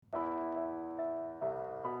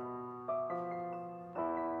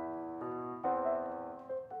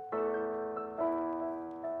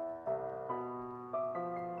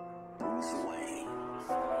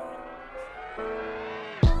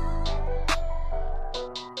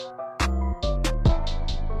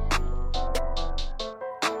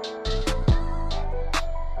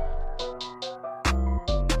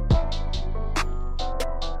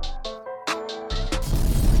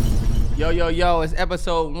Yo, it's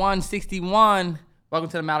episode 161. Welcome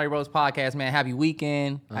to the MalloryBros podcast, man. Happy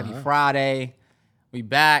weekend. Happy Friday. We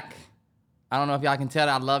back. I don't know if y'all can tell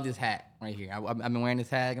that I love this hat right here. I've been wearing this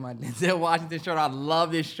hat in my Denzel Washington shirt. I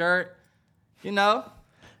love this shirt. You know?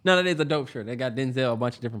 No, that is a dope shirt. They got Denzel a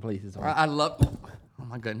bunch of different places. I love, oh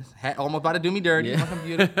my goodness. Hat almost about to do me dirty on my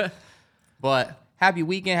computer. But happy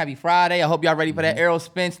weekend. Happy Friday. I hope y'all ready for that Errol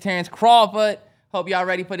Spence, Terrance Crawford. Hope y'all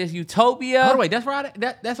ready for this Utopia. Oh, wait, that's Friday?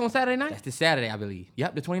 That's on Saturday night? That's the Saturday, I believe.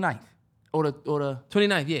 Yep, the 29th. Or the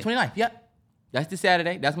 29th, yeah. 29th, yep. That's the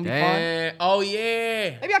Saturday. That's going to be fun. Oh,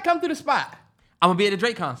 yeah. Maybe I'll come through the spot. I'm going to be at the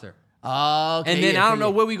Drake concert. Okay. And then I don't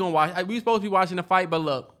know where we going to watch. We supposed to be watching the fight, but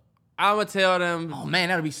look, I'm going to tell them. Oh, man,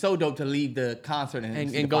 that would be so dope to leave the concert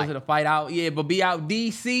and go to the fight out. Yeah, but be out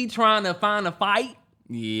D.C. trying to find a fight.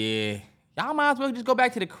 Yeah. Y'all might as well just go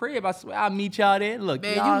back to the crib. I swear I'll meet y'all there. Look,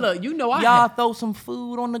 man, y'all throw some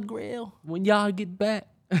food on the grill. When y'all get back.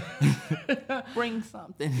 Bring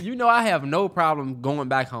something. You know I have no problem going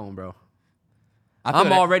back home, bro.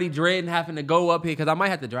 I'm already dreading having to go up here because I might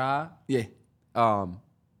have to drive. Yeah.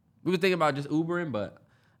 We were thinking about just Ubering, but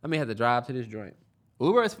I may have to drive to this joint.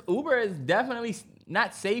 Uber is definitely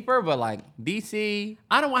not safer, but like DC.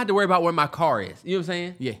 I don't have to worry about where my car is. You know what I'm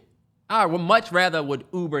saying? Yeah. I would much rather would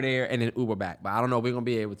Uber there and then Uber back, but I don't know if we're gonna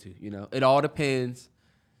be able to. You know, it all depends.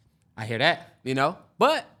 I hear that. You know,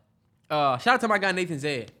 but shout out to my guy Nathan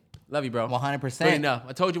Zed. Love you, bro. 100%. Good enough.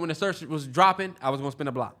 I told you when the search was dropping, I was gonna spin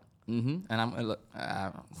a block. Mm-hmm. And I'm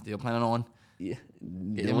still planning on. Yeah.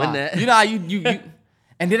 Doing that. You know how you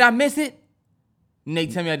and did I miss it?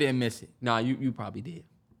 Nate, tell me I didn't miss it. Nah, you probably did.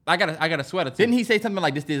 I got a sweater too. Didn't he say something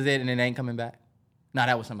like this is it and it ain't coming back? Nah,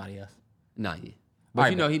 that was somebody else. Nah, yeah. But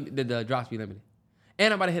right, you know he did the drop speed limited.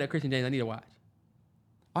 And I'm about to hit a Christian James. I need to watch.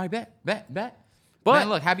 All right, bet. But man,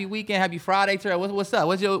 look, happy weekend, happy Friday, Terrell. What's up?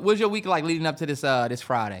 What's your week like leading up to this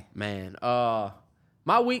Friday? Man,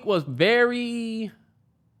 my week was very.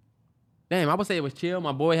 Damn, I would say it was chill.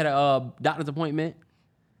 My boy had a doctor's appointment,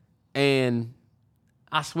 and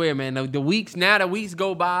I swear, man, the weeks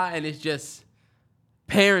go by, and it's just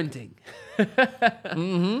parenting.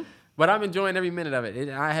 Mm-hmm. But I'm enjoying every minute of it.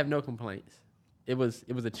 I have no complaints. It was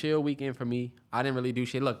a chill weekend for me. I didn't really do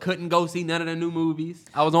shit. Look, couldn't go see none of the new movies.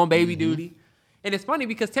 I was on baby duty. And it's funny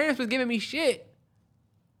because Terrance was giving me shit.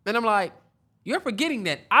 And I'm like, you're forgetting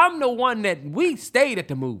that I'm the one that we stayed at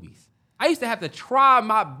the movies. I used to have to try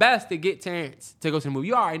my best to get Terrance to go to the movie.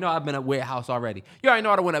 You already know I've been at Warehouse already. You already know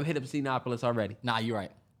I went up hit up Cinepolis already. Nah, you're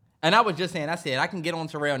right. And I was just saying, I said, I can get on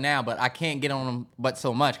Terrell now, but I can't get on him but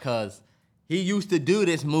so much because he used to do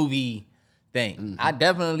this movie thing. Mm-hmm. I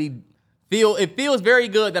definitely it feels very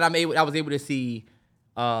good that I was able to see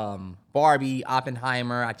Barbie,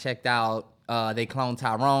 Oppenheimer. I checked out they Cloned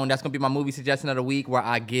Tyrone. That's gonna be my movie suggestion of the week where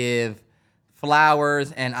I give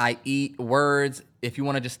flowers and I eat words. If you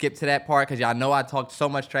want to just skip to that part, because y'all know I talked so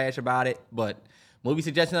much trash about it. But movie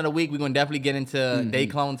suggestion of the week, we're gonna definitely get into They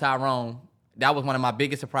Cloned Tyrone. That was one of my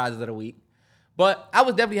biggest surprises of the week. But I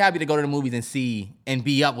was definitely happy to go to the movies and see and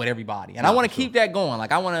be up with everybody. And I want to keep that going.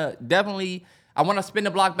 Like I want to spin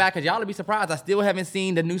the block back because y'all will be surprised. I still haven't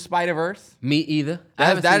seen the new Spider-Verse. Me either.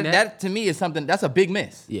 That to me is something, that's a big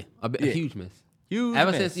miss. Yeah, a huge miss. Huge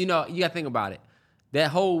Ever miss. since, you got to think about it. That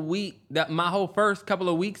whole week, my whole first couple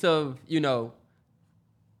of weeks of,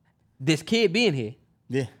 this kid being here.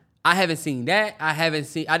 Yeah. I haven't seen that. I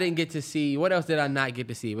didn't get to see, what else did I not get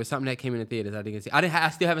to see? It was something that came in the theaters I didn't see. I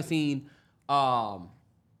still haven't seen,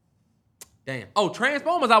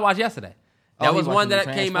 Transformers I watched yesterday. That was one that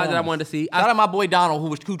came out that I wanted to see. Shout out my boy Donald,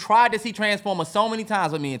 who tried to see Transformers so many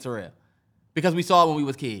times with me and Terrell. Because we saw it when we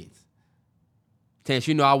was kids. Terrance,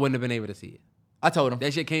 I wouldn't have been able to see it. I told him.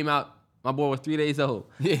 That shit came out, my boy was 3 days old.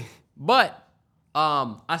 Yeah. But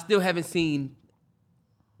I still haven't seen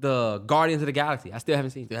the Guardians of the Galaxy. I still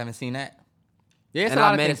haven't seen it. Still haven't seen that. Yeah, and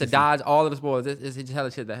I managed to dodge all of the spoilers. It's just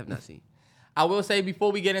hella shit that I have not seen. I will say,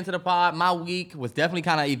 before we get into the pod, my week was definitely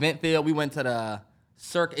kind of event-filled. We went to the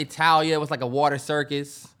Cirque Italia. It was like a water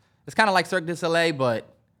circus. It's kind of like Cirque du Soleil, but it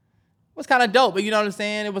was kind of dope. But you know what I'm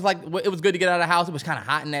saying? It was good to get out of the house. It was kind of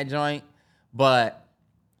hot in that joint. But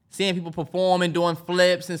seeing people perform and doing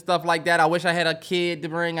flips and stuff like that, I wish I had a kid to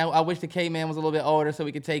bring. I wish the K-Man was a little bit older so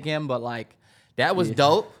we could take him. But that was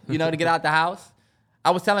dope, to get out the house. I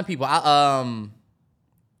was telling people,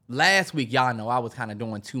 last week, y'all know I was kind of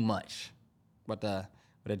doing too much with a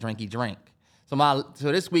drinky drink. So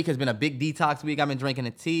this week has been a big detox week. I've been drinking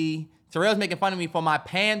a tea. Terrell's making fun of me for my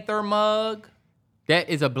Panther mug. That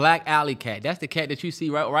is a black alley cat. That's the cat that you see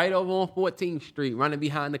right over on 14th Street running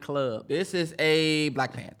behind the club. This is a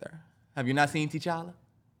Black Panther. Have you not seen T'Challa?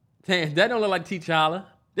 Damn, that don't look like T'Challa.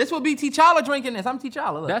 This would be T'Challa drinking this. I'm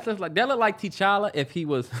T'Challa. Look. That look like T'Challa if he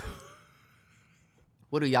was.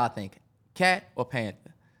 What do y'all think? Cat or Panther?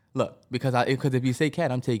 Look, because if you say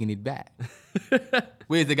cat, I'm taking it back.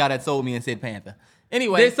 Where's the guy that sold me and said Panther?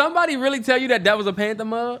 Anyway. Did somebody really tell you that was a Panther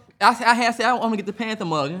mug? I had said, I want to get the Panther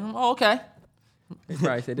mug. Oh, okay. They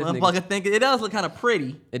probably said this nigga. Motherfucker think it does look kind of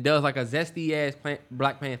pretty. It does like a zesty ass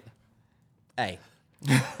Black Panther. Hey.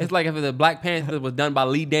 It's like if the Black Panther was done by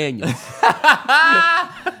Lee Daniels.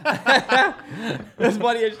 That's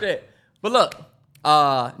funny as shit. But look,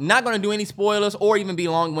 not gonna do any spoilers or even be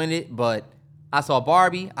long-winded, but I saw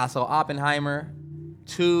Barbie, I saw Oppenheimer,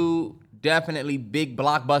 two definitely big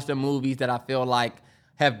blockbuster movies that I feel like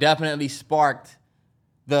have definitely sparked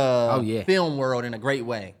the film world in a great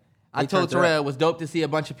way. I told Terrell it was dope to see a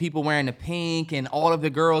bunch of people wearing the pink and all of the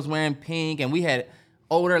girls wearing pink, and we had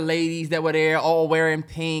older ladies that were there all wearing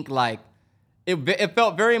pink. Like, it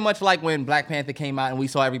felt very much like when Black Panther came out and we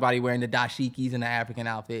saw everybody wearing the dashikis and the African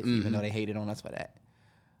outfits, even though they hated on us for that.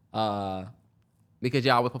 Because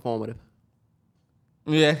y'all was performative.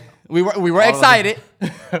 Yeah, we were excited.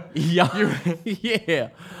 Yeah.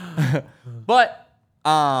 But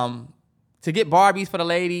to get Barbies for the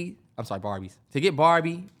ladies, to get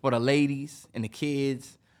Barbie for the ladies and the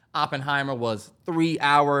kids, Oppenheimer was a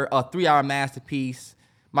 3-hour masterpiece.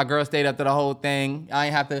 My girl stayed up to the whole thing. I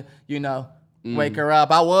ain't have to, wake her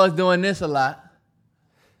up. I was doing this a lot.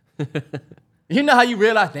 You know how you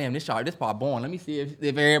realize, damn, this part boring. Let me see if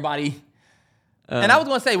everybody. And I was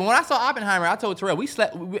gonna say, when I saw Oppenheimer, I told Terrell,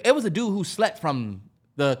 it was a dude who slept from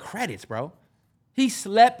the credits, bro. He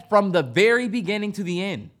slept from the very beginning to the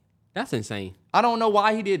end. That's insane. I don't know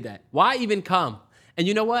why he did that. Why even come? And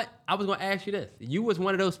you know what? I was gonna ask you this. You was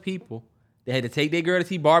one of those people that had to take their girl to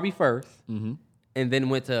see Barbie first, and then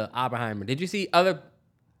went to Oppenheimer. Did you see other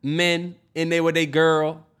men in there with their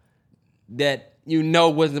girl that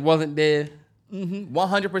wasn't there?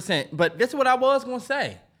 100%. But this is what I was gonna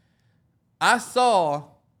say. I saw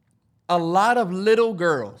a lot of little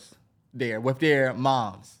girls there with their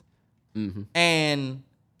moms. And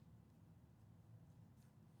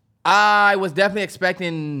I was definitely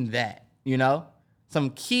expecting that, Some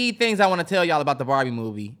key things I want to tell y'all about the Barbie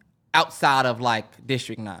movie outside of like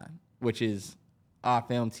District 9, which is our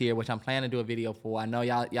film tier, which I'm planning to do a video for. I know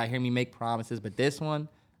y'all hear me make promises, but this one,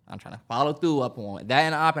 I'm trying to follow through up on. That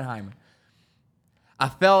and Oppenheimer. I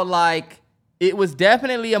felt like it was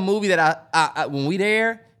definitely a movie that I when we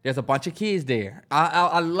there's a bunch of kids there.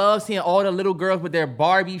 I love seeing all the little girls with their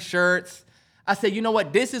Barbie shirts. I said, you know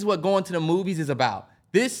what? This is what going to the movies is about.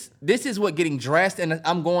 This is what getting dressed and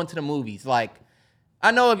I'm going to the movies. Like,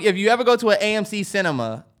 I know if you ever go to an AMC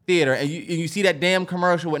cinema theater and you see that damn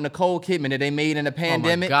commercial with Nicole Kidman that they made in the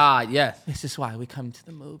pandemic. Oh my God, yes. This is why we come to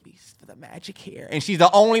the movies, for the magic hair. And she's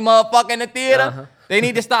the only motherfucker in the theater. They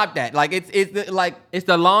need to stop that. Like, it's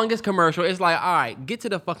the longest commercial. It's like, all right, get to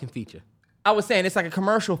the fucking feature. I was saying it's like a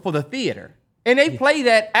commercial for the theater. And they play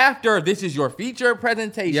that after this is your feature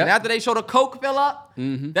presentation. Yep. After they show the Coke fill up,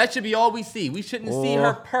 that should be all we see. We shouldn't see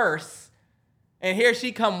her purse. And here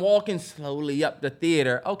she come walking slowly up the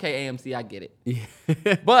theater. Okay, AMC, I get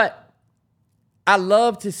it. But I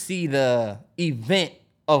love to see the event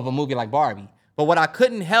of a movie like Barbie. But what I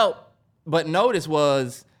couldn't help but notice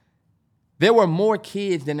was there were more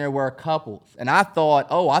kids than there were couples. And I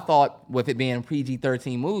thought with it being a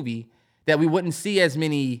PG-13 movie that we wouldn't see as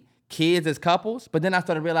many kids as couples. But then I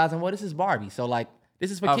started realizing, well, this is Barbie. So, like, this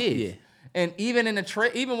is for kids. Yeah. And even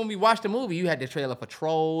even when we watched the movie, you had the trailer for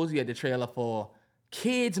Trolls, you had the trailer for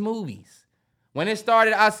kids' movies. When it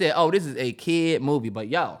started, I said, oh, this is a kid movie. But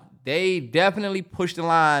yo, they definitely pushed the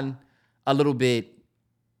line a little bit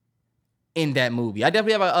in that movie. I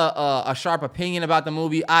definitely have a sharp opinion about the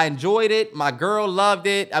movie. I enjoyed it. My girl loved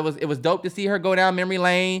it. It was dope to see her go down memory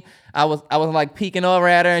lane. I was like peeking over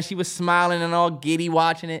at her and she was smiling and all giddy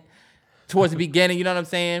watching it towards the beginning, you know what I'm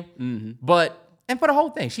saying? And for the whole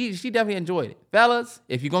thing, she definitely enjoyed it. Fellas,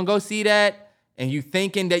 if you're going to go see that and you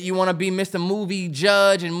thinking that you want to be Mr. Movie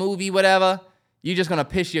Judge and movie whatever, you're just going to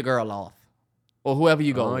piss your girl off or whoever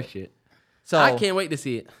you go with. Shit. So I can't wait to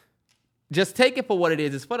see it. Just take it for what it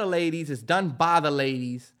is. It's for the ladies. It's done by the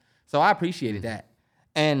ladies. So I appreciated that.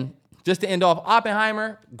 And just to end off,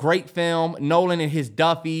 Oppenheimer, great film. Nolan and his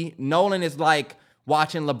Duffy. Nolan is like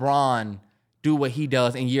watching LeBron do what he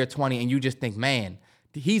does in year 20, and you just think, man,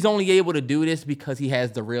 he's only able to do this because he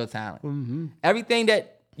has the real talent. Everything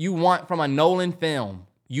that you want from a Nolan film,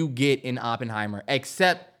 you get in Oppenheimer,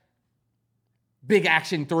 except big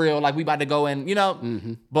action thrill, like we about to go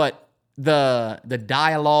in, But the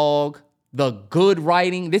dialogue, the good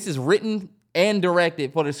writing, this is written and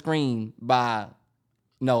directed for the screen by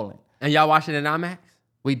Nolan. And y'all watching it in IMAX?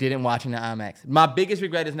 We didn't watch in the IMAX. My biggest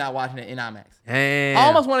regret is not watching it in IMAX. Damn. I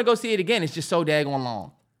almost want to go see it again. It's just so daggone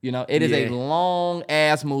long. You know, it is a long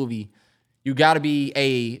ass movie. You got to be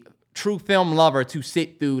a true film lover to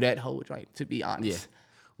sit through that whole joint, to be honest. Yeah.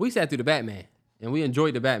 We sat through the Batman, and we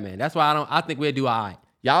enjoyed the Batman. That's why I think we'll do all right.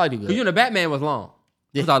 Y'all do good. Because the Batman was long.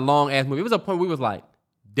 It was a long ass movie. It was a point we was like,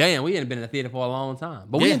 damn, we hadn't been in the theater for a long time.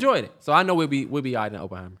 But we enjoyed it. So I know we'll be all right in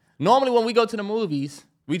Oppenheimer. Normally when we go to the movies,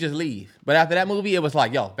 we just leave. But after that movie, it was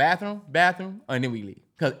like, yo, bathroom, and then we leave.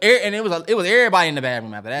 And it was everybody in the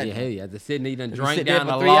bathroom after that. Yeah, hell yeah. Just sitting there, you done drank sit there down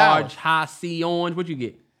for a 3 large hours. high C orange. What you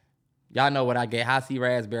get? Y'all know what I get. High C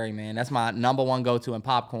raspberry, man. That's my number one go-to, and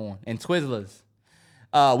popcorn and Twizzlers.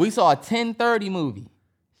 We saw a 10:30 movie.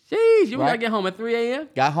 Jeez, you gotta get home at 3 a.m.?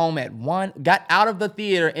 Got home at 1, got out of the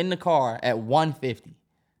theater in the car at 1:50.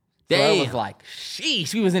 Damn. So it was like,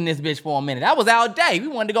 sheesh, we was in this bitch for a minute. That was our day. We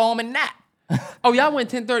wanted to go home and nap. Oh, y'all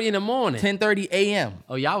went 10:30 in the morning. 10:30 a.m.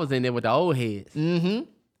 Oh, y'all was in there with the old heads. Mm-hmm.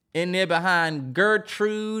 In there behind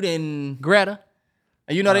Gertrude and Greta.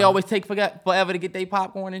 And you know they always take forever to get their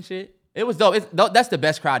popcorn and shit. It was dope. That's the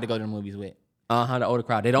best crowd to go to the movies with. The older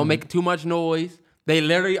crowd. They don't make too much noise. They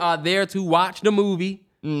literally are there to watch the movie.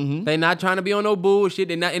 Mm-hmm. They not trying to be on no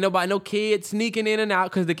bullshit. Ain't no kids sneaking in and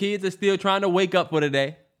out because the kids are still trying to wake up for the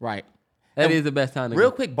day. Right. That is the best time to Real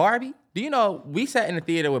go. quick, Barbie. Do you know, we sat in the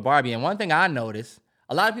theater with Barbie, and one thing I noticed,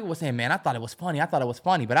 a lot of people were saying, man, I thought it was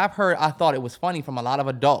funny. But I've heard I thought it was funny from a lot of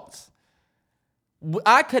adults.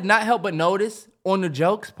 I could not help but notice on the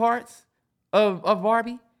jokes parts of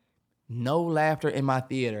Barbie, no laughter in my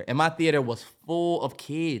theater. And my theater was full of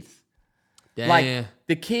kids. Damn. Like,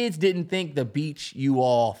 the kids didn't think the beach you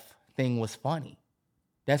off thing was funny.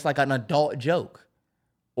 That's like an adult joke.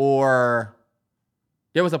 Or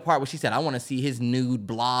there was a part where she said, I want to see his nude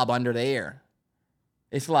blob under there.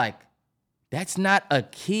 It's like, that's not a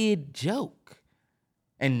kid joke.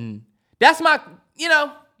 And that's my,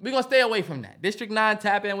 we're going to stay away from that. District 9,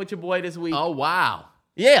 tap in with your boy this week. Oh, wow.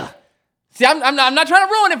 Yeah. See, I'm not trying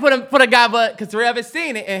to ruin it for the guy, but because Terrell haven't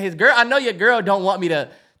seen it, and his girl, I know your girl don't want me to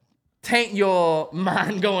taint your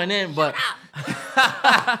mind going in, but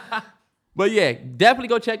but yeah, definitely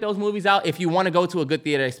go check those movies out if you want to go to a good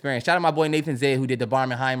theater experience. Shout out my boy Nathan Zay, who did the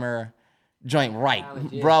Barbenheimer joint right.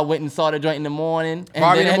 Yeah. Bro went and saw the joint in the morning, and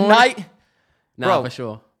Barbie then in the at morning? night, Nah, bro, for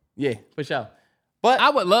sure. Yeah, for sure. But I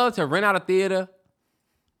would love to rent out a theater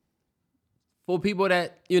for people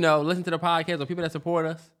that, listen to the podcast or people that support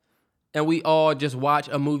us, and we all just watch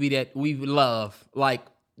a movie that we love, like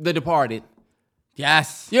The Departed.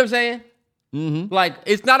 yes, You know what I'm saying? mm-hmm. Like,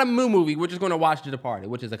 it's not a movie. We're just going to watch The Departed,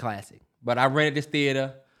 which is a classic. But I rented this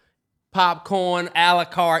theater, popcorn, a la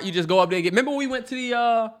carte. You just go up there and get... Remember when we went to the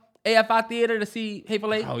AFI theater to see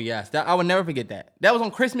Hateful Eight? Oh yes, I would never forget that. That was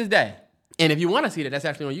on Christmas Day. And if you want to see that, that's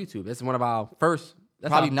actually on YouTube. That's one of our first...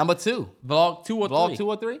 That's Probably our number 2. Vlog 2 or 3. Vlog 2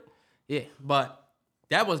 or 3? Yeah, but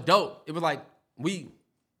that was dope. It was like, we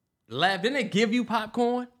laughed. Didn't they give you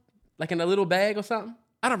popcorn? Like in a little bag or something?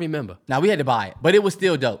 I don't remember. Now, we had to buy it, but it was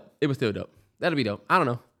still dope. It was still dope. That'll be dope. I don't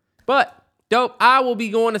know. But dope. I will be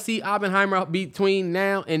going to see Oppenheimer between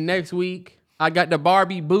now and next week. I got the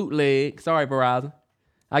Barbie bootleg. Sorry, Verizon.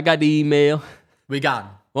 I got the email. We got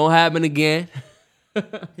him. Won't happen again.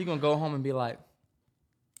 He gonna go home and be like,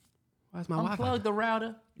 Why's my Wi-Fi? unplug the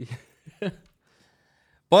router.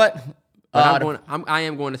 But I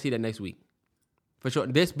am going to see that next week. For sure.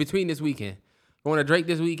 Between this weekend. Going to Drake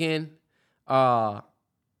this weekend. And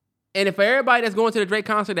if for everybody that's going to the Drake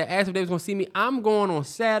concert that asked if they was going to see me, I'm going on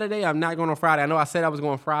Saturday. I'm not going on Friday. I know I said I was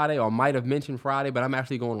going Friday or might have mentioned Friday, but I'm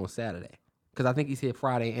actually going on Saturday. Because I think he's here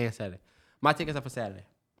Friday and Saturday. My tickets are for Saturday.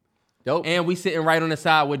 dope. And we sitting right on the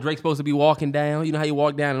side where Drake's supposed to be walking down. You know how you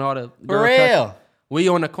walk down and all the For girls real. touch. We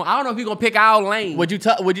on the corner. I don't know if you're going to pick our lane. Would you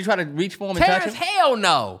try to reach for him and touch Terrance, him? hell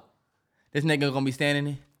no. This nigga gonna be standing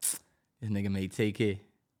there. This nigga made take care.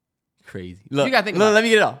 Crazy. Look, You gotta think look, about let me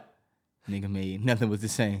get it off. Nigga made nothing was the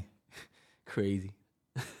same. Crazy.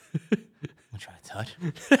 I'm trying to touch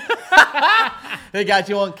him. They got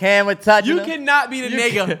you on camera touching You him. cannot be the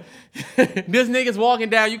nigga. This nigga's walking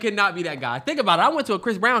down. You cannot be that guy. Think about it. I went to a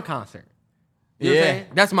Chris Brown concert. You know what I'm saying?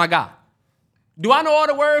 That's my guy. Do I know all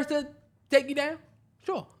the words to Take You Down?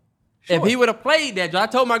 Sure. If he would have played that, I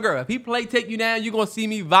told my girl, if he played Take You Down, you're going to see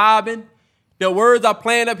me vibing. The words are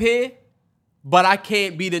playing up here, but I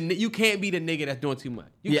can't be you can't be the nigga that's doing too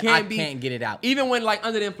much. I can't get it out. Even when like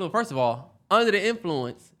Under the Influence, first of all, Under the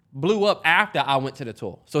Influence blew up after I went to the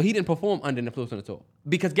tour. So he didn't perform Under the Influence on the tour.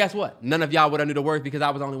 Because guess what? None of y'all would have knew the words because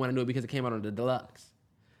I was the only one who knew it because it came out on the deluxe.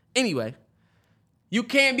 Anyway, you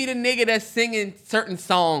can't be the nigga that's singing certain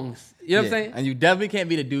songs. You You know what I'm saying? And you definitely can't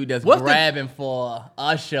be the dude that's What's grabbing for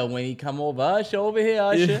Usher when he come over. Usher over here,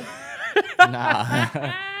 Usher.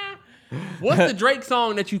 Nah. What's the Drake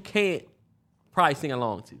song that you can't probably sing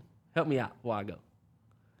along to? Help me out before I go.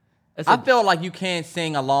 I feel like you can't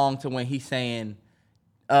sing along to when he's saying,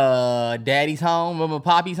 Daddy's home, remember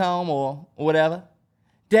Poppy's home or whatever.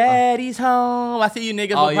 Daddy's home. I see you niggas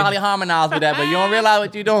will probably harmonize with that, but you don't realize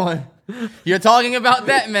what you're doing. You're talking about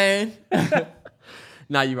that, man.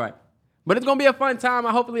 Nah, you're right. But it's gonna be a fun time.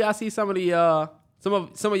 Hopefully, I see some of the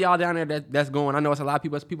some of y'all down there that's going. I know it's a lot of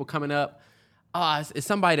people. It's people coming up. It's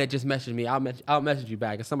somebody that just messaged me. I'll message you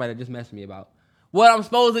back. It's somebody that just messaged me about what I'm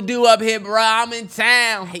supposed to do up here, bro. I'm in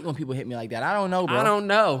town. I hate when people hit me like that. I don't know, bro. I don't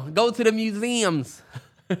know. Go to the museums.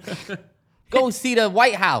 Go see the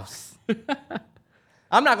White House.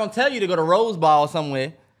 I'm not gonna tell you to go to Rose Bowl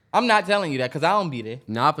somewhere. I'm not telling you that because I don't be there.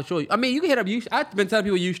 Nah, for sure. I mean, you can hit up U. I've been telling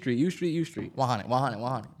people U Street. 100.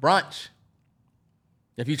 Brunch.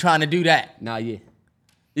 If you're trying to do that. Nah, yeah.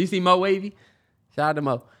 You see Mo Wavy? Shout out to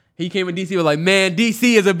Mo. He came in DC, was like, man,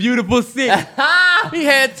 DC is a beautiful city. He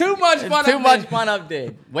had too much fun. Too much fun up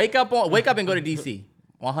there. Wake up and go to DC.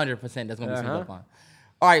 100%. That's gonna be super fun.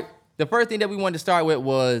 All right. The first thing that we wanted to start with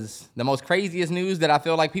was the most craziest news that I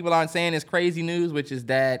feel like people aren't saying is crazy news, which is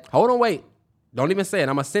that. Hold on, wait. Don't even say it.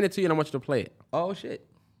 I'm going to send it to you and I want you to play it. Oh, shit.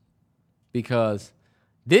 Because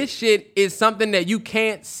this shit is something that you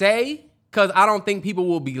can't say because I don't think people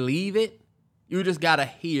will believe it. You just got to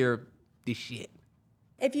hear the shit.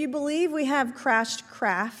 If you believe we have crashed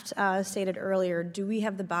craft, stated earlier, do we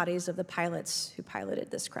have the bodies of the pilots who piloted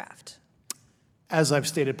this craft? As I've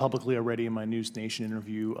stated publicly already in my News Nation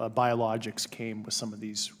interview, biologics came with some of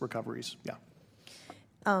these recoveries. Yeah.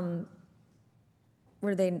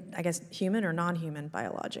 Were they, I guess, human or non-human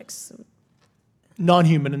biologics?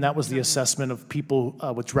 Non-human, and that was the assessment of people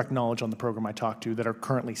with direct knowledge on the program I talked to that are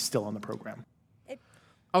currently still on the program.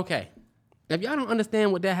 Okay. If y'all don't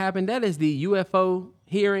understand what that happened, that is the UFO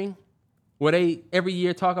hearing where they every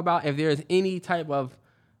year talk about if there's any type of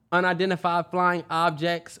unidentified flying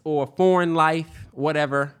objects or foreign life,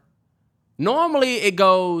 whatever. Normally it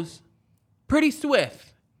goes pretty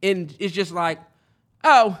swift and it's just like,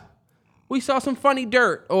 oh, we saw some funny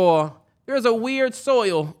dirt or there's a weird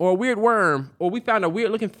soil or a weird worm or we found a weird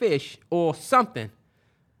looking fish or something.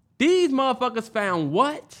 These motherfuckers found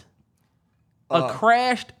what? A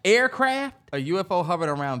crashed aircraft? A UFO hovered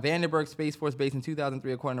around Vandenberg Space Force Base in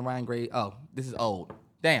 2003 according to Ryan Gray. Oh, this is old.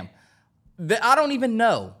 Damn. I don't even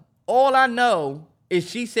know. All I know is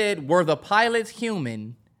she said, were the pilots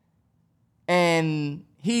human? And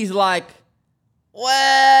he's like,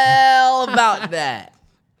 well, about that.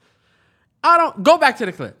 I don't... Go back to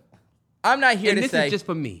the clip. I'm not here to this say... This is just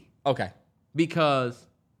for me. Okay. Because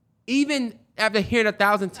even after hearing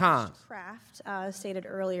 1,000 times... Craft, stated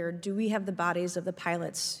earlier, do we have the bodies of the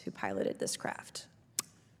pilots who piloted this craft?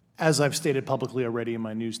 As I've stated publicly already in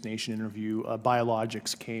my News Nation interview,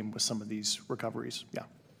 biologics came with some of these recoveries. Yeah.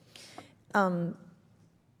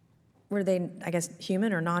 Were they, I guess,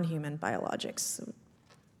 human or non-human biologics?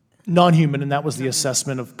 Non-human, and that was the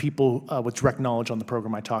assessment of people with direct knowledge on the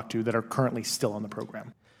program I talked to that are currently still on the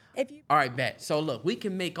program. All right, bet. So look, we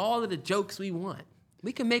can make all of the jokes we want.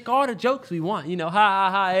 We can make all the jokes we want. You know,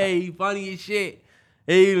 ha, hey, funny as shit.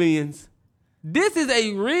 Aliens. This is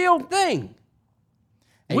a real thing.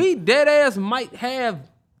 Hey. We dead-ass might have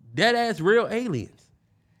dead-ass real aliens.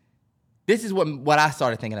 This is what I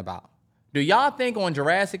started thinking about. Do y'all think on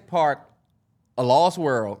Jurassic Park, A Lost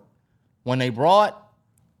World, when they brought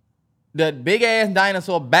the big-ass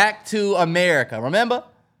dinosaur back to America, remember?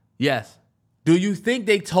 Yes. Do you think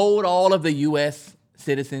they told all of the U.S.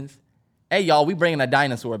 citizens, hey, y'all, we bringing a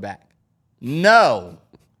dinosaur back? No.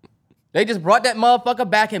 They just brought that motherfucker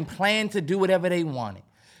back and planned to do whatever they wanted.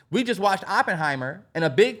 We just watched Oppenheimer, and a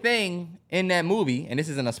big thing in that movie, and this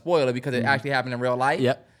isn't a spoiler because it actually happened in real life.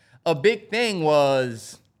 Yep. A big thing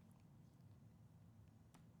was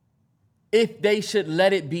if they should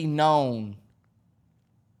let it be known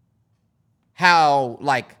how,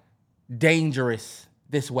 like, dangerous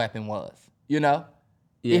this weapon was, you know?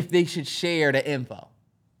 Yeah. If they should share the info.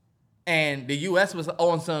 And the U.S. was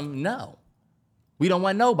on some, no. We don't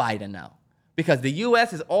want nobody to know. Because the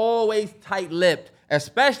U.S. is always tight-lipped,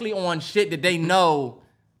 especially on shit that they know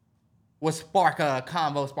will spark a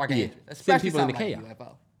convo, spark an interest. Especially people in the like chaos.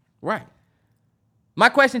 UFO. Right. My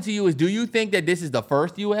question to you is, do you think that this is the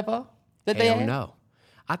first UFO that they had? No.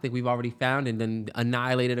 I think we've already found and then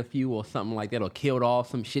annihilated a few or something like that or killed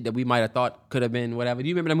off some shit that we might have thought could have been whatever. Do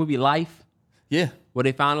you remember that movie Life? Yeah. Where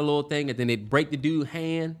they found a little thing and then they break the dude's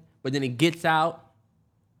hand, but then it gets out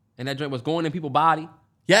and that joint was going in people's body?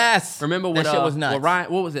 Yes. Remember when that shit was nuts.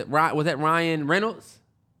 what was it? Was that Ryan Reynolds?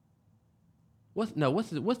 What's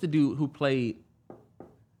the dude who played?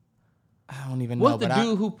 I don't even know. What's the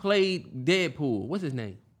dude who played Deadpool? What's his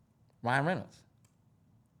name? Ryan Reynolds.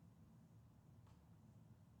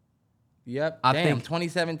 Yep. I Damn, think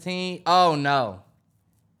 2017. Oh no.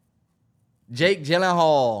 Jake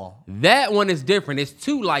Gyllenhaal. that one is different. It's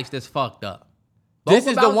two lights that's fucked up. This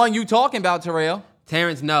is the one you talking about, Terrell.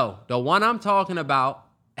 Terrance, no. The one I'm talking about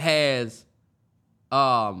has,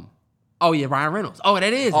 Ryan Reynolds. Oh,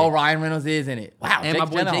 that is Oh, it. Ryan Reynolds is in it. Wow. And Jake my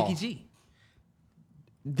boy Gyllenhaal. Jakey G.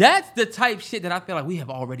 That's the type shit that I feel like we have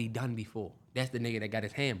already done before. That's the nigga that got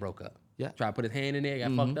his hand broke up. Yeah. Tried to put his hand in there,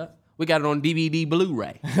 got fucked up. We got it on DVD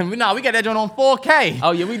Blu-ray. No, we got that joint on 4K.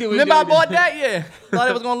 Oh, yeah, we do. Remember I bought that? Yeah. Thought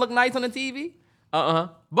it was going to look nice on the TV?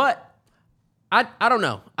 But I don't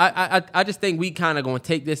know. I just think we kind of going to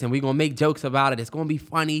take this and we going to make jokes about it. It's going to be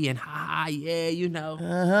funny and yeah, you know.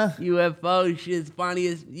 UFO shit's funny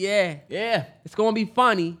as, yeah. It's going to be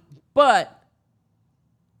funny. But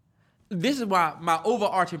this is why my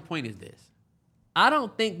overarching point is this. I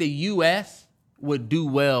don't think the U.S. would do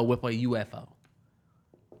well with a UFO.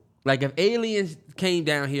 Like if aliens came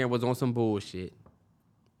down here and was on some bullshit,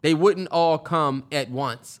 they wouldn't all come at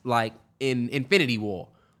once like in Infinity War,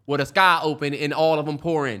 where the sky open and all of them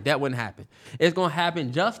pour in. That wouldn't happen. It's going to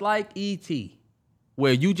happen just like E.T.,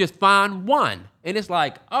 where you just find one. And it's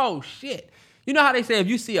like, oh, shit. You know how they say if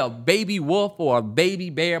you see a baby wolf or a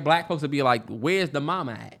baby bear, black folks would be like, where's the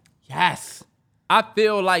mama at? Yes. I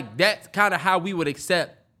feel like that's kind of how we would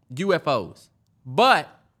accept UFOs. But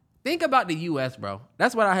think about the U.S., bro.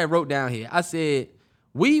 That's what I had wrote down here. I said,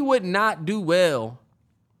 we would not do well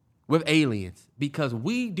with aliens because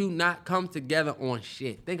we do not come together on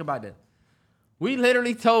shit. Think about that. We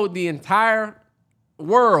literally told the entire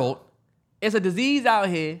world it's a disease out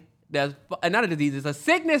here that's, not a disease, it's a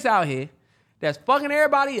sickness out here that's fucking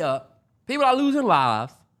everybody up. People are losing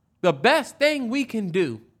lives. The best thing we can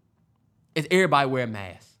do is everybody wear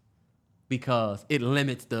masks because it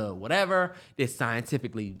limits the whatever that's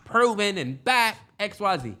scientifically proven and back,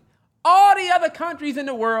 XYZ. All the other countries in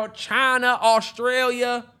the world, China,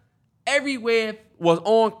 Australia, everywhere was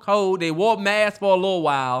on code. They wore masks for a little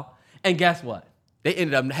while. And guess what? They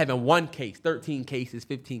ended up having 1 case, 13 cases,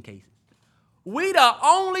 15 cases. We the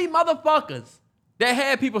only motherfuckers that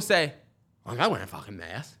had people say, I'm not wearing a fucking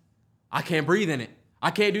mask. I can't breathe in it.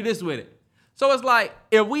 I can't do this with it. So it's like,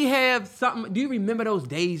 if we have something, do you remember those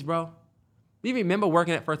days, bro? Do you remember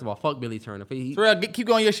working at, first of all, fuck Billy Turner. Terrell, keep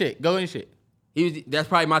going your shit. Go in your shit. That's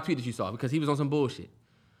probably my tweet that you saw because he was on some bullshit.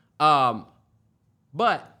 But,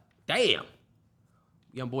 damn,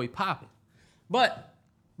 young boy popping. But,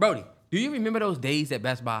 Brody, do you remember those days at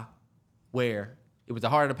Best Buy where it was the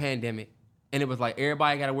heart of the pandemic and it was like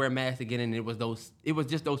everybody got to wear a mask again and it was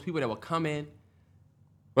just those people that would come in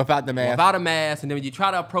Without the mask. without a mask, and then when you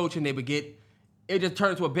try to approach them, they would it just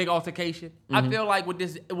turned into a big altercation. I feel like with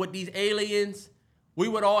these aliens, we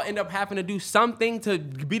would all end up having to do something to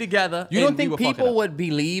be together. You don't think people would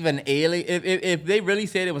believe an alien if they really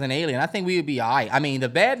said it was an alien? I think we would be all right. I mean, the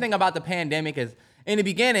bad thing about the pandemic is in the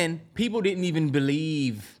beginning, people didn't even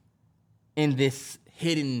believe in this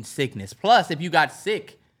hidden sickness. Plus, if you got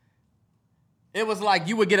sick, it was like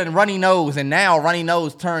you would get a runny nose, and now runny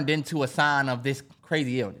nose turned into a sign of this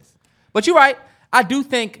crazy illness. But you're right. I do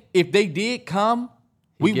think if they did come,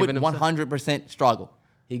 we would 100% struggle.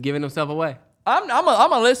 He giving himself away. I'm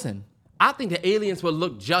a listen. I think the aliens would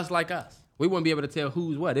look just like us. We wouldn't be able to tell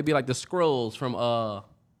who's what. They'd be like the Skrulls from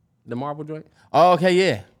the Marvel joint. Oh, okay,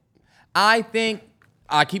 yeah. I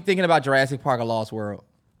keep thinking about Jurassic Park: A Lost World.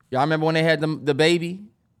 Y'all remember when they had the baby?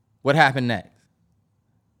 What happened next?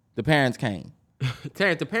 The parents came.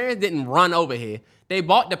 Terrance, the parents didn't run over here. They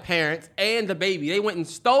bought the parents and the baby. They went and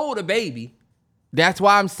stole the baby. That's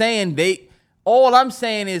why I'm saying all I'm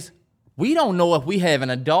saying is we don't know if we have an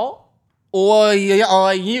adult or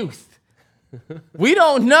a youth. We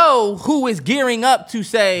don't know who is gearing up to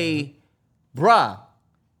say, bruh,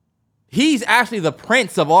 he's actually the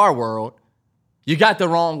prince of our world. You got the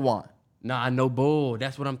wrong one. Nah, no bull.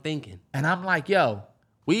 That's what I'm thinking. And I'm like, yo,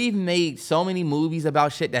 we've made so many movies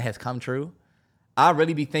about shit that has come true. I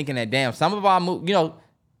really be thinking that, damn, some of our movies,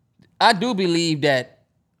 I do believe that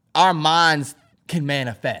our minds can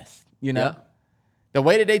manifest, Yeah. The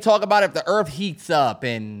way that they talk about if the earth heats up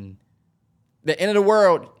and the end of the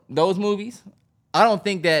world, those movies, I don't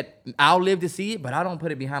think that I'll live to see it, but I don't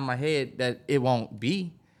put it behind my head that it won't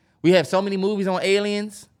be. We have so many movies on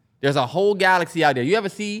aliens. There's a whole galaxy out there. You ever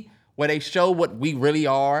see where they show what we really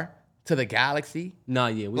are to the galaxy? Nah,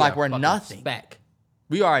 yeah. We're nothing. Back.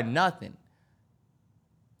 We are nothing.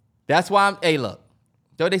 That's why look,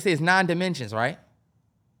 So they say it's 9 dimensions, right?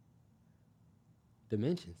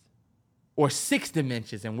 Dimensions. Or 6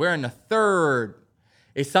 dimensions, and we're in the 3rd.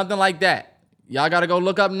 It's something like that. Y'all got to go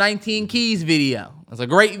look up 19 Keys video. It's a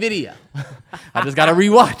great video. I just got to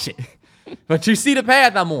rewatch it. But you see the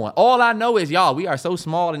path I'm on. All I know is, y'all, we are so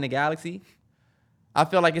small in the galaxy. I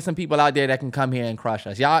feel like there's some people out there that can come here and crush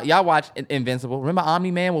us. Y'all watch Invincible. Remember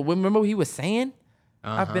Omni-Man? Remember what he was saying?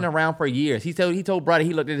 I've been around for years. He told brother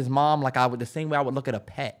he looked at his mom like the same way I would look at a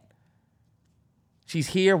pet. She's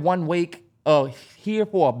here one week, here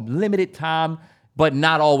for a limited time, but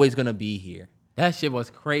not always gonna be here. That shit was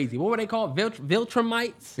crazy. What were they called?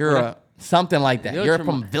 Viltrumites? You're something like that. You're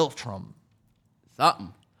from Viltrum.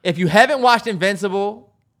 Something. If you haven't watched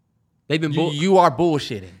Invincible, They've been you are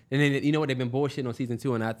bullshitting. And then you know what? They've been bullshitting on season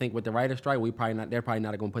 2, and I think with the writer's strike, they're probably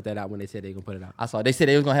not gonna put that out when they said they're gonna put it out. I saw they said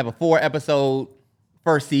they was gonna have a 4-episode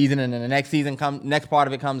first season, and then the next part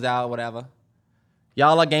of it comes out, whatever.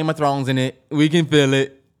 Y'all are Game of Thrones in it. We can feel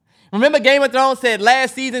it. Remember Game of Thrones said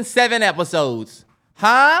last season 7 episodes.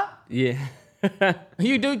 Huh? Yeah.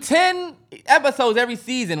 You do 10 episodes every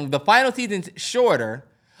season. The final season's shorter.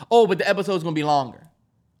 Oh, but the episode's gonna be longer.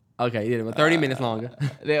 Okay, yeah, but 30 minutes longer.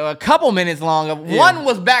 They were a couple minutes longer. Yeah. One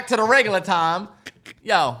was back to the regular time.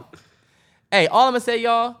 Yo. Hey, all I'm gonna say,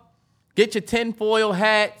 y'all, get your tinfoil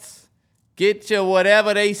hats. Get your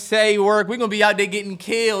whatever they say work. We're gonna be out there getting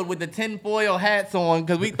killed with the tinfoil hats on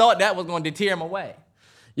because we thought that was gonna deter them away.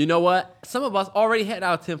 You know what? Some of us already had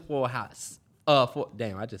our tinfoil hats.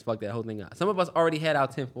 Damn, I just fucked that whole thing up. Some of us already had our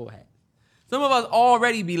tinfoil hats. Some of us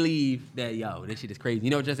already believe that, yo, this shit is crazy. You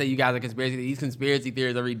know, just say you guys are these conspiracy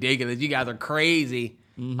theories are ridiculous. You guys are crazy.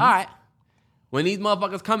 Mm-hmm. All right. When these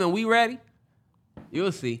motherfuckers come and we ready,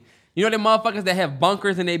 you'll see. You know them motherfuckers that have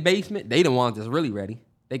bunkers in their basement? They the ones that's really ready.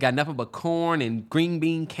 They got nothing but corn and green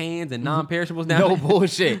bean cans and non-perishables down No there.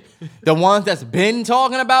 bullshit. The ones that's been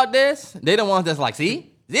talking about this, they the ones that's like,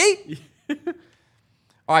 see?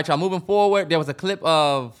 All right, y'all, moving forward, there was a clip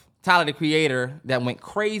of Tyler, the Creator, that went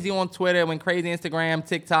crazy on Twitter, went crazy Instagram,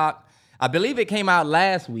 TikTok. I believe it came out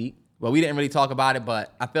last week. Well, we didn't really talk about it,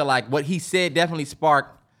 but I feel like what he said definitely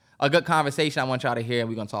sparked a good conversation I want y'all to hear, and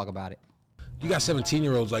we're going to talk about it. You got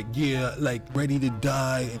 17-year-olds like, yeah, like Ready to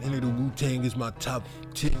Die and Enter the Wu-Tang is my top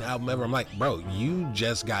 10 album ever. I'm like, bro, you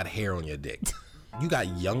just got hair on your dick. You got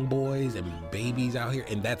young boys and babies out here,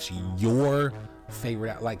 and that's your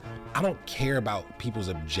favorite. Like, I don't care about people's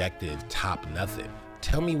objective top nothing.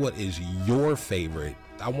 Tell me what is your favorite.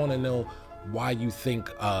 I want to know why you think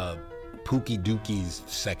Pookie Dookie's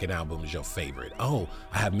second album is your favorite. Oh,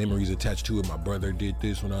 I have memories attached to it. My brother did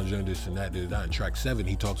this when I was young, this and that, did that. In track 7,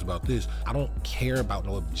 he talks about this. I don't care about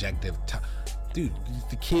no objective dude,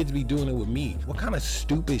 the kids be doing it with me. What kind of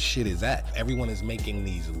stupid shit is that? Everyone is making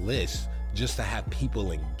these lists just to have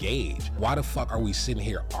people engage. Why the fuck are we sitting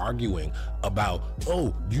here arguing about,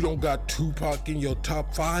 oh, you don't got Tupac in your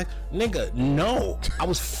top 5? Nigga, no. I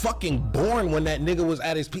was fucking born when that nigga was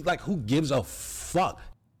at his peak. Like, who gives a fuck?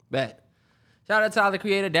 Bet. Shout out to Tyler, the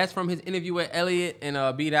Creator. That's from his interview with Elliot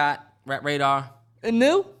and B-Dot, Rap Radar. And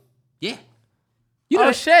new? Yeah. You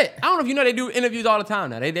know shit. I don't know if you know they do interviews all the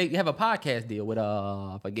time now. They have a podcast deal with,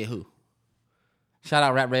 I forget who. Shout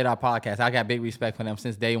out Rap Radar Podcast. I got big respect for them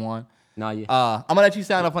since day one. Nah, yeah. I'm going to let you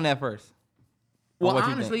sound up on that first. Well,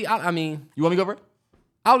 honestly, I mean. You want me to go first?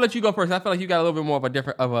 I'll let you go first. I feel like you got a little bit more of a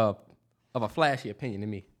different, of a flashy opinion than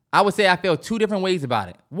me. I would say I feel 2 different ways about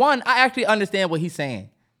it. One, I actually understand what he's saying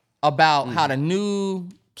about how the new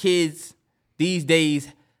kids these days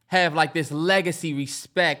have like this legacy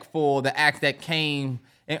respect for the acts that came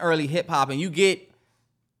in early hip hop, and you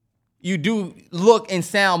do look and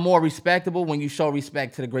sound more respectable when you show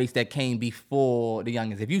respect to the greats that came before the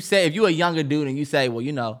youngins. If you're a younger dude and you say, well,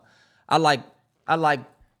 you know, I like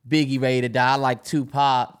Biggie, Ready to Die, I like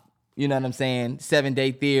Tupac, you know what I'm saying, 7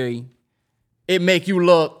 Day Theory, it make you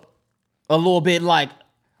look a little bit like,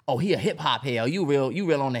 oh, he a hip hop head. You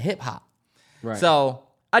real on the hip hop. Right. So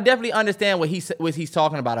I definitely understand what he's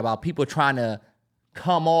talking about people trying to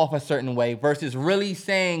come off a certain way versus really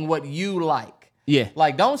saying what you like. Yeah.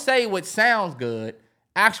 Like, don't say what sounds good.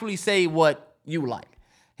 Actually say what you like.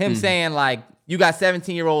 Him saying, like, you got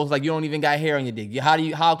 17-year-olds, like, you don't even got hair on your dick.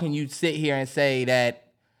 How can you sit here and say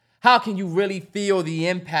that? How can you really feel the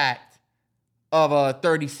impact of a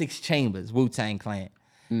 36 Chambers, Wu-Tang Clan?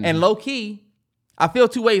 And low-key, I feel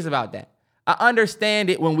 2 ways about that. I understand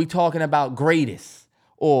it when we talking about greatest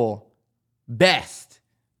or best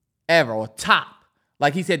ever or top.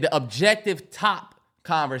 Like he said, the objective top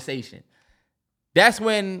conversation. That's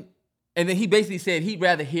when, and then he basically said he'd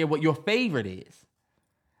rather hear what your favorite is.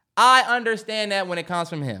 I understand that when it comes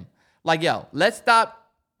from him. Like, yo, let's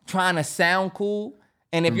stop trying to sound cool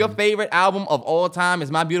And if your favorite album of all time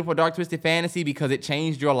is My Beautiful Dark Twisted Fantasy because it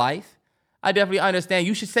changed your life, I definitely understand.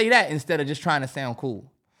 You should say that instead of just trying to sound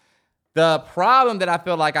cool. The problem that I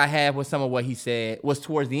feel like I have with some of what he said was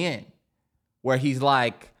towards the end, where he's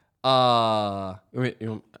like, no,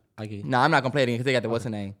 I'm not gonna play it again because they got the what's the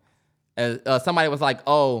name. Somebody was like,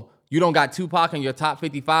 oh, you don't got Tupac in your top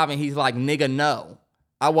 55, and he's like, nigga, no,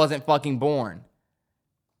 I wasn't fucking born.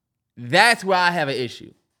 That's where I have an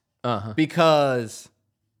issue. Because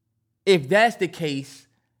if that's the case,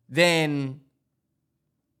 then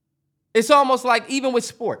it's almost like, even with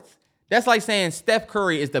sports, that's like saying Steph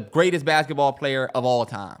Curry is the greatest basketball player of all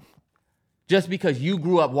time. Just because you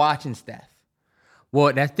grew up watching Steph.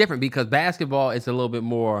 Well, that's different because basketball is a little bit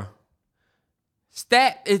more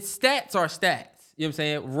stats are stats. You know what I'm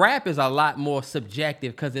saying? Rap is a lot more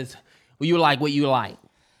subjective because it's you like what you like.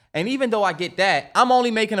 And even though I get that, I'm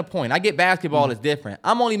only making a point. I get basketball is different.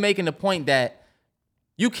 I'm only making the point that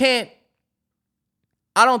you can't,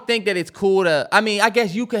 I don't think that it's cool to, I mean, I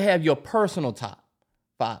guess you could have your personal top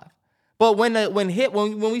 5. But when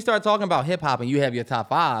we start talking about hip hop and you have your top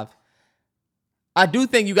 5, I do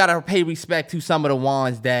think you gotta pay respect to some of the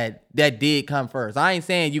ones that did come first. I ain't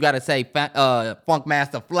saying you gotta say Funk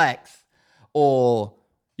Master Flex or,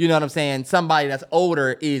 you know what I'm saying, somebody that's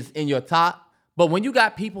older is in your top. But when you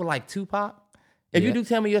got people like Tupac, if you do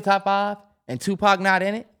tell me your top 5 and Tupac not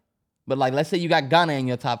in it, but like let's say you got Gunna in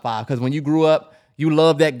your top 5 because when you grew up, you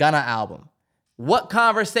loved that Gunna album. What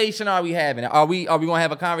conversation are we having? Are we gonna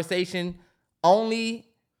have a conversation only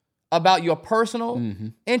about your personal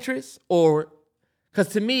interests, or because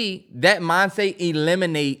to me that mindset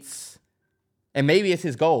eliminates, and maybe it's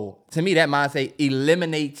his goal. To me, that mindset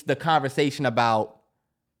eliminates the conversation about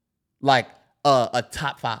like a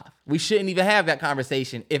top 5. We shouldn't even have that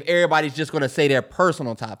conversation if everybody's just gonna say their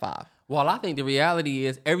personal top 5. Well, I think the reality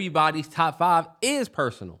is everybody's top 5 is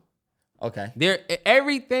personal. Okay.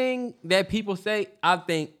 Everything that people say, I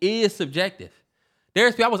think, is subjective.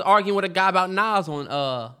 I was arguing with a guy about Nas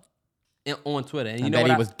on Twitter, and you know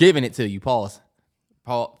he was giving it to you. Pause.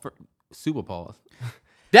 Super pause.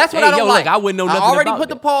 That's what I don't like. Look, I wouldn't know nothing. I already about put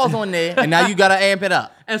that. the pause on there, and now you gotta amp it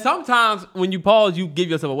up. And sometimes when you pause, you give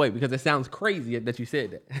yourself away because it sounds crazy that you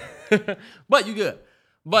said that. But you good.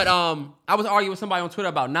 But I was arguing with somebody on Twitter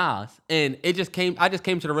about Nas, and I just came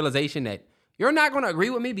to the realization that you're not going to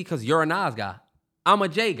agree with me because you're a Nas guy. I'm a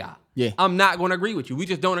J guy. Yeah. I'm not going to agree with you. We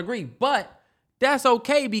just don't agree. But that's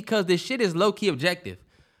okay because this shit is low-key objective.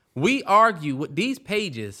 We argue with these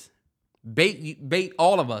pages, bait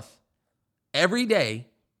all of us every day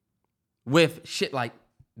with shit like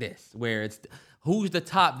this, where it's who's the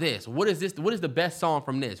top this? What is this? What is the best song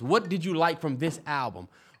from this? What did you like from this album?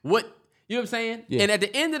 What, you know what I'm saying? Yeah. And at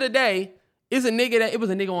the end of the day, it was a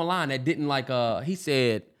nigga online that didn't like, he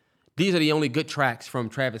said, these are the only good tracks from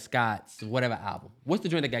Travis Scott's whatever album. What's the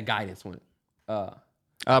joint that got Guidance on it?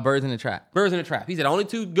 Birds in the Trap. Birds in the Trap. He said, only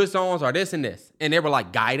 2 good songs are this and this. And they were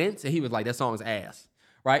like, Guidance? And he was like, that song's ass.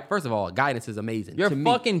 Right? First of all, Guidance is amazing. You're to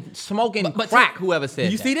fucking me. smoking crack, whoever said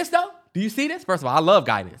Do you that. see this, though? Do you see this? First of all, I love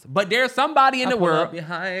Guidance. But there's somebody in the world.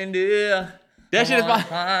 Behind you. That shit is fine.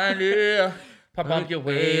 Behind you. Pop up your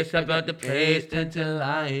waist, step out the place until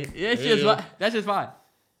I... That's just fine.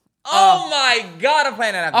 Oh my God, I'm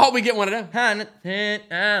playing that. I hope we get one of them.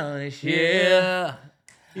 Yeah.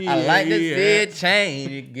 I like to see it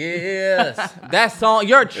change, yes. That song,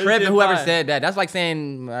 you're tripping, whoever said that. That's like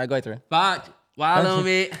saying, go through. Follow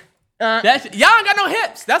me. Y'all ain't got no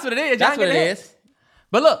hips. That's what it is. That's what it is.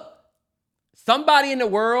 But look, somebody in the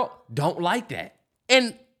world don't like that.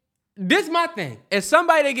 And this is my thing. As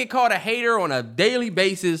somebody that get called a hater on a daily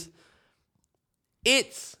basis,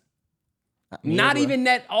 it's not even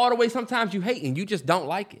that all the way sometimes you hate and you just don't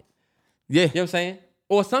like it. Yeah. You know what I'm saying?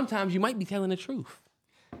 Or sometimes you might be telling the truth.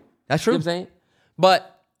 That's true. You know what I'm saying?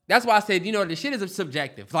 But that's why I said, the shit is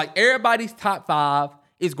subjective. Like, everybody's top 5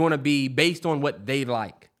 is going to be based on what they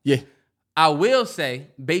like. Yeah. I will say,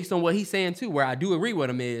 based on what he's saying too, where I do agree with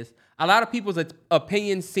him, is a lot of people's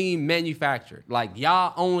opinions seem manufactured. Like,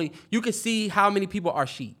 you can see how many people are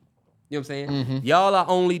sheep. You know what I'm saying? Mm-hmm. Y'all are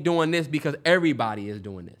only doing this because everybody is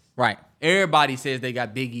doing this. Right. Everybody says they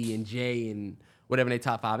got Biggie and Jay and whatever in their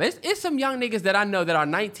top 5. It's some young niggas that I know that are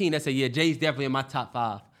 19 that say, yeah, Jay's definitely in my top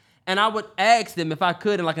 5. And I would ask them if I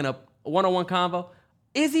could in a one-on-one convo,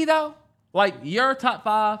 is he though? Like, your top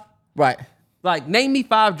 5? Right. Like, name me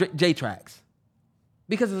 5 J tracks.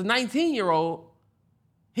 Because as a 19-year-old,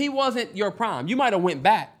 he wasn't your prime. You might have went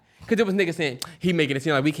back. Because there was niggas saying, he making it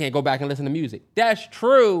seem like we can't go back and listen to music. That's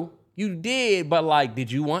true. You did, but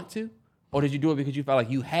did you want to? Or did you do it because you felt like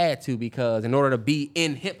you had to because in order to be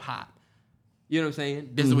in hip-hop, you know what I'm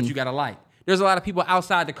saying? This is what you got to like. there's a lot of people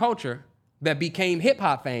outside the culture that became hip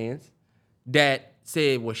hop fans that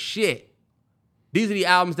said, well, shit, these are the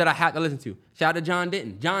albums that I have to listen to. Shout out to John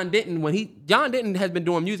Denton. John Denton has been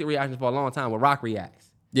doing music reactions for a long time with Rock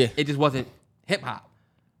Reacts. Yeah. It just wasn't hip hop.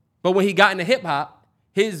 But when he got into hip hop,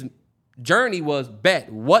 his journey was,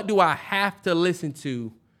 what do I have to listen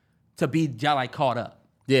to be like caught up?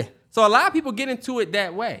 Yeah. So a lot of people get into it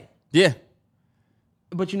that way. Yeah.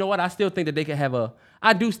 But you know what? I still think that they can have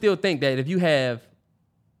I do still think that if you have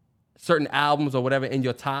certain albums or whatever in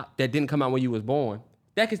your top that didn't come out when you was born,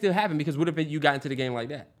 that can still happen, because what if you got into the game like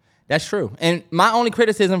that? That's true. And my only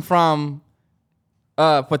criticism for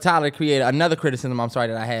Tyler, the Creator, another criticism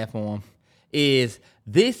that I have for him is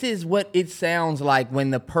this is what it sounds like when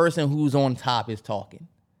the person who's on top is talking.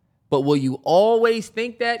 But will you always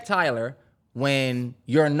think that, Tyler, when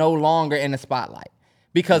you're no longer in the spotlight?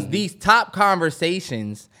 Because these top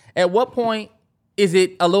conversations, at what point is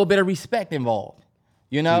it a little bit of respect involved?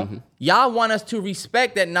 You know? Y'all want us to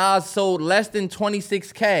respect that Nas sold less than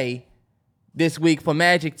 26K this week for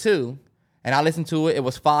Magic 2. And I listened to it. It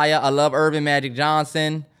was fire. I love Urban Magic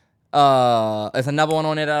Johnson. There's another one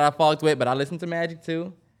on there that I fucked with, but I listened to Magic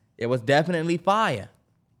 2. It was definitely fire.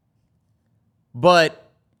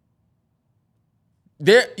 But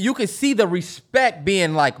there, you could see the respect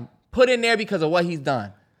being like put in there because of what he's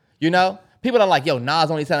done. You know? People are like, yo, Nas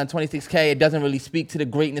only selling 26K. It doesn't really speak to the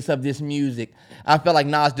greatness of this music. I feel like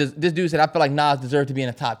this dude said, I feel like Nas deserved to be in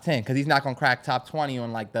the top 10 because he's not going to crack top 20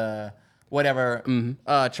 on like the whatever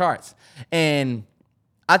charts. And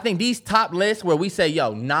I think these top lists where we say,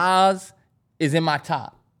 yo, Nas is in my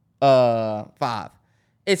top 5.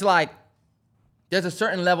 It's like there's a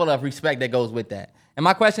certain level of respect that goes with that. And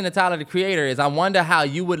my question to Tyler, the Creator, is I wonder how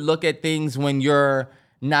you would look at things when you're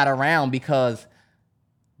not around, because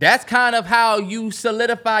that's kind of how you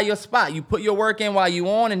solidify your spot. You put your work in while you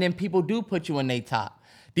on, and then people do put you in their top.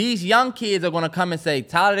 These young kids are going to come and say,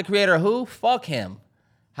 Tyler, the Creator, who? Fuck him.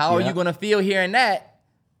 How are you going to feel hearing that?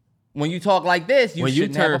 When you talk like this, when you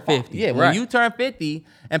turn 50. Yeah, when you turn 50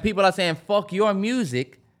 and people are saying, fuck your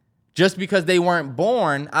music, just because they weren't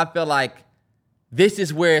born, I feel like this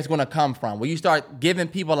is where it's going to come from. Where you start giving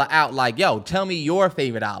people an out like, yo, tell me your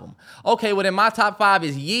favorite album. Okay, well, then my top 5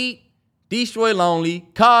 is Yeet, Destroy Lonely,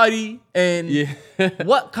 Cardi, and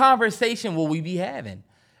what conversation will we be having?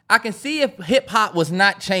 I can see if hip-hop was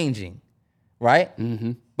not changing, right?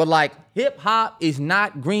 But, like, hip-hop is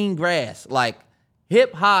not green grass. Like,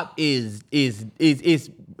 hip-hop is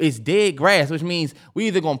dead grass, which means we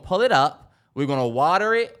either going to pull it up, we're going to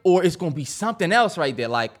water it, or it's going to be something else right there,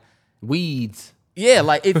 like weeds. Yeah,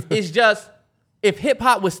 like, it's just, if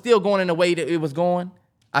hip-hop was still going in the way that it was going,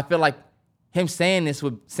 I feel like him saying this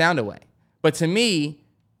would sound away. But to me,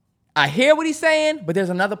 I hear what he's saying, but there's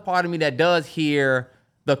another part of me that does hear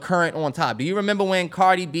the current on top. Do you remember when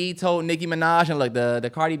Cardi B told Nicki Minaj, and look,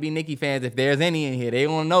 the Cardi B Nicki fans, if there's any in here, they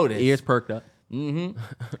won't know this. Ears perked up.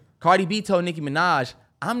 Cardi B told Nicki Minaj,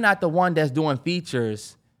 I'm not the one that's doing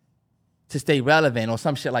features to stay relevant or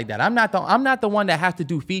some shit like that. I'm not the one that has to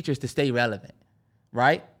do features to stay relevant,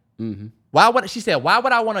 right? She said, why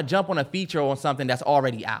would I want to jump on a feature on something that's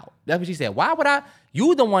already out? That's what she said. Why would I?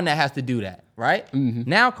 You the one that has to do that, right?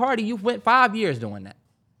 Now, Cardi, you've went 5 years doing that.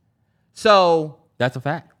 So that's a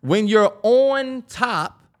fact. When you're on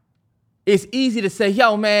top, it's easy to say,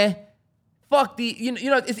 yo, man, fuck you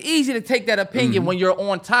know, it's easy to take that opinion when you're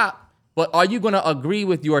on top, but are you going to agree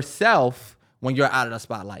with yourself when you're out of the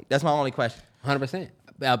spotlight? That's my only question. 100%.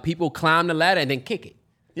 People climb the ladder and then kick it.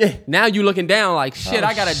 Yeah. Now you looking down like, shit,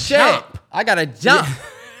 I gotta jump. I gotta jump.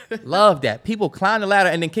 Love that. People climb the ladder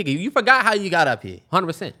and then kick it. You forgot how you got up here.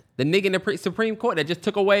 100%. The nigga in the Supreme Court that just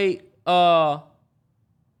took away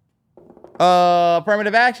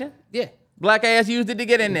affirmative action? Yeah. Black ass used it to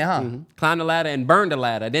get in there, huh? Climbed the ladder and burned the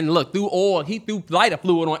ladder. Then look, threw oil. He threw lighter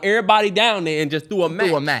fluid on everybody down there and just threw a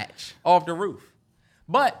match off the roof.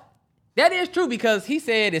 But that is true, because he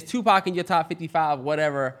said, is Tupac in your top 55,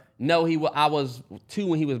 whatever? No, I was 2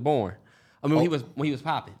 when he was born. I mean, when he was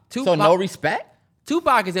popping. So no respect?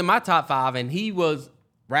 Tupac is in my top 5, and he was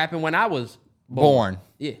rapping when I was born.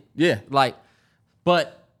 Yeah. Like,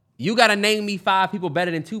 but you got to name me 5 people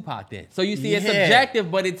better than Tupac then. So you see, it's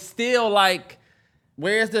subjective, but it's still like,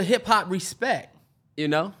 where's the hip-hop respect? You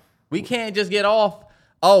know? We can't just get off,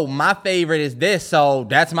 oh, my favorite is this, so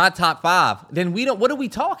that's my top 5. Then what are we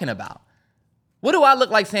talking about? What do I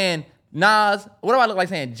look like saying Nas? What do I look like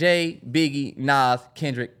saying Jay, Biggie, Nas,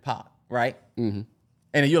 Kendrick, Pop, right? And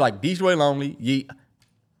then you're like, Destroy Lonely, Yeet.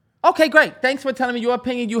 Okay, great. Thanks for telling me your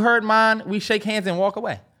opinion. You heard mine. We shake hands and walk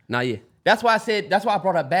away. Not yet. That's why I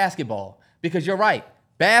brought up basketball, because you're right.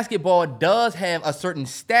 basketball does have a certain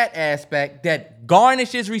stat aspect that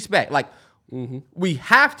garnishes respect. Like, we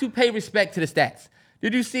have to pay respect to the stats.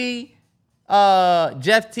 Did you see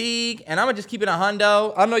Jeff Teague? And I'm going to just keep it a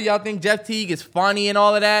hundo. I know y'all think Jeff Teague is funny and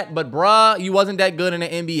all of that, but bruh, you wasn't that good in the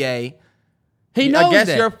NBA. He knows I guess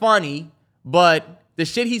that. you're funny, but the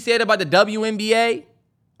shit he said about the WNBA,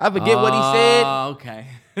 I forget what he said. Oh, okay.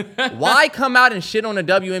 Why come out and shit on the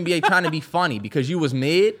WNBA trying to be funny? Because you was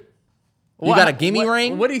mid? You got a gimme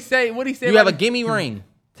ring? What'd he say? What'd he say? You have a gimme ring.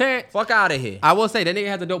 Terrance. Fuck out of here. I will say, that nigga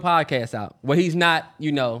has a dope podcast out where he's not,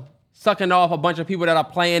 sucking off a bunch of people that are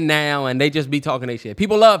playing now and they just be talking their shit.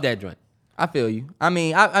 People love that joint. I feel you. I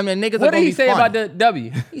mean, niggas What are did he say fun. about the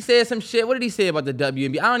W? He said some shit. What did he say about the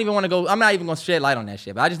WNBA? I don't even want to go. I'm not even going to shed light on that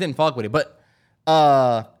shit, but I just didn't fuck with it. But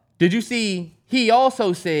did you see, he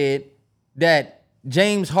also said that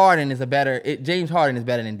James Harden is better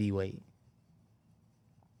than D Wade.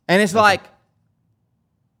 And it's like,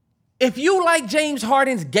 if you like James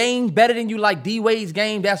Harden's game better than you like D Wade's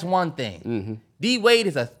game, that's one thing. D Wade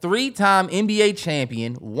is a 3-time NBA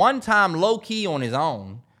champion, 1-time low key on his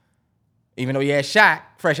own, even though he had Shaq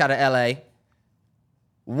fresh out of LA.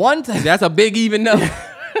 One time, That's a big even number.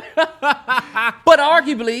 but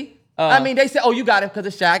arguably, they said, "Oh, you got it because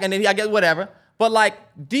of Shaq," and then I guess whatever. But like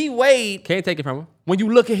D Wade, Can't take it from him. when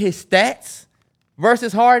you look at his stats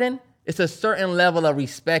versus Harden, it's a certain level of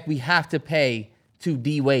respect we have to pay to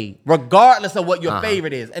D Wade, regardless of what your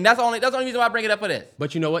favorite is. And that's the only reason why I bring it up for this.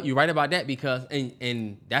 But you know what? You're right about that because,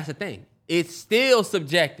 and that's the thing. It's still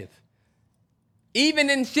subjective.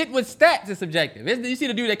 Even in shit with stats, it's subjective. You see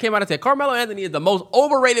the dude that came out and said, Carmelo Anthony is the most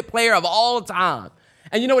overrated player of all time.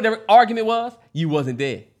 And you know what the argument was? You wasn't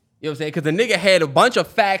there. You know what I'm saying? Because the nigga had a bunch of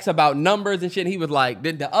facts about numbers and shit. And he was like,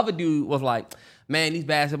 the other dude was like, man, these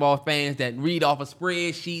basketball fans that read off of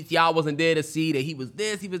spreadsheets, y'all wasn't there to see that he was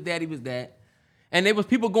this, he was that, he was that. And there was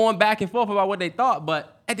people going back and forth about what they thought.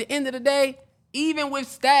 But at the end of the day, even with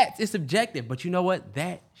stats, it's subjective. But you know what?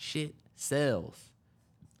 That shit sells.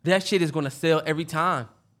 That shit is going to sell every time.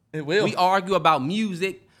 It will. We argue about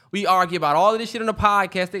music. We argue about all of this shit on the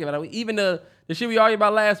podcast. Think about it. Even the shit we argued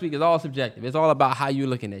about last week is all subjective. It's all about how you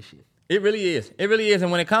looking at shit. It really is. It really is.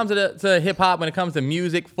 And when it comes to hip hop, when it comes to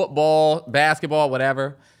music, football, basketball,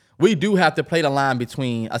 whatever, we do have to play the line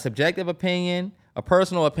between a subjective opinion, a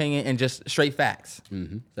personal opinion, and just straight facts.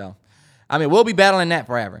 So, we'll be battling that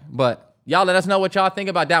forever. But y'all let us know what y'all think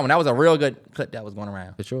about that one. That was a real good clip that was going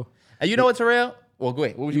around. For sure. And you know what, Terrell? Well, go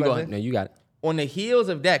ahead. What was you You about go to ahead. say? No, you got it. On the heels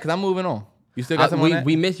of that, because I'm moving on. You still got something on that?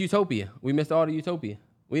 We missed Utopia. We missed all the Utopia.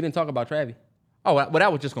 We didn't talk about Travis. Oh, well,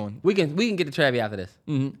 that was just going. We can get to Travis after this.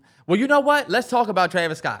 Well, you know what? Let's talk about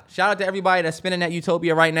Travis Scott. Shout out to everybody that's spinning that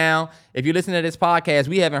Utopia right now. If you listen to this podcast,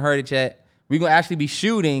 we haven't heard it yet. We're going to actually be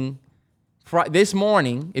shooting this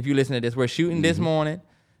morning. If you listen to this, we're shooting this morning.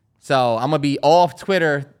 So I'm going to be off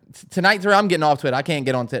Twitter. Tonight, I'm getting off Twitter. I can't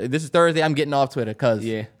get on Twitter. This is Thursday. I'm getting off Twitter because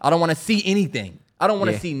I don't want to see anything. I don't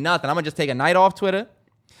want to see nothing. I'm going to just take a night off Twitter.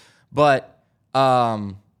 But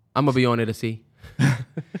I'm going to be on it to see.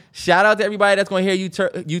 shout out to everybody that's going to hear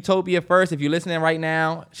Utopia first. If you're listening right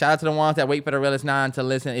now, shout out to the ones that wait for the realest 9 to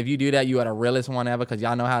listen. If you do that, you are the realest one ever because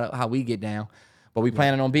y'all know how we get down. But we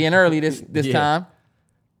planning on being early this time.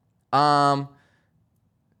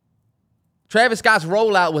 Travis Scott's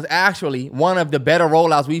rollout was actually one of the better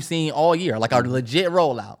rollouts we've seen all year, like a legit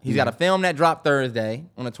rollout. He's got a film that dropped Thursday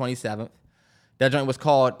on the 27th. That joint was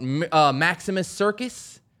called Maximus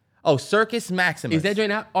Circus. Oh, Circus Maximus. Is that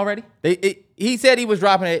joint out already? He said he was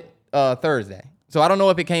dropping it Thursday. So I don't know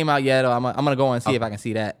if it came out yet, or I'm going to go and see if I can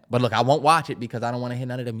see that. But look, I won't watch it because I don't want to hear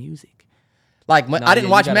none of the music. Like, I didn't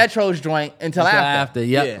watch Metro's joint until after.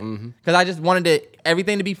 Yeah. Because I just wanted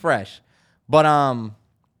everything to be fresh. But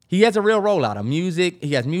he has a real rollout of music.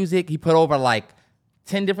 He has music. He put over like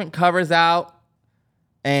 10 different covers out.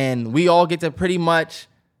 And we all get to pretty much,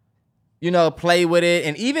 play with it.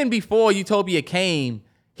 And even before Utopia came,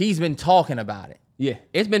 he's been talking about it. Yeah.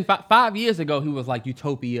 It's been 5 years ago he was like,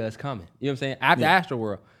 Utopia is coming. You know what I'm saying? After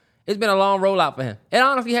Astroworld. It's been a long rollout for him. It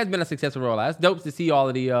honestly has been a successful rollout. It's dope to see all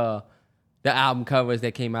of the album covers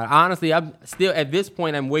that came out. Honestly, I'm still, at this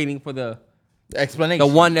point, I'm waiting for the explanation.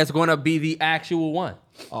 The one that's going to be the actual one.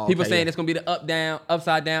 Oh, People okay, saying it's going to be the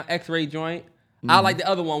upside down X-ray joint. I like the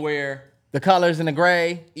other one where the colors in the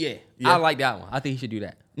gray. Yeah. I like that one. I think he should do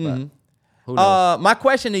that. But who knows? My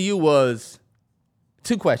question to you was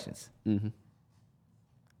 2 questions.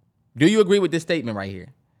 Do you agree with this statement right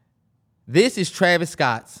here? This is Travis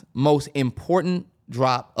Scott's most important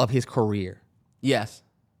drop of his career. Yes.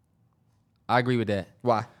 I agree with that.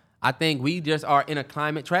 Why? I think we just are in a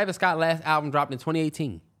climate. Travis Scott's last album dropped in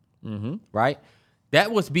 2018. Right?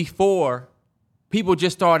 That was before people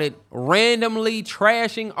just started randomly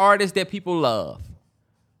trashing artists that people love.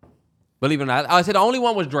 Believe it or not. I said the only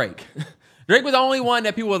one was Drake. Drake was the only one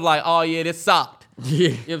that people was like, oh yeah, this sucked. Yeah. You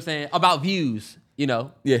know what I'm saying? About Views,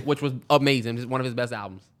 Yeah. which was amazing. It's one of his best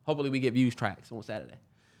albums. Hopefully we get Views tracks on Saturday.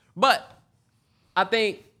 But I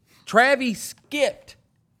think Travis skipped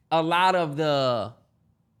a lot of the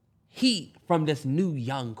heat from this new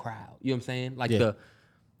young crowd. You know what I'm saying? Like the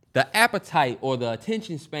appetite or the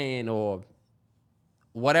attention span or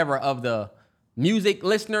whatever of the music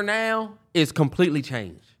listener now is completely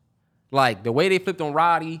changed. Like the way they flipped on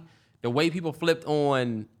Roddy, the way people flipped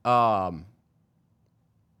on, I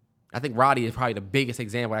think Roddy is probably the biggest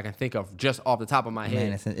example I can think of just off the top of my head.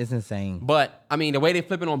 Man, it's insane. But I mean, the way they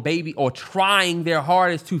flipping on Baby or trying their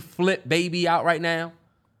hardest to flip Baby out right now,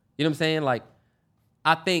 you know what I'm saying? Like,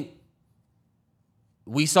 I think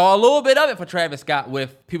we saw a little bit of it for Travis Scott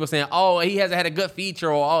with people saying, oh, he hasn't had a good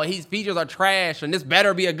feature, or oh, his features are trash, and this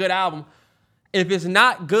better be a good album. If it's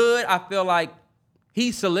not good, I feel like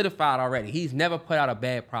he's solidified already. He's never put out a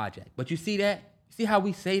bad project. But you see that? You see how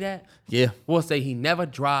we say that? Yeah. We'll say he never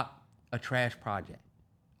dropped a trash project.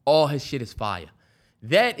 All his shit is fire.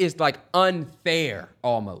 That is like unfair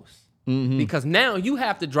almost. Mm-hmm. Because now you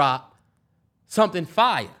have to drop something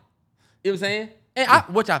fire. You know what I'm saying? And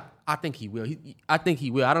which I think he will. I think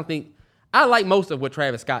he will. I like most of what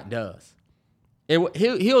Travis Scott does. And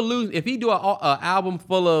he'll lose if he do an album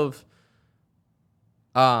full of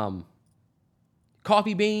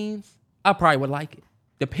coffee beans. I probably would like it,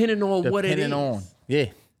 depending on what it is. Yeah.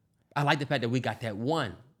 I like the fact that we got that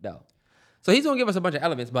one though. So he's gonna give us a bunch of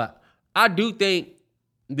elements, but I do think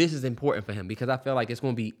this is important for him because I feel like it's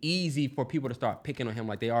gonna be easy for people to start picking on him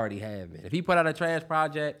like they already have been. If he put out a trash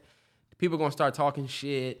project, people are gonna start talking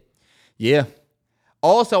shit. Yeah.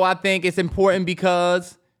 Also, I think it's important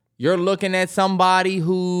because you're looking at somebody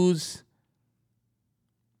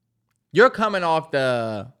you're coming off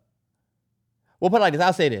we'll put it like this.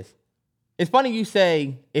 I'll say this. It's funny you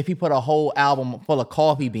say if he put a whole album full of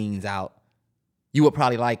coffee beans out, you would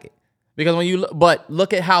probably like it. Because but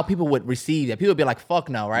look at how people would receive that. People would be like, fuck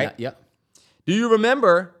no, right? Yeah. Do you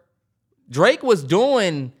remember Drake was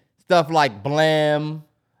doing stuff like Blam,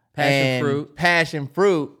 Passion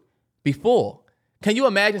Fruit before? Can you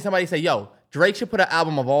imagine somebody say, yo, Drake should put an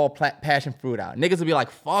album of all Passion Fruit out? Niggas would be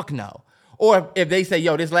like, fuck no. Or if they say,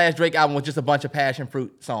 yo, this last Drake album was just a bunch of Passion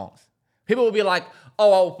Fruit songs. People would be like,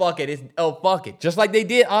 oh, fuck it. Fuck it. Just like they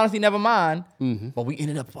did, honestly, never mind. Mm-hmm. But we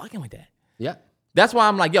ended up fucking with that. Yeah. That's why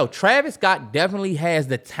I'm like, yo, Travis Scott definitely has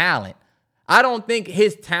the talent. I don't think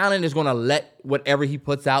his talent is going to let whatever he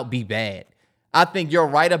puts out be bad. I think you're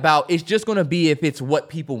right about it's just going to be if it's what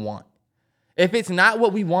people want. If it's not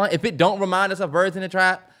what we want, if it don't remind us of Birds in the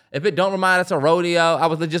Trap, if it don't remind us of Rodeo, I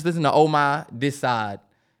was just listening to Oh My This Side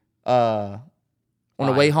on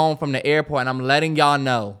the way home from the airport, and I'm letting y'all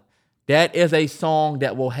know that is a song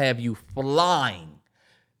that will have you flying.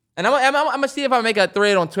 And I'm going to see if I make a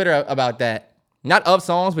thread on Twitter about that. Not of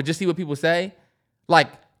songs, but just see what people say. Like,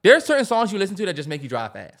 there's certain songs you listen to that just make you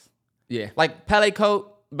drive fast. Yeah. Like Pele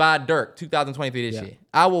Coat by Dirk, 2023 this year.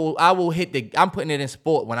 I will hit I'm putting it in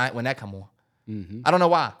sport when that come on. Mm-hmm. I don't know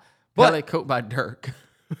why. But Pele Coat by Dirk.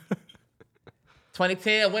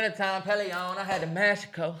 2010, wintertime, Pele on. I had to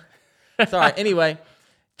Mexico. Sorry. Anyway,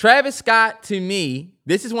 Travis Scott, to me,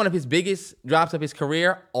 this is one of his biggest drops of his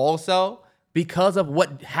career also because of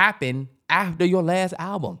what happened after your last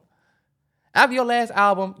album. After your last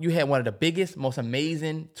album, you had one of the biggest, most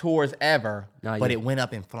amazing tours ever, but it went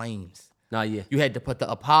up in flames. You had to put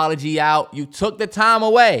the apology out. You took the time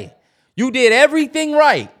away. You did everything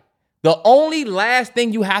right. The only last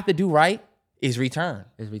thing you have to do right is return.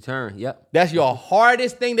 Yep. That's your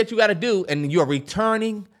hardest thing that you got to do, and you're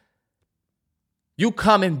returning. You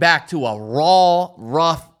coming back to a raw,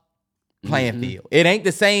 rough playing field. It ain't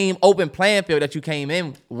the same open playing field that you came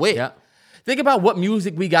in with. Yep. Think about what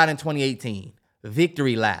music we got in 2018.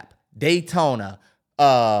 Victory Lap, Daytona,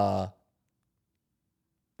 what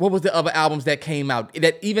was the other albums that came out?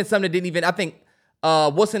 That even some that didn't even, I think,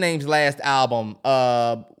 what's the name's last album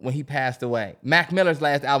when he passed away? Mac Miller's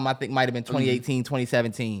last album, I think, might have been 2018,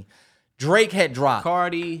 2017. Drake had dropped.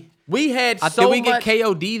 Cardi. We had Did we get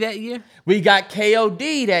KOD that year? We got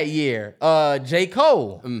KOD that year. J.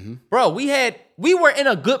 Cole. Mm-hmm. Bro, we were in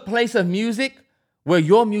a good place of music where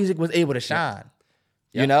your music was able to shine.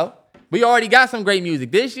 Yep. You know? We already got some great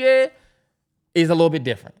music. This year is a little bit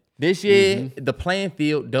different. This year, the playing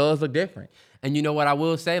field does look different. And you know what I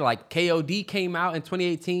will say? Like, KOD came out in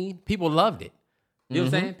 2018. People loved it. You know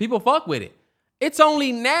what I'm saying? People fuck with it. It's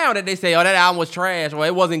only now that they say, oh, that album was trash, or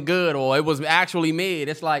it wasn't good, or it was actually mid.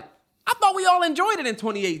 It's like, I thought we all enjoyed it in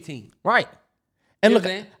 2018. Right. And You look, know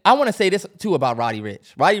what I'm saying? I want to say this too about Roddy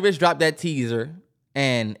Ricch. Roddy Ricch dropped that teaser,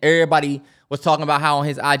 and everybody was talking about how on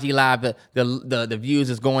his IG Live the views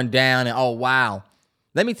is going down, and oh wow.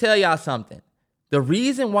 Let me tell y'all something. The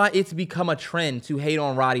reason why it's become a trend to hate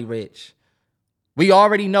on Roddy Ricch, we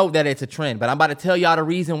already know that it's a trend, but I'm about to tell y'all the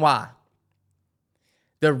reason why.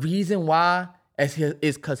 The reason why is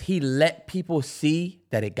because he let people see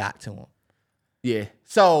that it got to him. Yeah.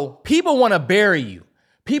 So people want to bury you.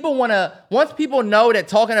 People want to, once people know that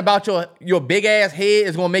talking about your big ass head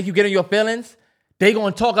is going to make you get in your feelings, they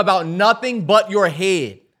going to talk about nothing but your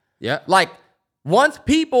head. Yeah. Like, once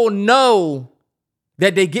people know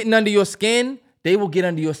that they getting under your skin, they will get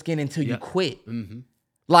under your skin until you quit. Mm-hmm.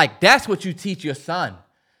 Like, that's what you teach your son.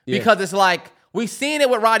 Yeah. Because it's like, we seen it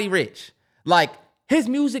with Roddy Ricch. Like, his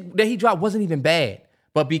music that he dropped wasn't even bad.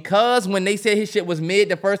 But because when they said his shit was mid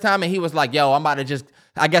the first time and he was like, yo,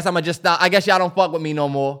 I guess I'm going to just stop. I guess y'all don't fuck with me no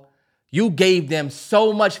more. You gave them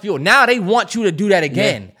so much fuel. Now they want you to do that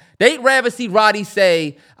again. Yeah. They'd rather see Roddy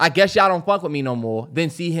say, I guess y'all don't fuck with me no more, than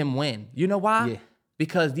see him win. You know why? Yeah.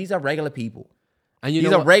 Because these are regular people. And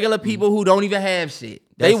these are regular people who don't even have shit.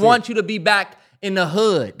 They want you to be back in the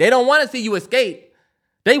hood. They don't want to see you escape.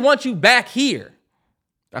 They want you back here.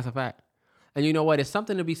 That's a fact. And you know what? There's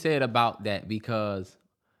something to be said about that, because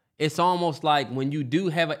it's almost like when you do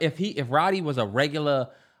have if Roddy was a regular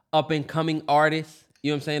up and coming artist,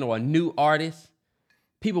 you know what I'm saying, or a new artist,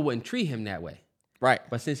 people wouldn't treat him that way. Right.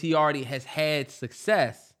 But since he already has had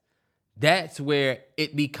success, that's where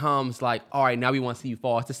it becomes like, all right, now we want to see you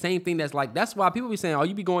fall. It's the same thing that's why people be saying, oh,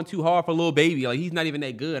 you be going too hard for Lil Baby. Like, he's not even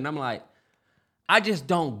that good. And I'm like, I just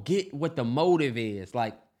don't get what the motive is.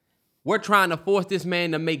 Like, we're trying to force this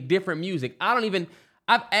man to make different music.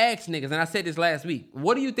 I've asked niggas, and I said this last week,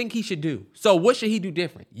 what do you think he should do? So what should he do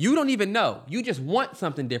different? You don't even know. You just want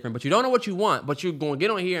something different, but you don't know what you want, but you're going to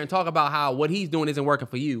get on here and talk about how what he's doing isn't working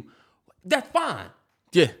for you. That's fine.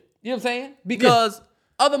 Yeah. You know what I'm saying? Because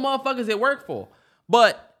other motherfuckers it work for.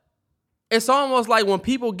 But it's almost like when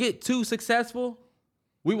people get too successful,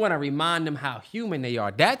 we want to remind them how human they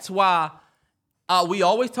are. That's why we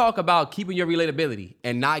always talk about keeping your relatability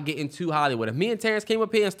and not getting too Hollywood. If me and Terrance came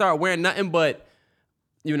up here and started wearing nothing but,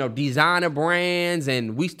 you know, designer brands,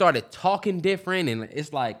 and we started talking different, and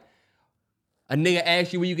it's like a nigga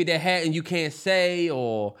asks you where you get that hat and you can't say,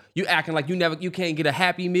 or you acting like you can't get a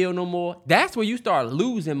Happy Meal no more. That's where you start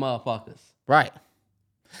losing motherfuckers. Right.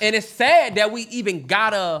 And it's sad that we even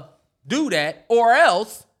gotta do that, or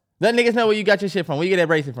else. Let niggas know where you got your shit from. Where you get that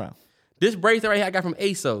bracelet from? This bracelet right here I got from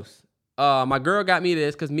ASOS. My girl got me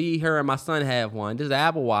this because me, her, and my son have one. This is an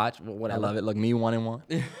Apple Watch. Whatever. I love it. Look, me 1 and 1.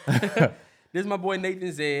 This is my boy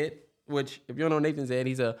Nathan Zed, which, if you don't know Nathan Zed,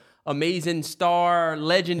 he's a amazing star,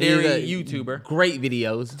 legendary YouTuber. Great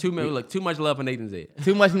videos. Too much love for Nathan Zed.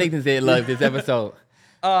 Too much Nathan Zed love this episode.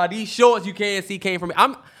 These shorts you can't see came from me.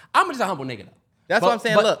 I'm just a humble nigga though. That's what I'm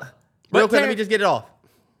saying. Look, real quick, let me just get it off.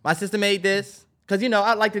 My sister made this, because, you know,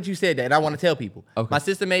 I like that you said that, and I want to tell people. Okay. My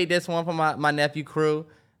sister made this one for my nephew crew.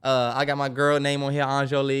 I got my girl name on here,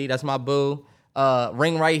 Anjoli. That's my boo.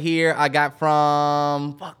 Ring right here, I got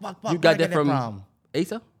from... You got that from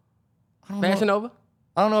ASOS? Fashion Nova?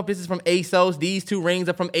 I don't know if this is from ASOS. These 2 rings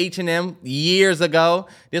are from H&M years ago.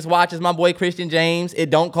 This watch is my boy Christian James. It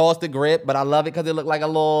don't cost a grip, but I love it because it look like a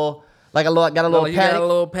little... got a little paddock. Got a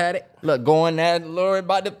little paddock. Look, going that, Lord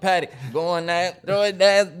about the paddock. Going that, throw it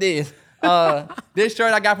down this. This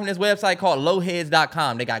shirt I got from this website called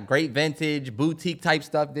lowheads.com. They got great vintage, boutique type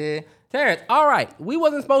stuff there. Terrance, all right. We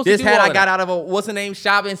wasn't supposed to do this hat all I got out of a, what's the name,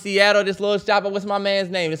 shop in Seattle. This little shop, what's my man's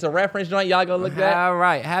name? It's a reference joint. Y'all go look at. All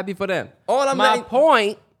right. Happy for them. My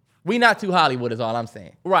point. We not too Hollywood is all I'm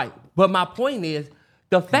saying. Right. But my point is,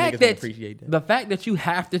 the fact that you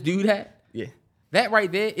have to do that, that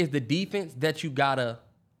right there is the defense that you gotta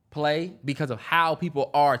play because of how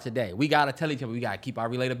people are today. We gotta tell each other, we gotta keep our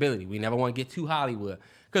relatability. We never want to get too Hollywood.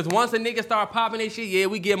 Because once a nigga start popping their shit,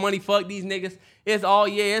 we get money, fuck these niggas. It's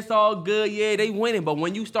all good, they winning. But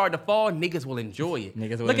when you start to fall, niggas will enjoy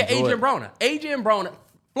it. Look at Adrian Broner.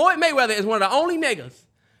 Floyd Mayweather is one of the only niggas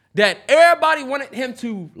that everybody wanted him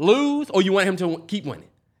to lose, or you want him to keep winning.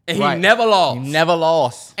 And he never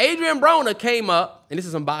lost. Adrian Broner came up, and this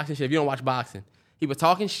is some boxing shit. If you don't watch boxing, he was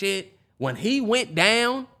talking shit. When he went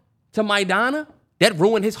down to Maidana, that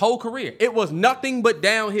ruined his whole career. It was nothing but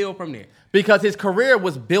downhill from there. Because his career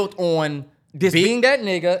was built on being that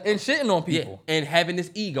nigga and shitting on people. Yeah, and having this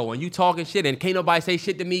ego, and you talking shit, and can't nobody say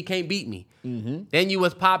shit to me, can't beat me. Mm-hmm. Then you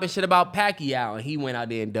was popping shit about Pacquiao, and he went out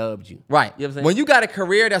there and dubbed you. Right. You know what I'm saying? When you got a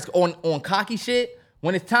career that's on cocky shit,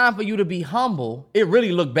 when it's time for you to be humble, it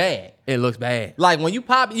really look bad. It looks bad. Like when you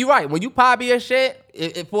pop, you're right. When you pop your shit,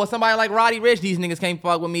 if for somebody like Roddy Ricch, these niggas can't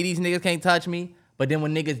fuck with me. These niggas can't touch me. But then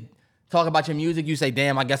when niggas talk about your music, you say,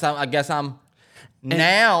 damn, I guess I'm.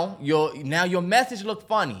 Now your message look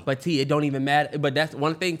funny. But T, it don't even matter. But that's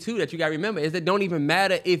one thing too that you gotta remember is it don't even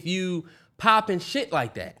matter if you popping shit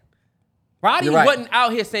like that. Roddy wasn't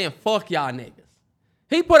out here saying fuck y'all niggas.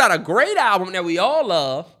 He put out a great album that we all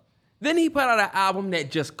love. Then he put out an album that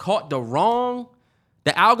just caught the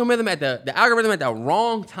algorithm at the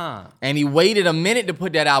wrong time. And he waited a minute to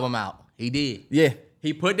put that album out. He did. Yeah.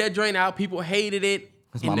 He put that joint out. People hated it.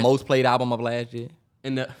 It's my most played album of last year.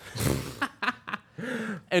 And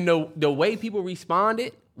the way people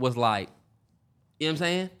responded was like, you know what I'm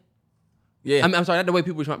saying? Yeah. I'm sorry, not the way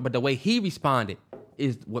people responded, but the way he responded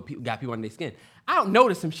is what got people under their skin. I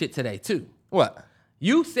noticed some shit today too. What?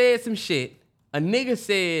 You said some shit. A nigga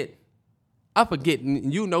said, I forget,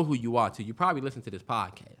 you know who you are too. You probably listen to this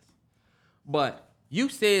podcast. But you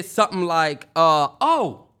said something like,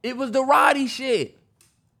 oh, it was the Roddy shit.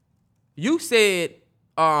 You said,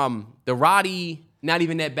 the Roddy, not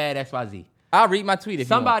even that bad XYZ. I'll read my tweet if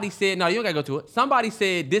Somebody said, no, you don't gotta go to it. Somebody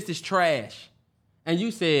said, this is trash. And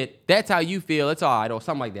you said, that's how you feel, it's all right, or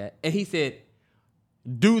something like that. And he said,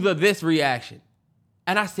 do this reaction.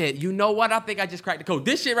 And I said, you know what? I think I just cracked the code.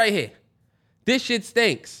 This shit right here. This shit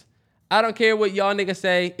stinks. I don't care what y'all niggas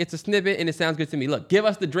say. It's a snippet and it sounds good to me. Look, give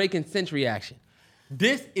us the Drake and Cinch reaction.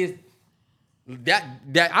 This is, that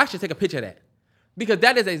I should take a picture of that. Because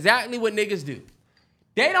that is exactly what niggas do.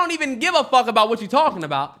 They don't even give a fuck about what you're talking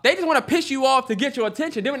about. They just want to piss you off to get your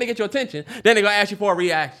attention. Then when they get your attention, then they're going to ask you for a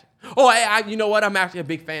reaction. Oh, hey, you know what? I'm actually a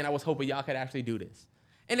big fan. I was hoping y'all could actually do this.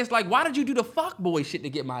 And it's like, why did you do the fuckboy shit to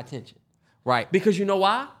get my attention? Right. Because you know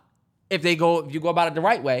why? If you go about it the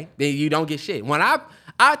right way, then you don't get shit. When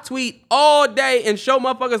I tweet all day and show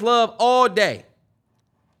motherfuckers love all day.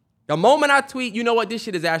 The moment I tweet, you know what? This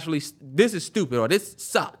is stupid or this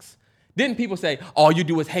sucks. Then people say, all you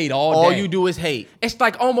do is hate all day. All you do is hate. It's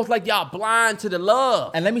like almost like y'all blind to the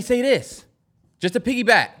love. And let me say this, just to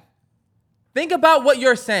piggyback. Think about what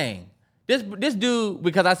you're saying. This dude,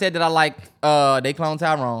 because I said that I like they Cloned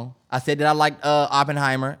Tyrone. I said that I like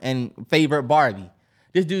Oppenheimer and favorite Barbie.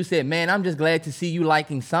 This dude said, man, I'm just glad to see you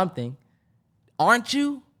liking something. Aren't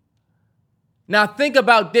you? Now think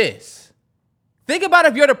about this. Think about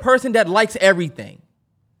if you're the person that likes everything.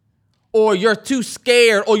 Or you're too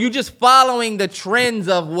scared, or you're just following the trends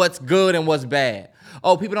of what's good and what's bad.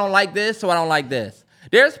 Oh, people don't like this, so I don't like this.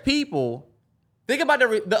 There's people, think about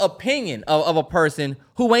the opinion of a person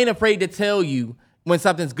who ain't afraid to tell you when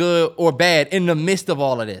something's good or bad in the midst of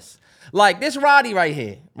all of this. Like this Roddy right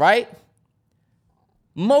here, right?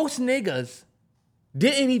 Most niggas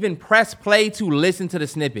didn't even press play to listen to the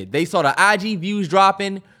snippet. They saw the IG views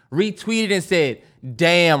dropping, retweeted and said,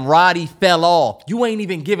 damn, Roddy fell off. You ain't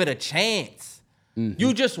even give it a chance. Mm-hmm.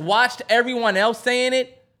 You just watched everyone else saying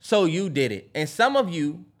it, so you did it. And some of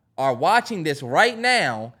you are watching this right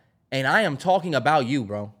now, and I am talking about you,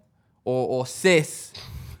 bro. Or sis.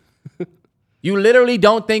 You literally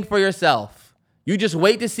don't think for yourself. You just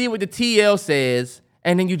wait to see what the TL says,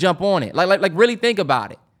 and then you jump on it. Like really think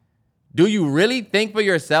about it. Do you really think for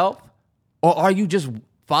yourself, or are you just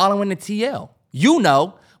following the TL? You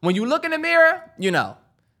know. When you look in the mirror, you know.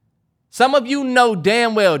 Some of you know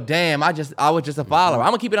damn well, damn, I was just a follower. I'm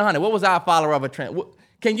gonna keep it 100. What was I a follower of a trend?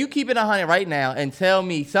 Can you keep it 100 right now and tell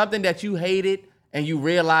me something that you hated and you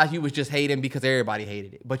realized you was just hating because everybody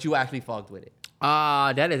hated it, but you actually fucked with it?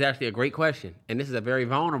 That is actually a great question, and this is a very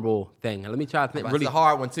vulnerable thing. Let me try to think. It's a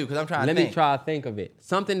hard one too, because I'm trying to think. Let me try to think of it.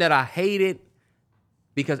 Something that I hated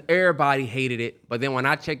because everybody hated it, but then when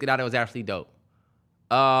I checked it out, it was actually dope.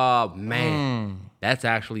 Oh, man. That's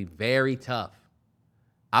actually very tough.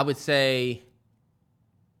 I would say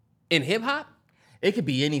in hip-hop? It could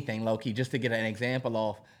be anything, low-key, just to get an example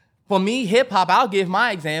off. For me, hip-hop, I'll give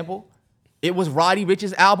my example. It was Roddy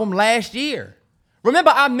Ricch's album last year.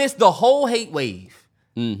 Remember, I missed the whole hate wave.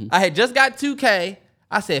 Mm-hmm. I had just got 2K.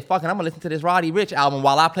 I said, fuck it, I'm going to listen to this Roddy Ricch album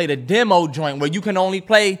while I play the demo joint where you can only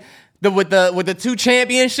play with the 2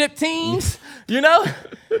 championship teams, you know?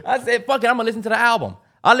 I said, fuck it, I'm going to listen to the album.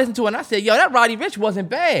 I listened to it and I said, yo, that Roddy Ricch wasn't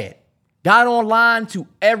bad. Got online to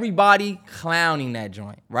everybody clowning that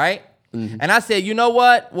joint, right? Mm-hmm. And I said, you know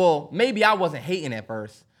what? Well, maybe I wasn't hating at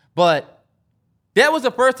first, but that was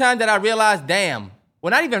the first time that I realized, damn.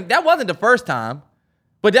 Well, that wasn't the first time,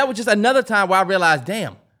 but that was just another time where I realized,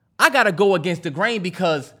 damn, I got to go against the grain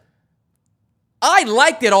because I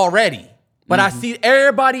liked it already. But I see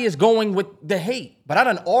everybody is going with the hate. But I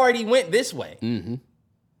done already went this way. Mm-hmm.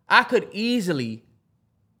 I could easily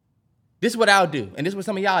this is what I'll do, and this is what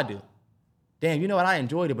some of y'all do. Damn, you know what? I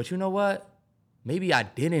enjoyed it, but you know what? Maybe I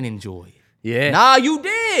didn't enjoy it. Yeah. Nah, you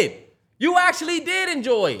did. You actually did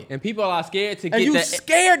enjoy it. And people are scared to And get you that.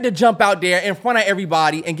 scared to jump out there in front of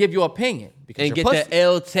everybody and give your opinion. Because And you're get pussy. the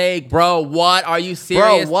L take, bro. What? Are you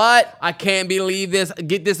serious? Bro, what? I can't believe this.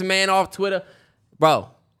 Get this man off Twitter. Bro,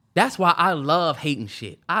 that's why I love hating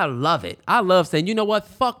shit. I love it. I love saying, you know what?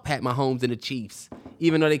 Fuck Pat Mahomes and the Chiefs,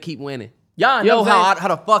 even though they keep winning. Y'all You know know what I'm saying? how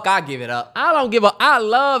the fuck I give it up. I don't give a. I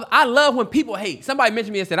love when people hate. Somebody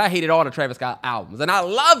mentioned me and said I hated all the Travis Scott albums, and I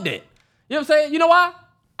loved it. You know what I'm saying? You know why?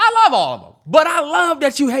 I love all of them, but I love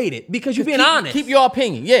that you hate it because you're being honest. Keep your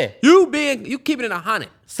opinion, yeah. You keeping it 100.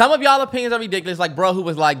 Some of y'all opinions are ridiculous. Like bro who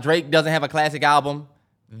was like Drake doesn't have a classic album.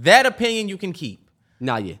 That opinion you can keep.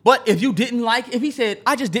 Nah, yeah. But if you didn't like, if he said,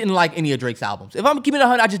 I just didn't like any of Drake's albums. If I'm keeping it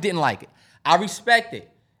 100, I just didn't like it. I respect it.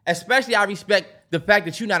 Especially I respect the fact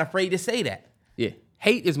that you're not afraid to say that. Yeah.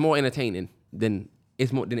 Hate is more entertaining than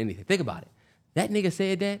anything. Think about it. That nigga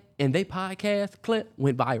said that, and they podcast clip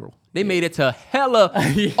went viral. They made it to hella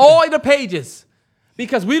all the pages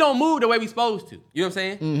because we don't move the way we supposed to. You know what I'm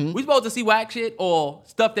saying? Mm-hmm. We supposed to see whack shit or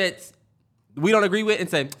stuff that we don't agree with and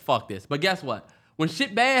say, fuck this. But guess what? When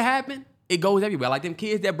shit bad happen, it goes everywhere. Like them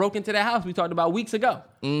kids that broke into that house we talked about weeks ago.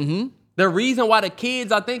 Mm-hmm. The reason why the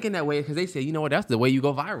kids are thinking that way is because they say, you know what, that's the way you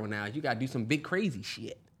go viral now. You got to do some big crazy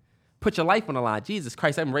shit. Put your life on the line. Jesus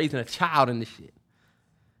Christ, I'm raising a child in this shit.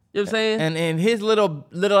 You know what I'm saying? And his little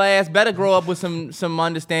ass better grow up with some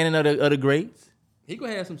understanding of the greats. He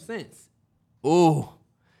gonna have some sense. Ooh.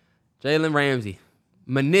 Jalen Ramsey.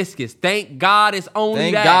 Meniscus. Thank God it's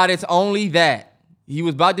only that. Thank God it's only that. He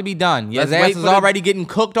was about to be done. His Let's ass wait is for the- already getting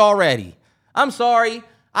cooked already. I'm sorry.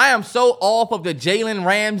 I am so off of the Jalen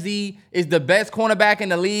Ramsey is the best cornerback in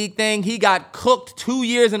the league thing. He got cooked 2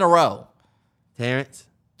 years in a row. Terrance.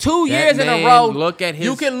 2 That years in a man, row. look at his-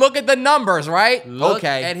 You can look at the numbers, right? Look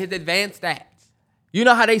okay. at his advanced stats. You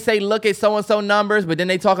know how they say look at so-and-so numbers, but then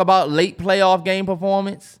they talk about late playoff game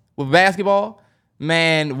performance with basketball?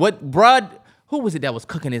 Man, who was it that was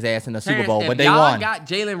cooking his ass in the Super Bowl, Terrance, but if they y'all won? got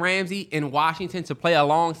Jalen Ramsey in Washington to play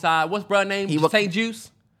alongside, what's bruh name? He was- St.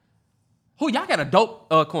 Juice? Who y'all got a dope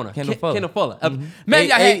corner? Kendall Fuller. Kendall Fuller. Mm-hmm. Maybe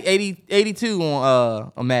y'all had 82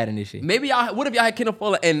 on Madden this year. Maybe y'all. What if y'all had Kendall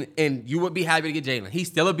Fuller and you would be happy to get Jalen? He's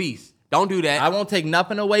still a beast. Don't do that. I won't take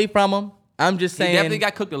nothing away from him. I'm just He saying. definitely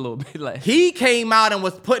got cooked a little bit. Like, He came out and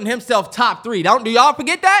was putting himself top 3. Do y'all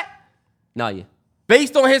forget that? no, yeah.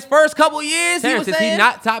 Based on his first couple years, he Terrance, was is saying. he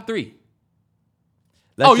not top 3?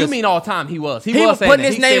 Let's You just- mean all time? He was. He was saying putting that.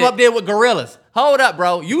 his He name said- up there with gorillas. Hold up,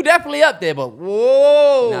 bro. You definitely up there, but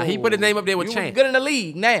whoa. Nah, he put his name up there with you Champ. good in the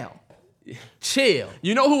league now. Chill.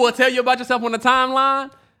 You know who will tell you about yourself on the timeline?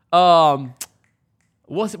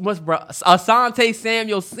 What's bro? Asante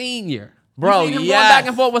Samuel Sr. Bro, You seen him yes. going back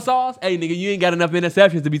and forth with Sauce? Hey, nigga, you ain't got enough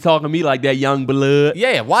interceptions to be talking to me like that, young blood.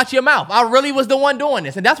 Yeah, watch your mouth. I really was the one doing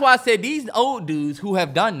this. And that's why I said these old dudes who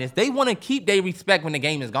have done this, they want to keep their respect when the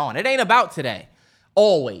game is gone. It ain't about today.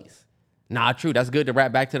 Always. Nah, true. That's good to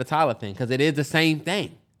wrap back to the Tyler thing because it is the same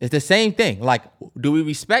thing. It's the same thing. Like, do we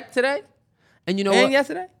respect today And you know and what?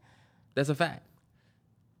 yesterday? That's a fact.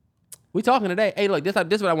 We talking today. Hey, look, this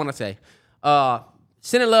is what I want to say.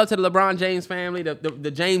 Sending love to the LeBron James family,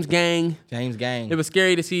 the James gang. JamesGang. It was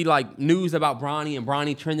scary to see like news about Bronny and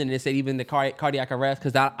Bronny trending, and they said even the cardiac arrest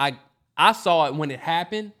because I saw it when it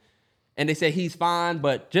happened, and they said he's fine,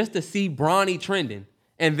 but just to see Bronny trending,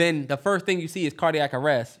 and then the first thing you see is cardiac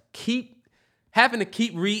arrest. Having to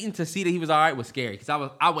keep reading to see that he was all right was scary because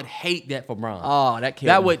I would hate that for Bron. Oh, that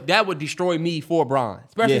killed me. That would destroy me for Bron,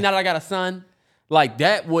 especially Yeah. now that I got a son. Like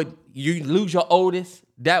that would you lose your oldest?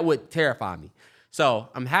 That would terrify me. So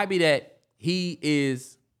I'm happy that he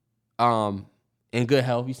is in good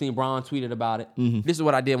health. You seen Bron tweeted about it. Mm-hmm. This is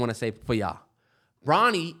what I did want to say for y'all.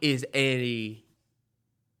 Bronny is he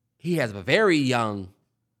has a very young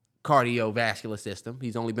cardiovascular system.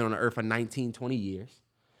 He's only been on the earth for 19, 20 years.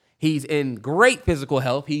 He's in great physical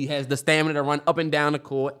health. He has the stamina to run up and down the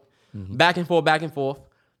court, back and forth, back and forth.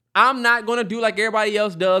 I'm not going to do like everybody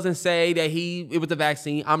else does and say that it was the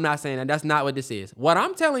vaccine. I'm not saying that. That's not what this is. What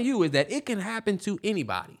I'm telling you is that it can happen to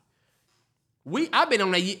anybody. I've been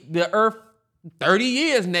on the earth 30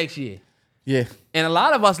 years next year. Yeah. And a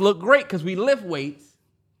lot of us look great because we lift weights,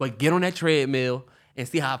 but get on that treadmill and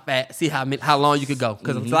see how long you could go.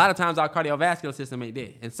 Because a lot of times our cardiovascular system ain't there.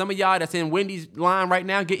 And some of y'all that's in Wendy's line right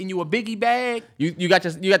now getting you a biggie bag. You got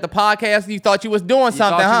the podcast. You thought you was doing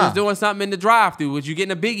something, You thought huh? you was doing something in the drive-thru. Was you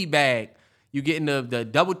getting a biggie bag? You getting the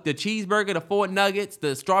cheeseburger, the 4 nuggets,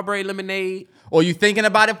 the strawberry lemonade. Or you thinking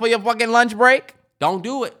about it for your fucking lunch break? Don't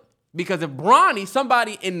do it. Because if Bronny,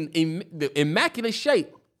 somebody in the immaculate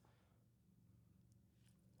shape,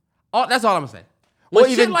 That's all I'm saying. When Or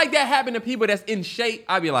shit even- like that happen to people that's in shape,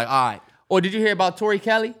 I'd be like, all right. Or did you hear about Tori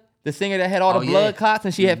Kelly, the singer that had all the blood clots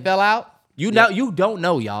and she had fell out? You don't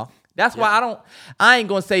know, y'all. That's why I ain't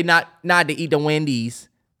gonna say not to eat the Wendy's,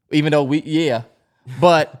 even though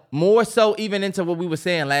but more so even into what we were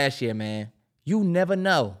saying last year, man. You never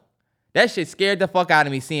know. That shit scared the fuck out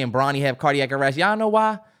of me seeing Bronny have cardiac arrest. Y'all know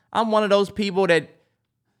why? I'm one of those people that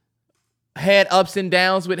had ups and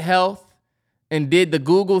downs with health and did the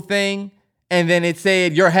Google thing, and then it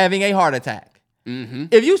said you're having a heart attack. Mm-hmm.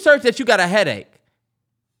 If you search that you got a headache,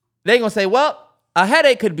 they gonna say, well, a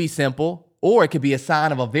headache could be simple, or it could be a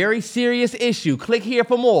sign of a very serious issue. Click here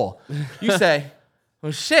for more. You say,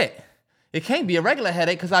 well, shit, it can't be a regular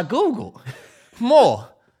headache because I Googled. More.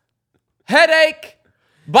 Headache,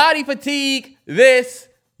 body fatigue, headache,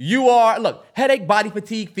 body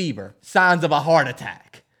fatigue, fever, signs of a heart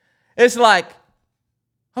attack. It's like,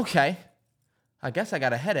 okay, I guess I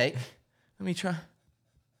got a headache. Let me try.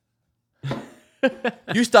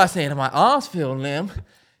 You start saying, my arms feel limp.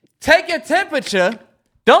 Take your temperature.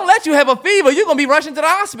 Don't let you have a fever. You're going to be rushing to the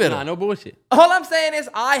hospital. Nah, no bullshit. All I'm saying is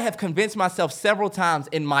I have convinced myself several times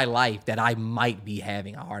in my life that I might be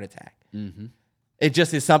having a heart attack. Mm-hmm. It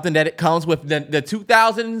just is something that it comes with the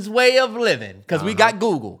 2000s way of living because we got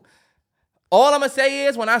Google. All I'm going to say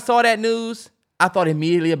is when I saw that news, I thought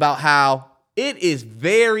immediately about how it is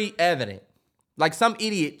very evident. Like some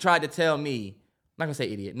idiot tried to tell me, I'm not going to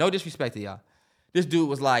say idiot, no disrespect to y'all. This dude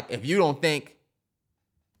was like, if you don't think,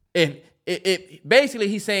 basically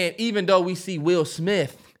he's saying, even though we see Will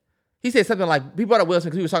Smith, he said something like, he brought up Will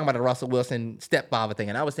Smith because he was talking about the Russell Wilson stepfather thing.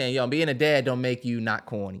 And I was saying, yo, being a dad don't make you not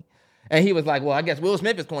corny. And he was like, well, I guess Will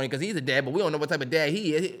Smith is corny because he's a dad, but we don't know what type of dad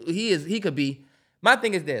he is. He could be. My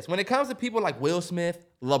thing is this. When it comes to people like Will Smith,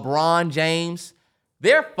 LeBron James,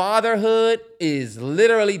 their fatherhood is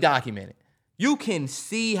literally documented. You can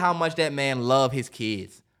see how much that man loved his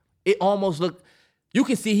kids. It almost looked, you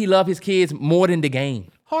can see he loved his kids more than the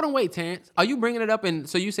game. Hold on, wait, Terrance. Are you bringing it up? And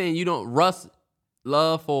so you saying you don't Russ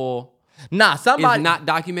love for somebody is not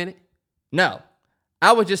documented? No.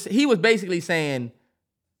 He was basically saying,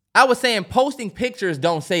 posting pictures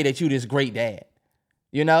don't say that you this great dad.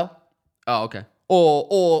 You know? Oh, okay.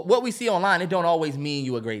 Or what we see online, it don't always mean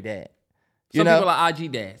you a great dad. Some people are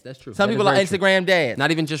IG dads. That's true. Some people are Instagram dads.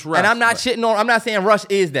 Not even just Russ. And I'm not saying Rush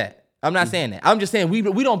is that. I'm not saying that. I'm just saying we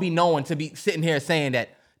don't be known to be sitting here saying that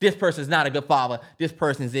this person's not a good father, this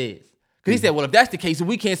person's is. Because he said, well, if that's the case,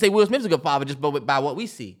 we can't say Will Smith's a good father just by what we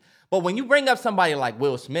see. But when you bring up somebody like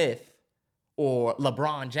Will Smith or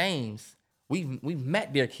LeBron James, we've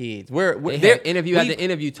met their kids. Their interview after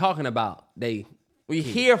interview talking about we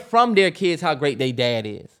hear from their kids how great their dad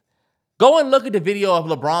is. Go and look at the video of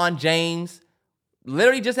LeBron James,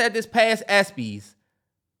 literally just at this past ESPYs.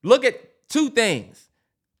 Look at two things.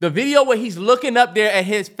 The video where he's looking up there at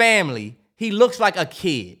his family, he looks like a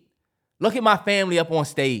kid. Look at my family up on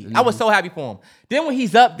stage. Mm-hmm. I was so happy for him. Then when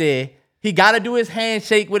he's up there, he got to do his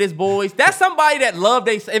handshake with his boys. That's somebody that loved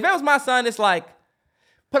if it was my son, it's like,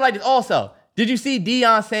 put it like this. Also, did you see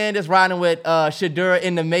Deion Sanders riding with Shadur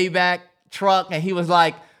in the Maybach truck and he was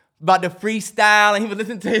like about to freestyle and he was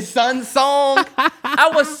listening to his son's song?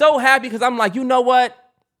 I was so happy because I'm like, you know what?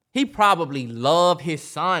 He probably loved his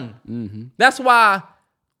son. Mm-hmm. That's why,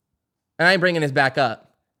 and I ain't bringing this back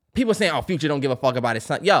up. People saying, oh, Future don't give a fuck about his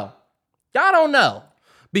son. Yo, y'all don't know.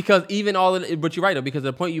 Because even all of it, but you're right though, because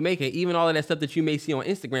the point you making, even all of that stuff that you may see on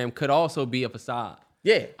Instagram could also be a facade.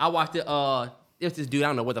 Yeah. I watched it, it's this dude, I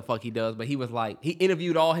don't know what the fuck he does, but he was like, he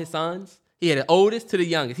interviewed all his sons. He had the oldest to the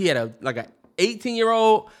youngest. He had an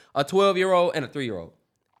 18-year-old, a 12-year-old, and a 3-year-old.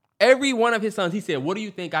 Every one of his sons, he said, what do you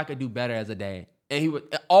think I could do better as a dad? And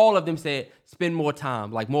all of them said, spend more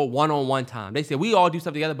time, like more one-on-one time. They said, we all do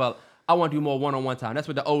stuff together, but I want to do more one-on-one time. That's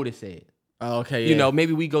what the oldest said. Oh, okay, yeah. You know,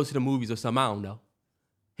 maybe we go to the movies or something, I don't know.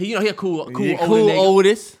 He a cool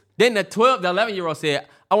oldest. Then the 11-year-old said,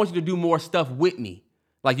 I want you to do more stuff with me.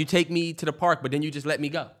 Like you take me to the park, but then you just let me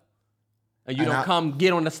go. And you don't come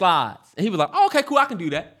get on the slides. And he was like, oh, okay, cool, I can do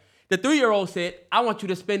that. The 3-year-old said, I want you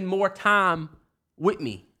to spend more time with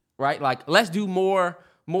me, right? Like, let's do more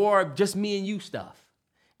just me and you stuff.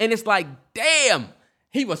 And it's like, damn,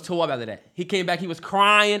 he was tore up after that. He came back, he was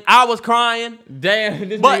crying. I was crying. Damn,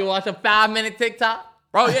 this nigga watch a 5-minute TikTok?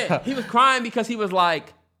 Bro, yeah. He was crying because he was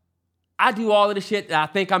like, I do all of the shit that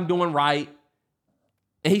I think I'm doing right.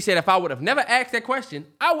 And he said, if I would have never asked that question,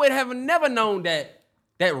 I would have never known that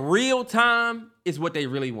real time is what they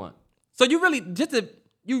really want. So you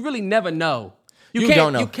really never know. You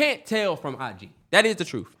don't know. You can't tell from IG. That is the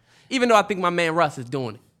truth. Even though I think my man Russ is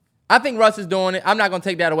doing it. I think Russ is doing it. I'm not going to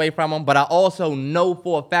take that away from him, but I also know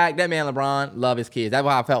for a fact that man LeBron love his kids. That's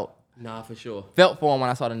how I felt Nah, for sure. Felt for him when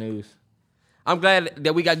I saw the news. I'm glad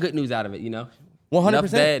that we got good news out of it, 100%.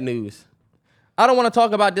 Enough bad news. I don't want to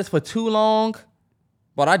talk about this for too long,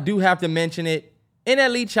 but I do have to mention it.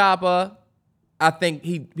 NLE Choppa, I think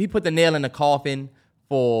he put the nail in the coffin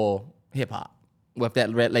for hip-hop with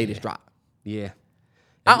that latest drop. Yeah.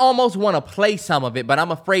 I almost want to play some of it, but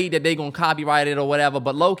I'm afraid that they're going to copyright it or whatever.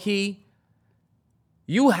 But low-key,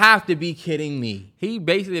 you have to be kidding me. He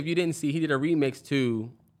basically, if you didn't see, he did a remix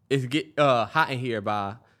to It's Get Hot in Here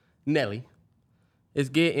by Nelly. It's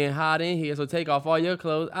getting hot in here, so take off all your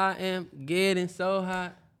clothes. I am getting so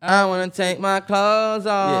hot. I want to take my clothes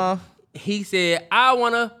off. Yeah. He said, I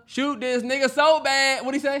want to shoot this nigga so bad.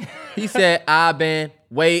 What'd he say? He said, I've been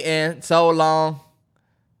waiting so long.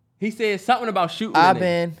 He said something about shooting. I've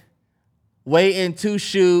been waiting to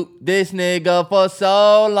shoot this nigga for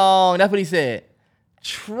so long. That's what he said.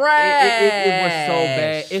 Trash. It was so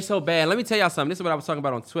bad. It's so bad. Let me tell y'all something. This is what I was talking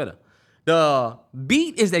about on Twitter. The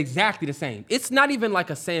beat is exactly the same. It's not even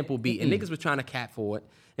like a sample beat. And niggas was trying to cat for it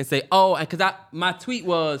and say, oh, and because my tweet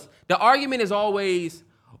was, the argument is always,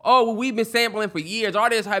 oh, well, we've been sampling for years.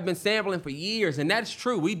 Artists have been sampling for years. And that's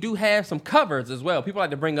true. We do have some covers as well. People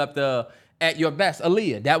like to bring up the At Your Best,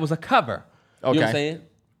 Aaliyah. That was a cover. Okay. You know what I'm saying?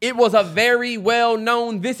 It was a very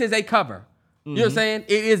well-known, this is a cover. You know what I'm saying?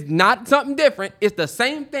 It is not something different. It's the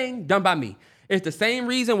same thing done by me. It's the same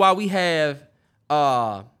reason why we have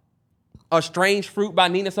A Strange Fruit by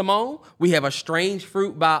Nina Simone. We have A Strange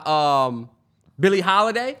Fruit by Billie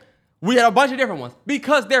Holiday. We had a bunch of different ones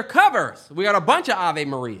because they're covers. We got a bunch of Ave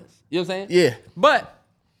Marias. You know what I'm saying? Yeah. But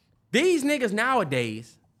these niggas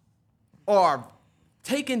nowadays are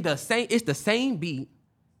taking the same, it's the same beat.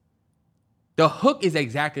 The hook is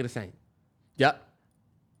exactly the same. Yep.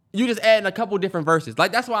 You just adding a couple different verses.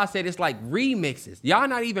 Like, that's why I said it's like remixes. Y'all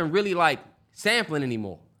not even really like sampling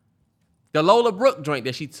anymore. The Lola Brooke joint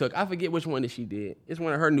that she took, I forget which one that she did. It's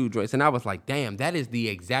one of her new joints. And I was like, damn, that is the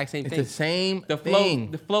exact same thing. It's the same the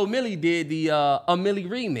thing. The Flo Milli did the A Milli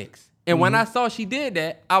remix. And when I saw she did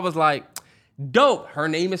that, I was like, dope. Her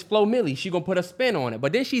name is Flo Milli. She gonna put a spin on it.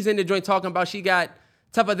 But then she's in the joint talking about she got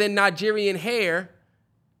tougher than Nigerian hair.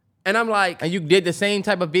 And I'm like... And you did the same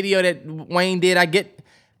type of video that Wayne did. I get...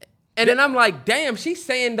 And then I'm like, damn, she's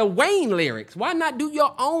saying the Wayne lyrics. Why not do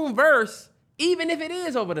your own verse, even if it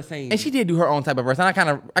is over the same? And she did do her own type of verse. And I kind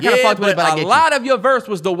of yeah, fucked with it, but I get a lot of your verse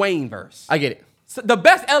was the Wayne verse. I get it. So the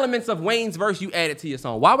best elements of Wayne's verse you added to your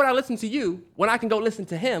song. Why would I listen to you when I can go listen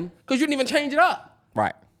to him? Because you didn't even change it up.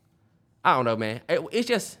 Right. I don't know, man. It's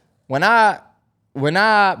just... When I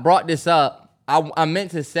brought this up, I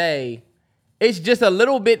meant to say it's just a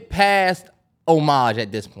little bit past homage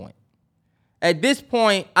at this point. At this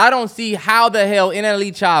point, I don't see how the hell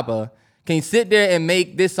NLE Choppa can sit there and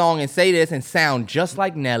make this song and say this and sound just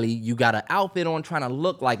like Nelly. You got an outfit on trying to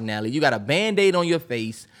look like Nelly. You got a Band-Aid on your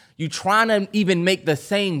face. You trying to even make the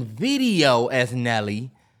same video as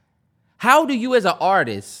Nelly. How do you as an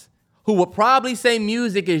artist who would probably say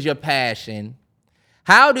music is your passion,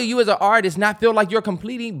 how do you as an artist not feel like you're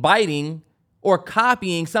completely biting or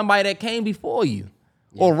copying somebody that came before you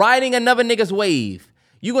or riding another nigga's wave?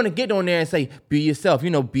 You're going to get on there and say, be yourself,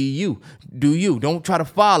 be you, do you, don't try to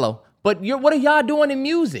follow. But what are y'all doing in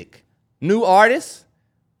music? New artists?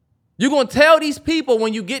 You're going to tell these people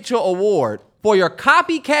when you get your award for your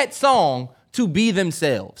copycat song to be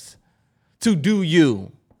themselves, to do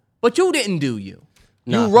you. But you didn't do you.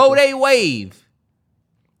 You rode a wave.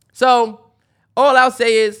 So all I'll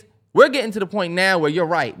say is we're getting to the point now where you're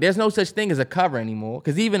right. There's no such thing as a cover anymore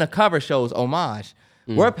because even a cover shows homage.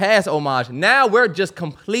 We're past homage. Now we're just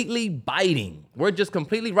completely biting. We're just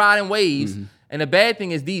completely riding waves. And the bad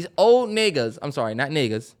thing is these old niggas, I'm sorry, not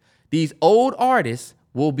niggas, these old artists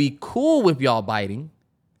will be cool with y'all biting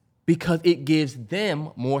because it gives them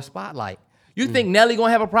more spotlight. You think Nelly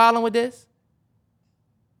gonna have a problem with this?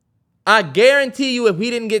 I guarantee you if he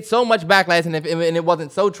didn't get so much backlash and it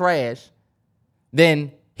wasn't so trash,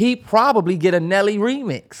 then he probably get a Nelly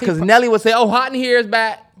remix. Because Nelly would say, oh, Hot in Here is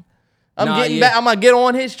back. I'm getting back. I'm going to get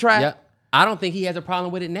on his track. Yep. I don't think he has a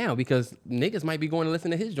problem with it now because niggas might be going to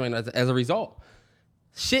listen to his joint as a result.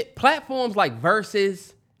 Shit, platforms like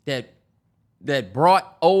Versus that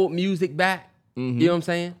brought old music back, you know what I'm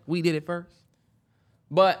saying? We did it first.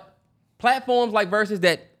 But platforms like Versus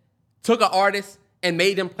that took an artist and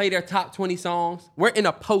made them play their top 20 songs, we're in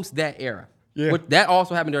a post-that era. Yeah. That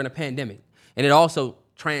also happened during the pandemic. And it also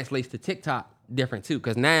translates to TikTok different too,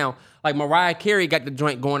 because now, like Mariah Carey got the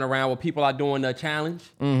joint going around where people are doing the challenge,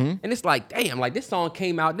 and it's like, damn, like this song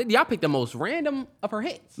came out, y'all picked the most random of her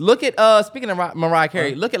hits. Look at, speaking of Mariah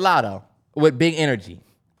Carey, look at Lotto with Big Energy.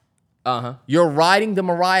 You're riding the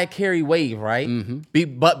Mariah Carey wave, right?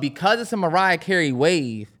 But because it's a Mariah Carey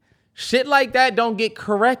wave, shit like that don't get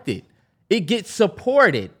corrected. It gets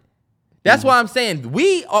supported. That's why I'm saying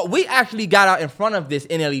we actually got out in front of this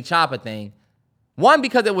NLE Choppa thing. One,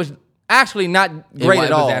 because it was actually not great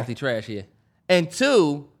at all. It was actually trash, yeah. And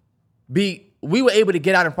two, we were able to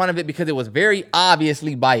get out in front of it because it was very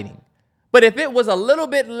obviously biting. But if it was a little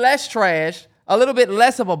bit less trash, a little bit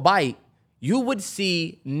less of a bite, you would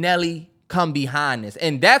see Nelly come behind this.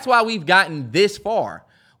 And that's why we've gotten this far.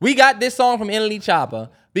 We got this song from NLE Choppa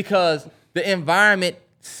because the environment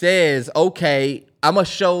says, okay, I'm going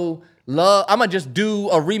to show love. I'm going to just do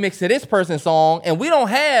a remix to this person's song. And we don't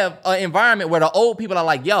have an environment where the old people are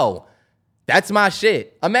like, yo, that's my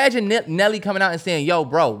shit. Imagine Nelly coming out and saying, yo,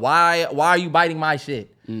 bro, why are you biting my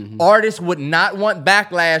shit? Artists would not want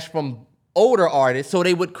backlash from older artists, so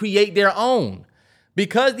they would create their own.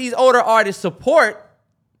 Because these older artists support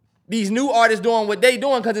these new artists doing what they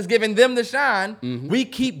doing because it's giving them the shine, we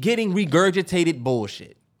keep getting regurgitated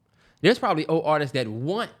bullshit. There's probably old artists that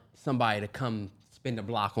want somebody to come spin the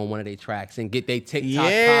block on one of their tracks and get their TikTok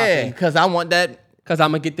popping. Because I want that. Because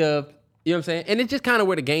I'm going to get the, you know what I'm saying? And it's just kind of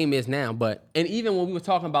where the game is now. But, and even when we were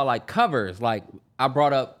talking about like covers, like I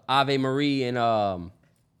brought up Ave Marie and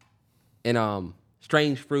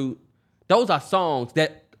Strange Fruit. Those are songs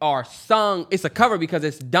that are sung. It's a cover because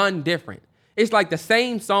it's done different. It's like the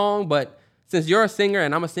same song, but since you're a singer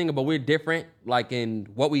and I'm a singer, but we're different, like in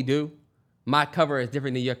what we do, my cover is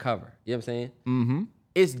different than your cover. You know what I'm saying? Mm-hmm.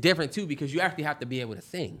 It's different too because you actually have to be able to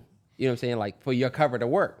sing. You know what I'm saying? Like for your cover to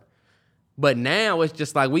work. But now it's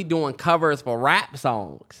just like we doing covers for rap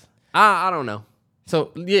songs. I don't know.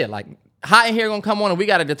 So yeah, like Hot in Here gonna come on and we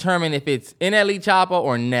gotta determine if it's NLE Choppa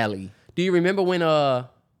or Nelly. Do you remember when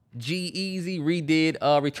G-Eazy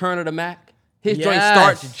redid Return of the Mac? His joint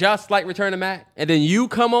starts just like Return of the Mac, and then you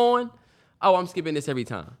come on. Oh, I'm skipping this every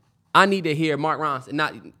time. I need to hear Mark Ronson,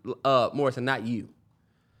 not Morrison, not you. You know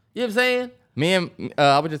what I'm saying? Me and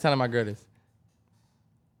I was just telling my girl this.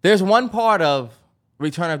 There's one part of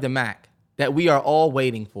Return of the Mac that we are all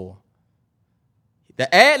waiting for.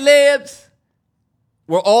 The ad-libs,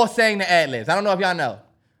 we're all saying the ad-libs. I don't know if y'all know.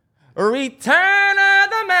 Return of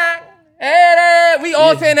the Mac. We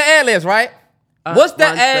all saying the ad-libs, right? What's the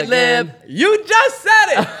ad-lib? You just said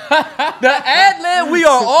it. The ad-lib we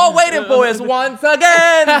are all waiting for is once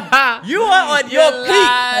again. You are on your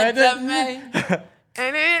peak.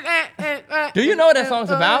 Do you know what that song's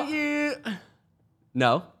about?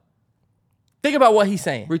 No. Think about what he's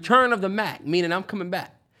saying. Return of the Mac, meaning I'm coming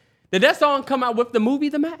back. Did that song come out with the movie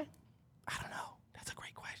The Mac? I don't know. That's a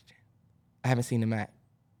great question. I haven't seen The Mac.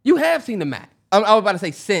 You have seen The Mac. I was about to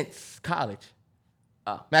say since college.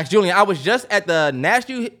 Max Julian. I was just at the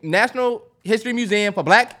National History Museum for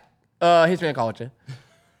Black History and Culture.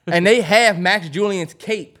 And they have Max Julian's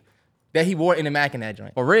cape that he wore in the Mac in that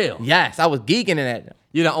joint. For real? Yes, I was geeking in that joint.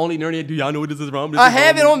 You're the only nerd. Do y'all know what this is from? I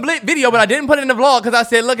have it on video, but I didn't put it in the vlog because I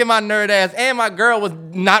said, look at my nerd ass. And my girl was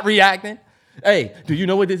not reacting. Hey, do you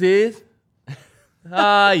know what this is?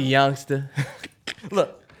 Youngster.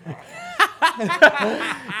 Look. You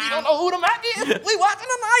don't know who the Mac is? We watching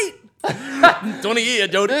tonight. 20 years,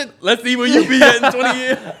 Jordan. Let's see where you be at in 20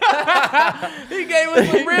 years. He gave us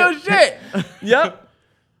some real shit. Yep.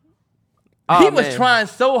 He was trying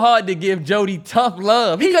so hard to give Jody tough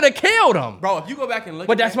love. He could have killed him. Bro, if you go back and look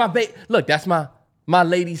but that's my look, that's my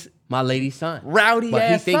lady's son. Rowdy but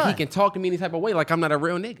ass he think son. He can talk to me any type of way like I'm not a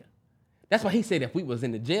real nigga. That's why he said if we was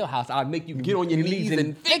in the jailhouse, I'd make you get on your knees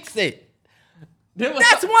and fix it.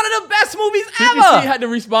 That's one of the best movies ever. Did you see how the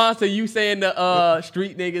response to you saying the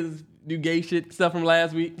street niggas do gay shit stuff from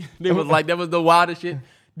last week? It was like that was the wildest shit.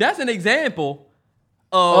 That's an example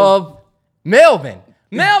of Melvin.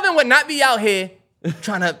 Melvin would not be out here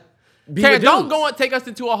trying to be Terrance, don't go and take us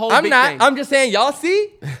into a whole I'm big not. thing. I'm just saying, y'all see?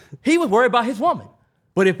 He was worried about his woman.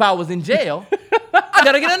 But if I was in jail, I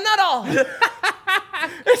gotta get a nut off.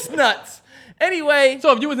 It's nuts. Anyway.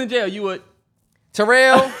 So if you was in jail, you would...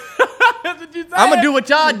 Terrell, that's what you said. I'm gonna do what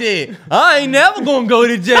y'all did. I ain't never gonna go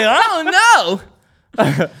to jail. I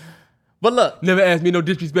don't know. But look. Never ask me no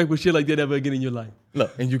disrespectful shit like that ever again in your life.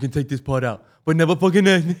 Look, and you can take this part out, but never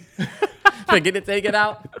fucking forget to take it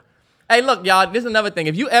out. Hey, look, y'all, this is another thing.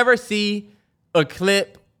 If you ever see a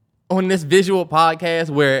clip on this visual podcast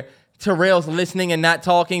where Terrell's listening and not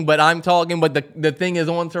talking, but I'm talking, but the thing is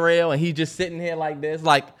on Terrell and he's just sitting here like this,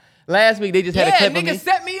 like last week they just had a clip of me. Yeah, nigga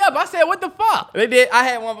set me up. I said, what the fuck? They did. I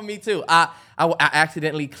had one for me too. I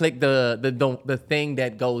accidentally clicked the thing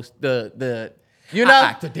that goes you know.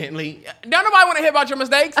 Accidentally. Don't nobody want to hear about your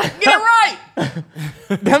mistakes. Get it right.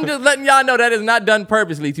 I'm just letting y'all know that is not done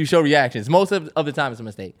purposely to show reactions. Most of the time it's a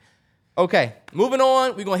mistake. Okay, moving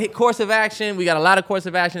on. We're going to hit course of action. We got a lot of course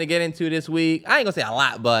of action to get into this week. I ain't going to say a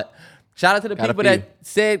lot, but shout out to the people that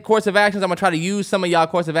said course of actions. I'm going to try to use some of y'all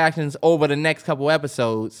course of actions over the next couple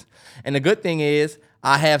episodes. And the good thing is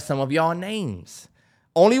I have some of y'all names.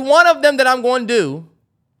 Only one of them that I'm going to do,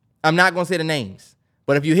 I'm not going to say the names.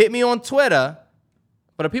 But if you hit me on Twitter,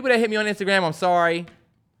 for the people that hit me on Instagram, I'm sorry.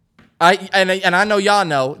 And I know y'all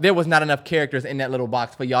know there was not enough characters in that little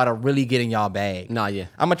box for y'all to really get in y'all bag. Nah, yeah.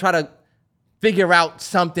 I'm going to try to figure out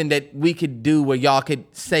something that we could do where y'all could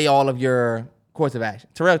say all of your course of action.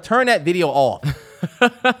 Terrell, turn that video off.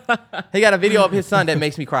 He got a video of his son that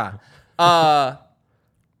makes me cry.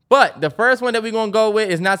 But the first one that we're going to go with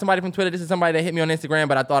is not somebody from Twitter. This is somebody that hit me on Instagram,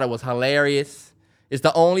 but I thought it was hilarious. It's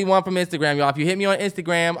the only one from Instagram, y'all. If you hit me on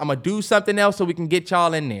Instagram, I'm going to do something else so we can get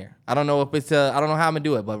y'all in there. I don't know if it's, I don't know how I'm going to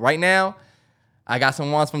do it, but right now, I got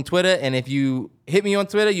some ones from Twitter, and if you hit me on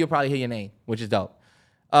Twitter, you'll probably hear your name, which is dope.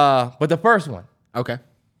 But the first one. Okay.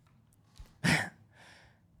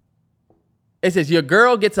 It says, your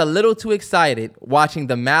girl gets a little too excited watching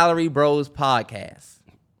the MalloryBros podcast.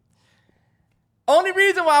 Only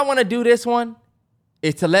reason why I want to do this one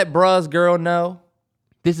is to let bruh's girl know.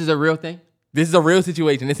 This is a real thing? This is a real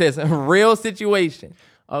situation. It says, a real situation.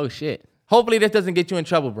 Oh, shit. Hopefully this doesn't get you in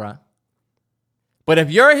trouble, bruh. But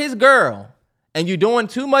if you're his girl and you're doing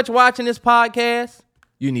too much watching this podcast,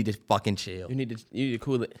 you need to fucking chill. You need to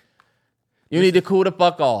cool it. You need to cool the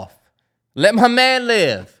fuck off. Let my man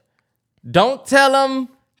live. Don't tell him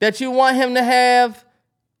that you want him to have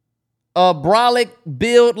a brolic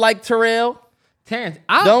build like Terrell. Terrance,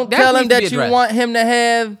 don't tell him that you want him to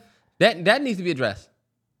have... That needs to be addressed.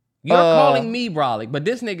 You're calling me brolic, but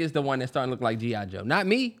this nigga is the one that's starting to look like G.I. Joe, not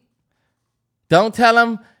me. Don't tell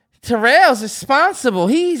him Terrell's responsible.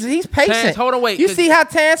 He's patient. Terrance, hold on, wait. You see how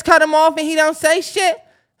Terrance cut him off and he don't say shit?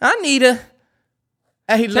 I need a...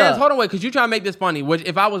 Hey, Terrance, hold on, wait, because you trying to make this funny, which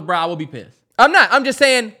if I was bro, I would be pissed. I'm not. I'm just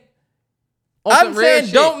saying... I'm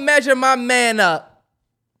saying don't measure my man up.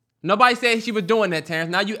 Nobody said she was doing that,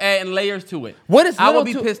 Terrance. Now you adding layers to it. I would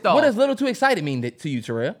be pissed off. What does little too excited mean to you,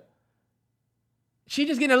 Terrell? She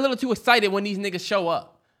just getting a little too excited when these niggas show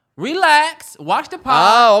up. Relax. Watch the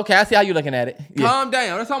pod. Oh, okay. I see how you're looking at it. Yeah. Calm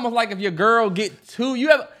down. It's almost like if your girl get too...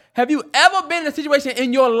 Have you ever been in a situation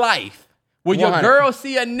in your life where 100. your girl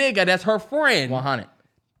see a nigga that's her friend 100.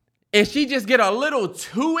 and she just get a little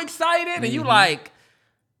too excited and you like...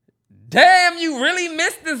 Damn, you really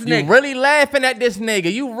missed this nigga. You really laughing at this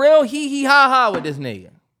nigga. You real hee ha ha with this nigga.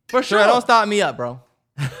 For sure. Don't start me up, bro.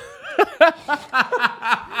 Don't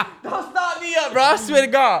start me up, bro. I swear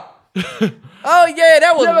to God. Oh, yeah,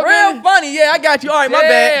 that was real funny. Yeah, I got you. All right, my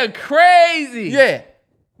bad. Yeah, crazy. Yeah.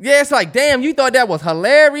 Yeah, it's like, damn, you thought that was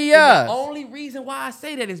hilarious. And the only reason why I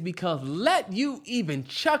say that is because let you even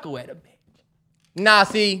chuckle at a bitch. Nah,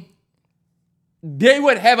 see. They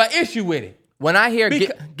would have an issue with it. When I hear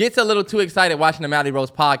gets a little too excited watching the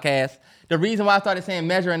MalloryBros podcast, the reason why I started saying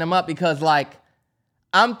measuring them up because, like,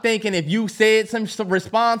 I'm thinking if you said some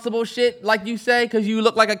responsible shit like you say because you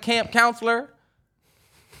look like a camp counselor,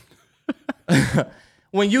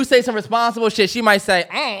 when you say some responsible shit, she might say,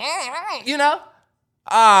 you know?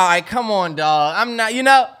 All right, come on, dog. I'm not, you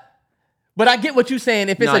know? But I get what you're saying.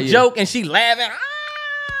 If it's a joke and she laughing,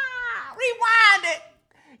 rewind it.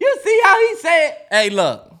 You see how he said, hey,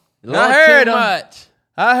 look. I heard him.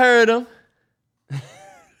 I heard him.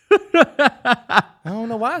 I don't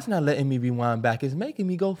know why it's not letting me rewind back. It's making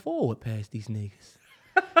me go forward past these niggas.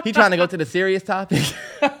 He trying to go to the serious topic.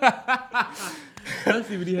 Let's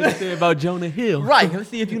see what he had to say about Jonah Hill. Right. Let's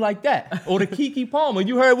see if you like that. Or the Keke Palmer.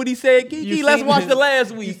 You heard what he said, Keke? Let's watch the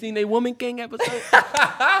last week. You seen that Woman King episode?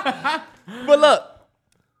 But look,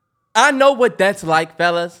 I know what that's like,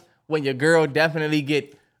 fellas, when your girl definitely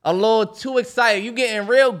get a little too excited. You getting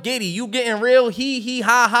real giddy. You getting real hee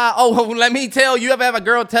ha ha. Oh, let me tell you, ever have a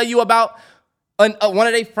girl tell you about one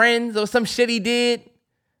of their friends or some shit he did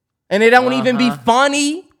and it don't even be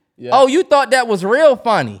funny? Yeah. Oh, you thought that was real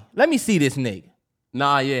funny. Let me see this nigga.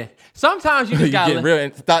 Nah, yeah. Sometimes you just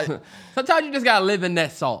gotta sometimes you just gotta live in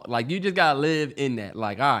that salt. Like you just gotta live in that.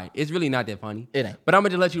 Like, all right, it's really not that funny. It ain't. But I'm gonna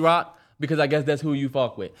just let you rock because I guess that's who you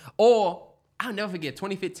fuck with. Or I'll never forget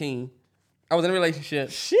 2015. I was in a relationship.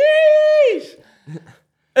 Sheesh.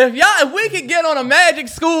 If we could get on a magic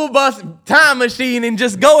school bus time machine and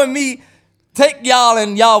just go and take y'all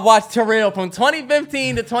and y'all watch Terrell from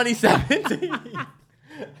 2015 to 2017.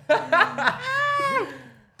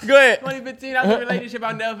 Go ahead. 2015, I was in a relationship.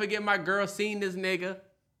 I'll never forget my girl seen this nigga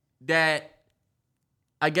that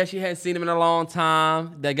I guess she hadn't seen him in a long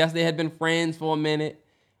time. I guess they had been friends for a minute.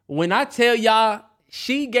 When I tell y'all,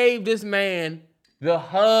 she gave this man the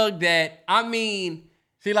hug that, I mean,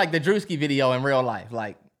 See, like the Drewski video in real life.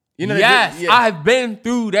 Like, you know. Yes, I've been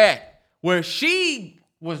through that. Where she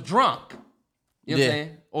was drunk. You know what I'm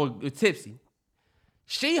saying? Or tipsy.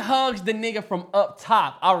 She hugs the nigga from up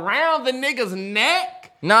top around the nigga's neck.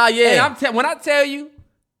 Nah, yeah. And when I tell you,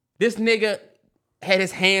 this nigga had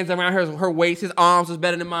his hands around her waist, his arms was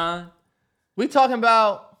better than mine. We talking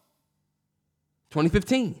about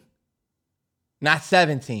 2015. Not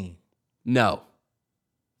 17. No.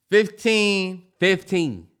 15.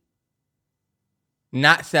 15.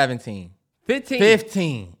 Not 17. 15.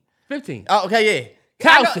 15. 15. Oh, okay, yeah.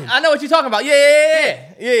 Cowson. I know what you're talking about.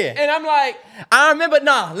 Yeah. And I'm like, I remember.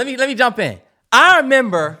 Let me jump in. I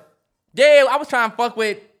remember. Yeah, I was trying to fuck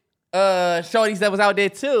with shorties that was out there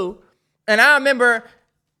too, and I remember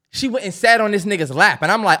she went and sat on this nigga's lap,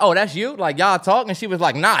 and I'm like, oh, that's you? Like y'all talking? And she was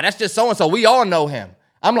like, nah, that's just so and so. We all know him.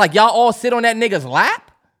 I'm like, y'all all sit on that nigga's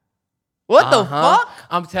lap? What the fuck?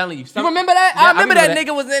 I'm telling you. You remember that? Yeah, I remember that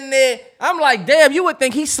nigga was in there. I'm like, damn, you would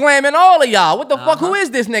think he's slamming all of y'all. What the fuck? Who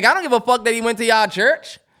is this nigga? I don't give a fuck that he went to y'all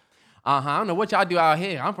church. I don't know what y'all do out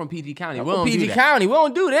here. I'm from PG County. We don't PG do that. County. We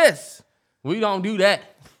don't do this. We don't do that.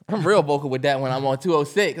 I'm real vocal with that when I'm on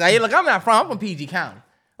 206. Like, hey, look, I'm from PG County.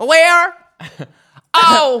 Where?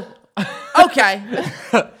 Oh, okay.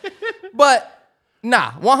 But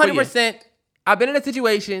nah, 100%. I've been in a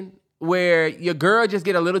situation where your girl just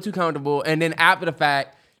get a little too comfortable, and then after the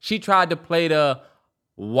fact, she tried to play the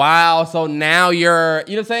wow, so now you're,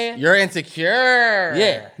 you know what I'm saying? You're insecure.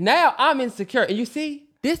 Yeah. Now I'm insecure. And you see,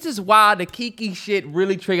 this is why the Kiki shit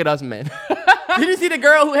really triggered us men. Did you see the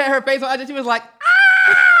girl who had her face on IG? She was like,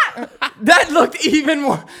 ah! That looked even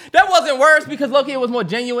more. That wasn't worse because low-key it was more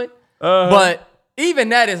genuine. But even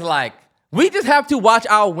that is like, we just have to watch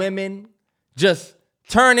our women just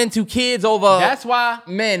turn into kids over That's why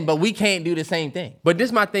men, but we can't do the same thing. But this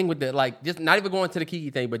is my thing with the, like, just not even going to the Kiki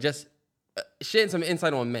thing, but just shedding some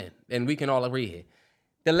insight on men, and we can all agree here.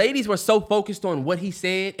 The ladies were so focused on what he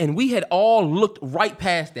said, and we had all looked right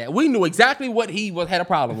past that. We knew exactly what he had a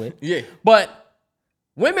problem with. Yeah. But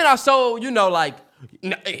women are so, like,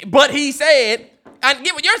 but he said, I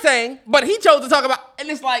get what you're saying, but he chose to talk about, and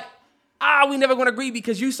it's like, we never gonna agree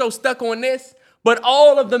because you so stuck on this. But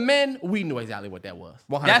all of the men, we knew exactly what that was.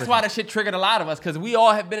 100%. That's why that shit triggered a lot of us, because we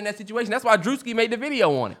all have been in that situation. That's why Drewski made the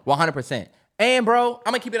video on it. 100%. And bro, I'm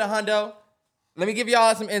gonna keep it a hundo. Let me give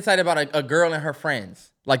y'all some insight about a girl and her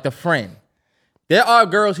friends. Like the friend. There are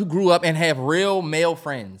girls who grew up and have real male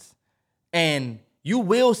friends. And you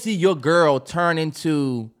will see your girl turn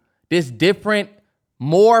into this different,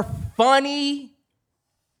 more funny,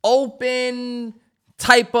 open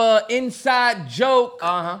type of inside joke.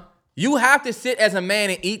 You have to sit as a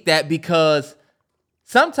man and eat that, because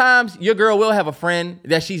sometimes your girl will have a friend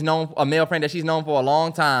that she's known, a male friend that she's known for a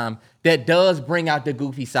long time, that does bring out the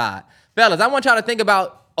goofy side. Fellas, I want y'all to think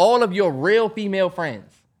about all of your real female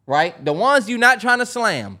friends, right? The ones you're not trying to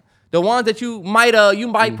slam, the ones that you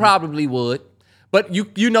might probably would, but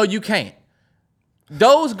you know you can't.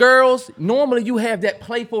 Those girls, normally you have that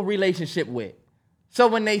playful relationship with. So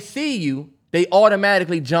when they see you, they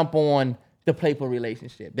automatically jump on the playful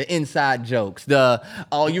relationship, the inside jokes,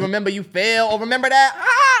 oh, you remember you fell, or remember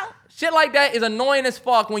that? Shit like that is annoying as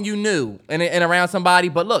fuck when you new and around somebody.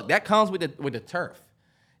 But look, that comes with the turf.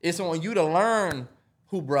 It's on you to learn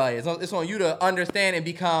who bruh is. It's on you to understand and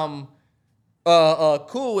become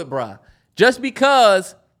cool with bruh. Just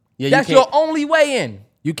because that's your only way in.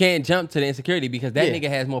 You can't jump to the insecurity because that nigga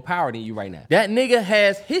has more power than you right now. That nigga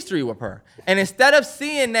has history with her. And instead of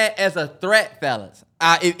seeing that as a threat, fellas,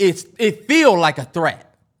 it feel like a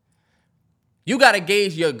threat. You got to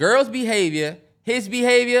gauge your girl's behavior, his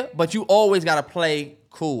behavior, but you always got to play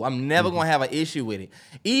cool. I'm never going to have an issue with it.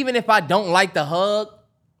 Even if I don't like the hug,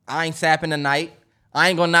 I ain't sapping the night. I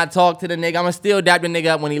ain't going to not talk to the nigga. I'm going to still dap the nigga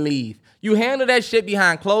up when he leave. You handle that shit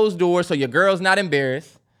behind closed doors so your girl's not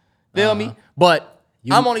embarrassed. Feel me? But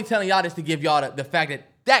I'm only telling y'all this to give y'all the fact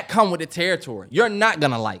that come with the territory. You're not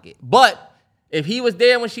going to like it. But if he was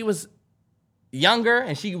there when she was younger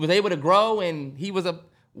and she was able to grow and he was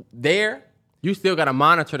there, you still got to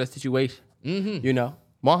monitor the situation. You know?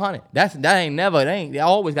 100. They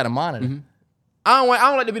always got to monitor. I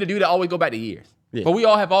don't like to be the dude that always go back to years. Yeah. But we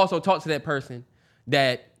all have also talked to that person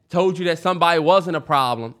that told you that somebody wasn't a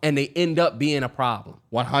problem and they end up being a problem.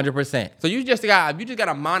 100%. So you just got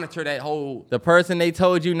to monitor that whole. The person they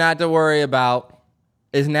told you not to worry about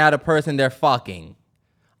is now the person they're fucking.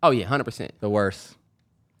 Oh yeah, 100%. The worst.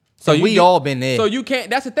 So we all been there. So you can't.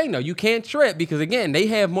 That's the thing though. You can't trip because again, they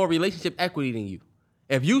have more relationship equity than you.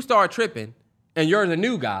 If you start tripping and you're the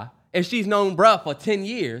new guy and she's known bruh for 10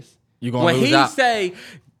 years, you're gonna lose out. When he say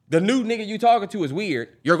the new nigga you talking to is weird,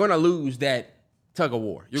 you're gonna lose that tug of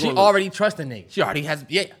war. She already trusts the nigga. She already has,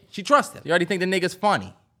 she trusts him. You already think the nigga's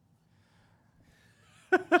funny.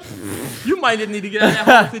 You might just need to get out of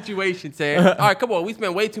that whole situation, Terrence. All right, come on. We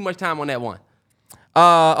spent way too much time on that one.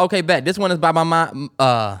 Okay, bet. This one is by my mom.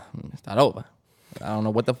 Start over. I don't know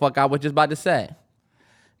what the fuck I was just about to say.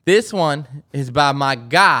 This one is by my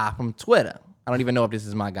guy from Twitter. I don't even know if this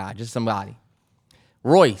is my guy, just somebody.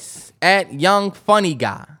 Royce, at Young Funny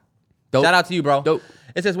Guy. Dope. Shout out to you, bro. Dope.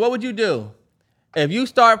 It says, what would you do if you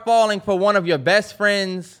start falling for one of your best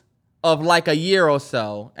friends of like a year or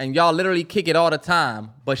so, and y'all literally kick it all the time,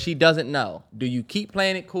 but she doesn't know? Do you keep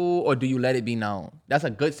playing it cool, or do you let it be known? That's a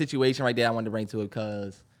good situation right there I wanted to bring to it,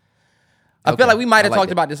 because I feel like we might have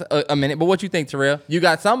talked about this a minute, but what you think, Terrell? You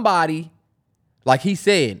got somebody, like he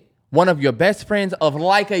said, one of your best friends of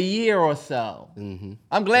like a year or so. Mm-hmm.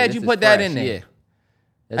 I'm glad you put that in there.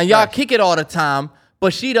 Yeah. And y'all kick it all the time,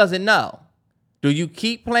 but she doesn't know. Do you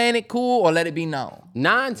keep playing it cool or let it be known?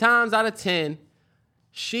 9 times out of 10,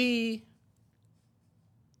 if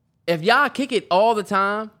y'all kick it all the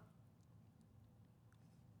time,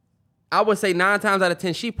 I would say 9 times out of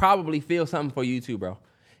 10, she probably feels something for you too, bro.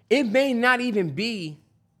 It may not even be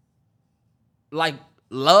like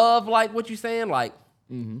love, like what you saying, like,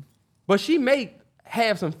 but she may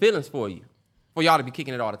have some feelings for you, for y'all to be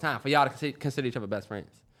kicking it all the time, for y'all to consider each other best friends.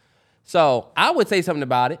 So I would say something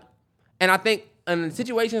about it. And I think in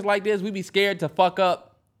situations like this, we be scared to fuck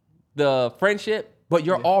up the friendship, but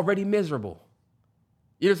you're already miserable.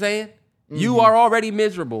 You know what I'm saying? Mm-hmm. You are already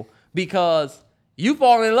miserable because you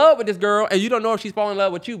fall in love with this girl and you don't know if she's falling in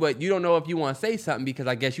love with you, but you don't know if you want to say something because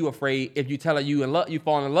I guess you afraid if you tell her you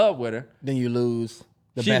fall in love with her, then you lose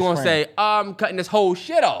the she's best gonna friend. say, I'm cutting this whole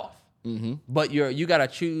shit off. Mm-hmm. But you gotta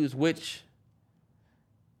choose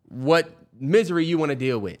what misery you want to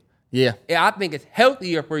deal with. Yeah. I think it's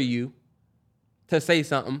healthier for you to say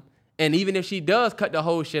something. And even if she does cut the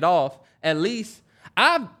whole shit off, at least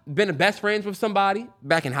I've been best friends with somebody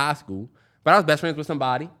back in high school, but I was best friends with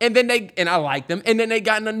somebody. And I liked them. And then they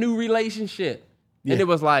got in a new relationship. Yeah. And it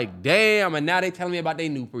was like, damn. And now they telling me about their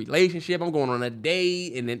new relationship. I'm going on a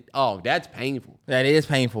date. And then, that's painful. That is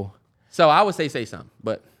painful. So I would say something.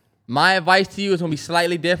 But my advice to you is going to be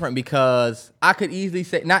slightly different because I could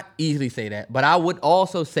not easily say that, but I would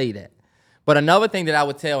also say that. But another thing that I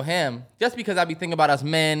would tell him, just because I be thinking about us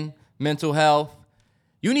men, mental health,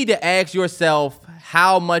 you need to ask yourself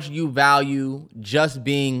how much you value just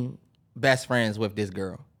being best friends with this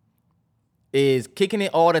girl. Is kicking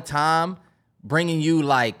it all the time bringing you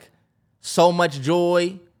like so much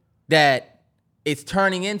joy that it's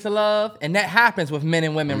turning into love? And that happens with men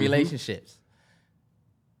and women relationships.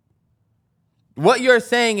 What you're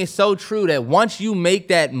saying is so true that once you make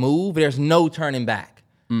that move, there's no turning back.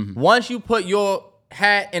 Mm-hmm. Once you put your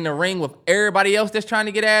hat in the ring with everybody else that's trying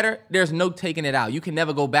to get at her, there's no taking it out. You can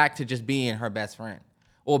never go back to just being her best friend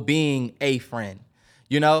or being a friend,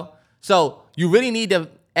 you know? So you really need to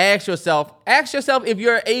ask yourself if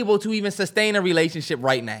you're able to even sustain a relationship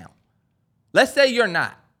right now. Let's say you're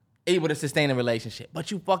not able to sustain a relationship,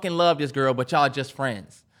 but you fucking love this girl, but y'all just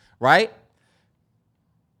friends, right?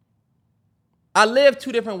 I live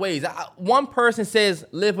 2 different ways. One person says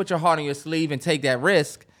live with your heart on your sleeve and take that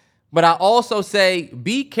risk. But I also say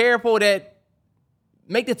be careful that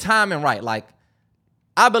make the timing right. Like,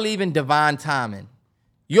 I believe in divine timing.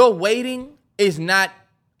 Your waiting is not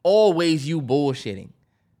always you bullshitting.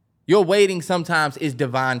 Your waiting sometimes is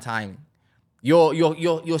divine timing.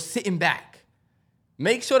 You're sitting back.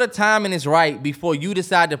 Make sure the timing is right before you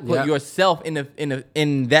decide to put yourself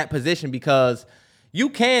in that position, because you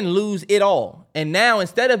can lose it all. And now,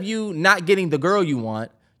 instead of you not getting the girl you want,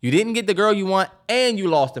 you didn't get the girl you want, and you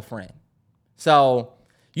lost a friend. So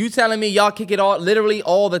you telling me y'all kick it all literally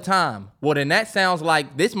all the time. Well, then that sounds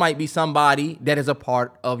like this might be somebody that is a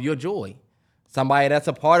part of your joy. Somebody that's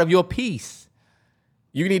a part of your peace.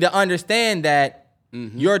 You need to understand that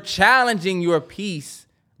you're challenging your peace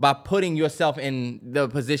by putting yourself in the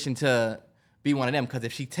position to be one of them. Because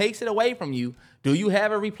if she takes it away from you, do you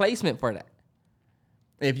have a replacement for that?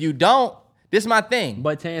 If you don't, this is my thing.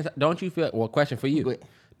 But Terrance, don't you feel, question for you.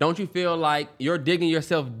 Don't you feel like you're digging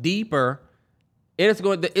yourself deeper? It's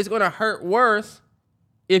going to hurt worse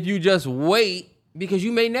if you just wait, because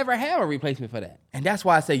you may never have a replacement for that. And that's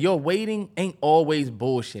why I say your waiting ain't always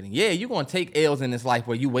bullshitting. Yeah, you're going to take L's in this life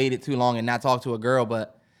where you waited too long and not talk to a girl,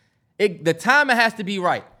 but the timing has to be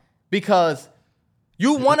right, because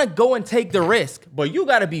you want to go and take the risk, but you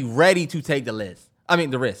got to be ready to take the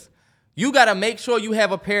risk. You got to make sure you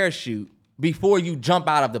have a parachute before you jump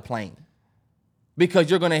out of the plane, because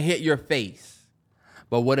you're going to hit your face.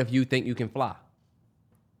 But what if you think you can fly?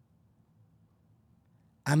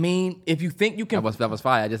 I mean, if you think you can... That was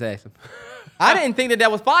fire. I just asked him. I didn't think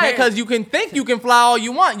that was fire because you can think you can fly all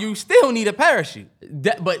you want. You still need a parachute.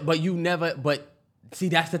 But you never... But see,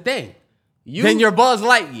 that's the thing. Then you're Buzz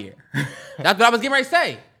Lightyear. That's what I was getting ready to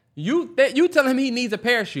say. You tell him he needs a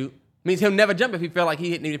parachute means he'll never jump if he feel like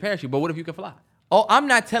he need a parachute. But what if you can fly? Oh, I'm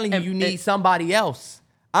not telling you need somebody else.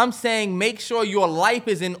 I'm saying make sure your life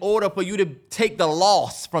is in order for you to take the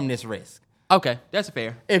loss from this risk. Okay, that's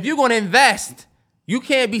fair. If you're going to invest, you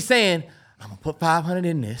can't be saying, I'm going to put 500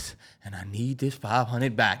 in this and I need this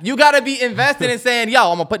 500 back. You got to be invested in saying,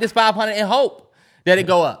 yo, I'm going to put this 500 in hope that it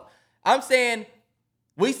go up. I'm saying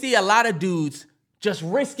we see a lot of dudes just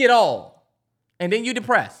risk it all and then you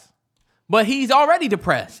depressed. But he's already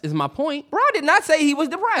depressed, is my point. Bro, I did not say he was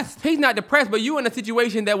depressed. He's not depressed, but you in a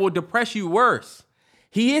situation that will depress you worse.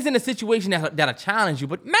 He is in a situation that'll challenge you,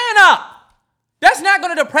 but man up. That's not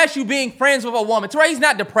going to depress you being friends with a woman. Terrell, he's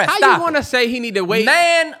not depressed. How you going to say he need to wait?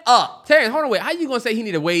 Man up. Terrance, hold on, wait. How you going to say he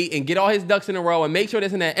need to wait and get all his ducks in a row and make sure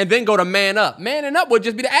this and that and then go to man up? Manning up would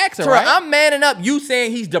just be the answer, Terrell, right? I'm manning up. You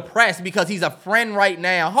saying he's depressed because he's a friend right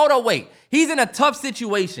now. Hold on, wait. He's in a tough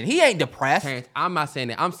situation. He ain't depressed. Terrance, I'm not saying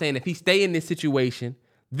that. I'm saying if he stay in this situation,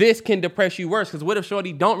 this can depress you worse. Because what if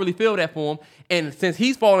Shorty don't really feel that for him? And since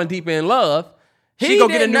he's falling deeper in love, she go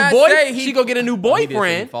get a new boy. She go get a new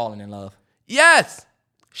boyfriend. Falling in love. Yes.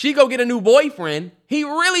 She go get a new boyfriend. He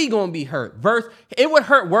really gonna be hurt. It would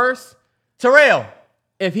hurt worse, Terrell,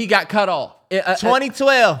 if he got cut off.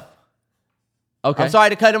 2012. Okay. I'm sorry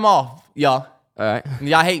to cut him off, y'all. All right.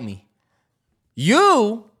 Y'all hate me.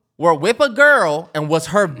 You were with a girl and was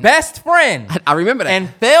her best friend. I remember that. And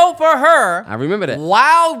fell for her. I remember that.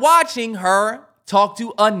 While watching her talk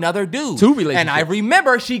to another dude. Two relationships. And I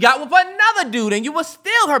remember she got with another dude and you were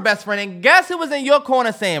still her best friend. And guess who was in your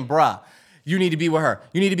corner saying, bruh, you need to be with her.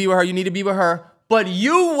 You need to be with her. You need to be with her. But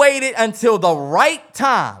you waited until the right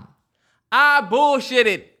time. I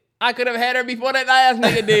bullshitted. I could have had her before that last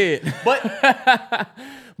nigga did.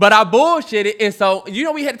 But I bullshitted. And so, you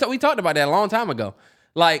know, we talked about that a long time ago.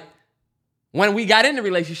 Like, when we got in the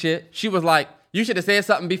relationship, she was like, you should have said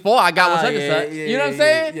something before I got with such and such. You know what I'm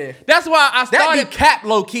saying? Yeah. That's why I started. That be cap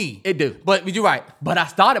low key. It do. But you're right. But I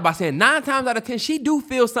started by saying 9 times out of 10, she do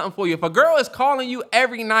feel something for you. If a girl is calling you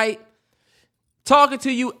every night, talking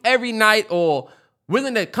to you every night, or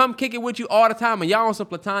willing to come kick it with you all the time, and y'all on some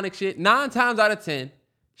platonic shit, 9 times out of 10,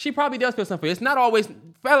 she probably does feel something for you. It's not always,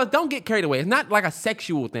 fellas, don't get carried away. It's not like a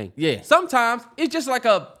sexual thing. Yeah. Sometimes it's just like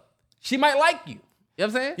she might like you. You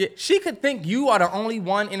know what I'm saying? Yeah. She could think you are the only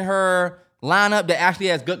one in her lineup that actually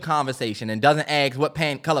has good conversation and doesn't ask what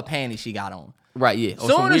color panties she got on. Right, yeah.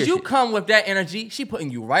 Soon as you come with that energy, she putting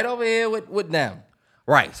you right over here with them.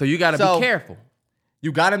 Right, so you got to be careful.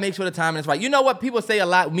 You got to make sure the timing is right. You know what? People say a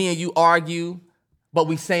lot, me and you argue, but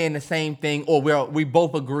we saying the same thing or we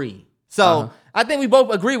both agree. So I think we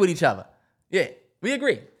both agree with each other. Yeah, we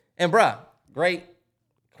agree. And bruh, great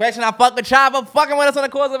question. I fuck with Choppa fucking with us on the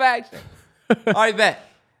course of action. All right, bet.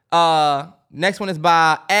 Next one is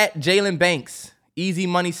by @Jalen Banks. Easy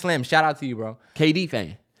Money Slim. Shout out to you, bro. KD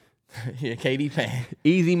fan. Yeah, KD fan.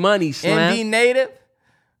 Easy Money Slim. MD native.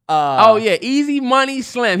 Oh, yeah. Easy Money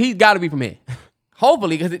Slim. He's got to be from here.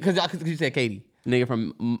 Hopefully, because you said KD. Nigga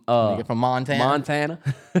from Montana. Montana.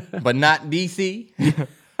 But not DC.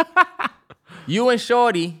 You and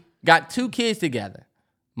Shorty got 2 kids together.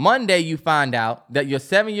 Monday, you find out that your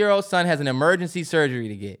 7-year-old son has an emergency surgery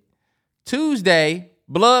to get. Tuesday,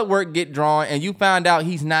 blood work get drawn, and you found out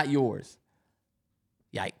he's not yours.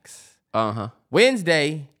 Yikes.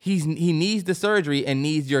 Wednesday, he needs the surgery and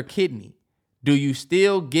needs your kidney. Do you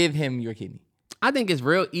still give him your kidney? I think it's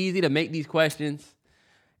real easy to make these questions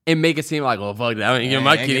and make it seem like, oh, fuck that. I ain't give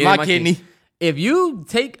my kidney. My kidney. If you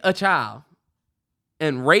take a child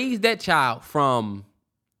and raise that child from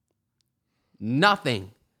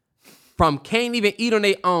nothing, from can't even eat on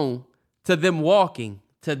their own, to them walking,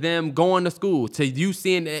 to them going to school, to you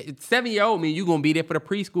seeing 7-year-old mean you're going to be there for the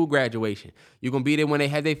preschool graduation. You're going to be there when they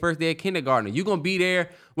have their first day of kindergarten. You're going to be there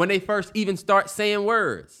when they first even start saying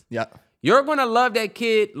words. Yeah. You're going to love that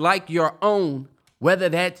kid like your own, whether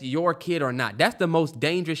that's your kid or not. That's the most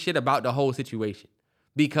dangerous shit about the whole situation.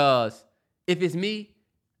 Because if it's me,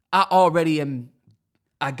 I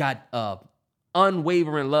got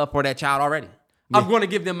unwavering love for that child already. Yeah. I'm going to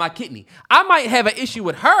give them my kidney. I might have an issue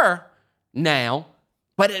with her now,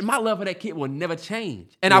 but my love for that kid will never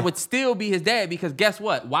change. And I would still be his dad because guess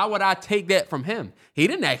what? Why would I take that from him? He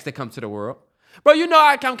didn't ask to come to the world. Bro, you know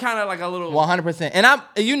I'm kind of like a little... 100%. And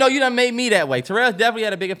you done made me that way. Terrell definitely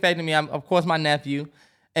had a big effect on me. I'm, of course, my nephew.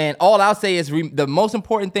 And all I'll say is the most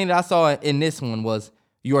important thing that I saw in this one was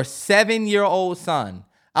your 7-year-old son.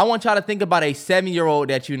 I want y'all to think about a 7-year-old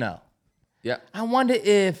that you know. Yeah. I wonder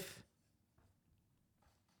if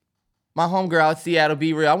my homegirl out in Seattle,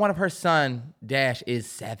 be real, I wonder if her son, Dash, is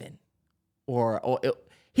 7.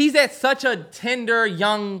 He's at such a tender,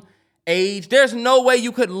 young age. There's no way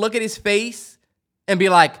you could look at his face and be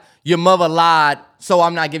like, your mother lied, so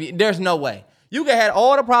I'm not giving you. There's no way. You could have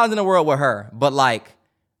all the problems in the world with her, but like,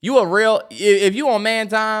 if you on man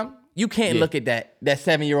time, you can't look at that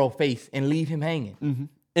 7-year-old face and leave him hanging. Mm-hmm.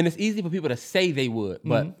 And it's easy for people to say they would,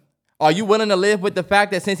 but are you willing to live with the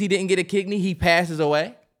fact that since he didn't get a kidney, he passes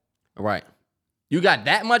away? Right. You got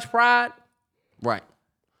that much pride? Right.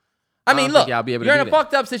 I mean, look, I'll be able to you're in do a that.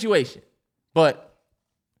 fucked up situation, but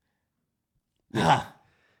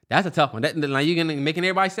That's a tough one. Now you're making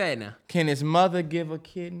everybody sad now. can his mother give a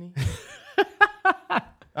kidney?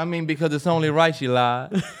 I mean, because it's only right she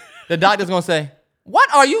lied. The doctor's gonna say,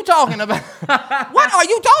 "What are you talking about? What are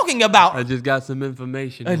you talking about?" I just got some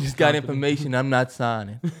information. I just got information. I'm not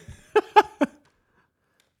signing.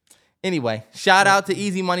 Anyway, shout out to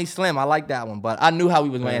Easy Money Slim. I like that one, but I knew how we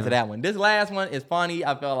was going to answer that one. This last one is funny.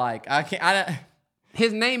 I feel like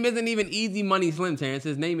His name isn't even Easy Money Slim, Terrance.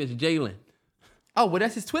 His name is Jalen. Oh, well,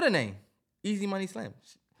 that's his Twitter name. Easy Money Slim.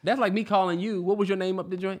 That's like me calling you. What was your name up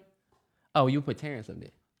the joint? Oh, you put Terrance up there.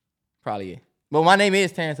 Probably, yeah. But my name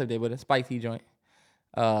is Terrance up there, but a spicy joint.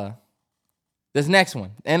 This next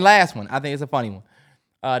one and last one, I think it's a funny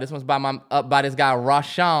one. This one's by this guy,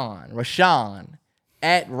 Rashawn,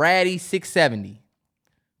 at Ratty670.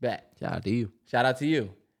 Back. Shout out to you. Shout out to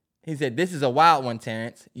you. He said, this is a wild one,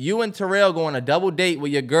 Terrance. You and Terrell go on a double date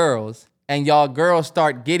with your girls, and y'all girls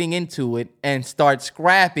start getting into it and start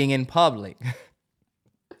scrapping in public.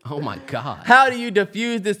 Oh, my God. How do you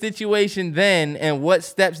diffuse the situation then, and what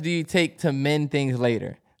steps do you take to mend things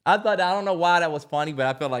later? I don't know why that was funny, but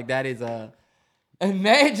I feel like that is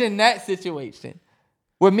imagine that situation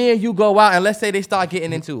where me and you go out, and let's say they start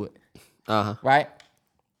getting into it. Uh-huh. Right?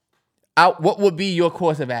 What would be your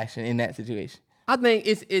course of action in that situation? I think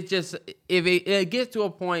it's just, if it gets to a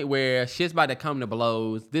point where shit's about to come to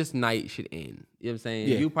blows, this night should end. You know what I'm saying?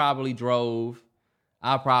 Yeah. You probably drove.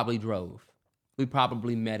 I probably drove. We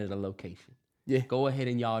probably met at a location. Yeah. Go ahead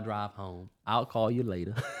and y'all drive home. I'll call you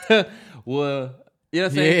later. Well, you know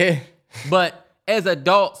what I'm saying? Yeah. But as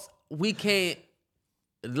adults, we can't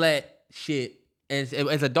let shit, as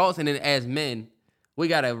adults and then as men, we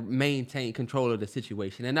got to maintain control of the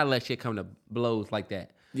situation and not let shit come to blows like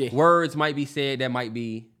that. Yeah. Words might be said that might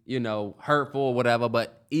be, hurtful or whatever,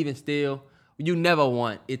 but even still, you never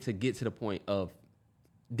want it to get to the point of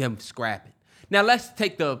them scrapping. Now, let's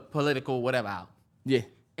take the political whatever out. Yeah.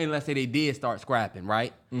 And let's say they did start scrapping,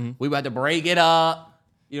 right? Mm-hmm. We about to break it up.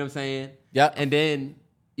 You know what I'm saying? Yep. And then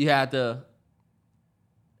you have to,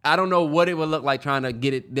 I don't know what it would look like trying to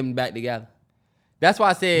get them back together. That's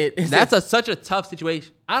why I said That's such a tough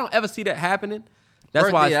situation. I don't ever see that happening. That's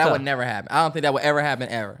why it's that tough. would never happen. I don't think that would ever happen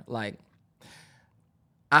ever. Like,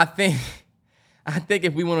 I think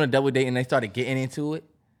if we went on a double date and they started getting into it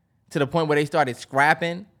to the point where they started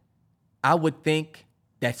scrapping, I would think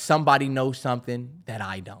that somebody knows something that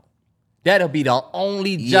I don't. That'll be the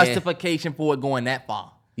only justification for it going that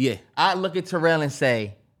far. Yeah. I'd look at Terrell and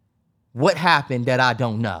say, what happened that I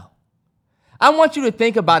don't know? I want you to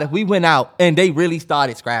think about if we went out and they really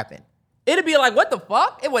started scrapping. It'd be like, what the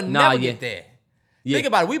fuck? It would never get there. Yeah. Think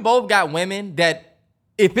about it. We both got women that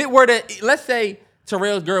if it were to, let's say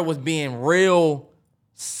Terrell's girl was being real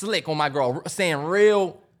slick on my girl, saying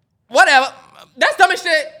real, whatever. That's dumb as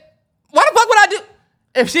shit. What the fuck would I do?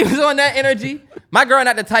 If she was on that energy, my girl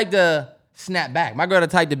not the type to snap back. My girl the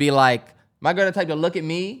type to be like, my girl the type to look at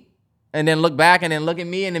me and then look back and then look at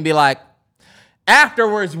me and then be like,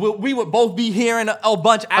 afterwards, we would both be hearing a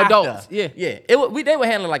bunch after. Adults, yeah. Yeah. They would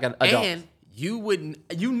handle it like an adult. And you wouldn't,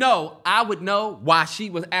 I would know why she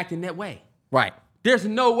was acting that way. Right. There's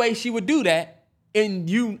no way she would do that. And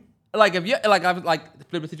you, like, if you, like, I was like,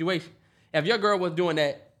 flip the situation. If your girl was doing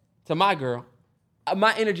that to my girl,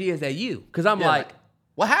 my energy is at you. Because I'm like,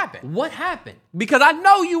 what happened? what happened? Because I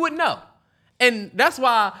know you would know. And that's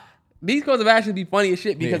why these course of action be funny as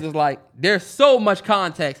shit, because it's like, there's so much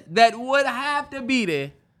context that would have to be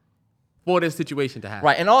there for this situation to happen.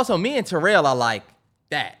 Right. And also, me and Terrell are like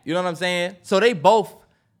that. You know what I'm saying? So they both,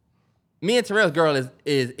 me and Terrell's girl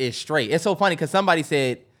is straight. It's so funny because somebody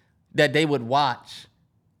said that they would watch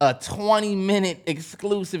a 20-minute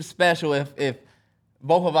exclusive special if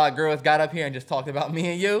both of our girls got up here and just talked about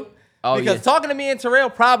me and you. Oh, because talking to me and Terrell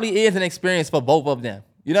probably is an experience for both of them.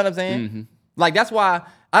 You know what I'm saying? Mm-hmm. Like, that's why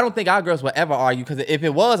I don't think our girls would ever argue, because if it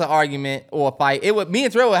was an argument or a fight, me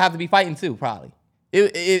and Terrell would have to be fighting too, probably.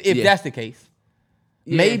 If that's the case.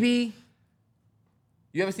 Yeah. Maybe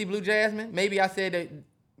You ever see Blue Jasmine? Maybe I said that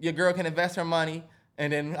your girl can invest her money,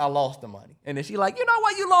 and then I lost the money. And then she like, you know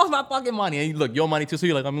what? You lost my fucking money. And you look, your money too. So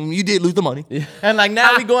you're like, I mean, you did lose the money. Yeah. And like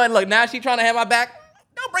now we going, look, now she trying to have my back.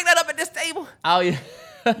 Don't bring that up at this table. Oh, yeah.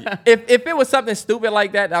 if it was something stupid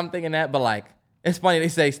like that, I'm thinking that. But like, it's funny they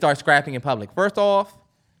say start scrapping in public. First off,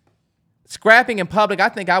 scrapping in public, I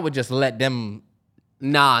think I would just let them.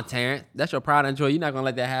 Nah, Terrance. That's your pride and joy. You're not going to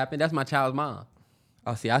let that happen. That's my child's mom.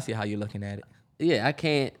 Oh, see, I see how you're looking at it. Yeah, I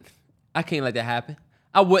can't let that happen.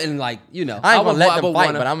 I wouldn't like, you know. I ain't gonna let them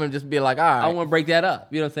fight, but I'm gonna just be like, all right. I want to break that up.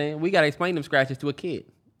 You know what I'm saying? We got to explain them scratches to a kid.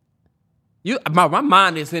 My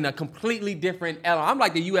mind is in a completely different element. I'm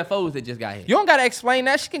like the UFOs that just got hit. You don't gotta explain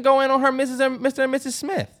that. She can go in on her Mr. and Mrs.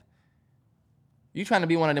 Smith. You trying to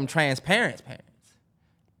be one of them transparent parents.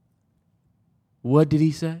 What did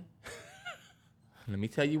he say? Let me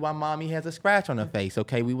tell you why mommy has a scratch on her face,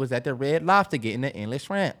 okay? We was at the Red Lobster getting the endless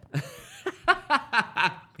shrimp.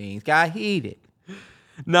 Things got heated.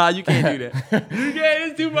 Nah, you can't do that. You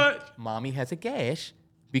can't, it's too much. Mommy has a gash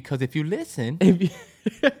because if you listen... Doing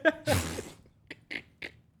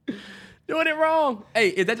it wrong. Hey,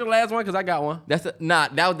 is that your last one? Because I got one.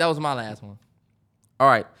 That was my last one. All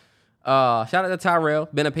right. Shout out to Terrell.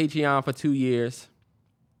 Been a Patreon for 2 years.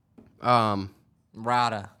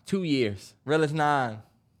 Rada. 2 years. Realist 9.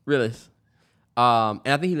 Realist. And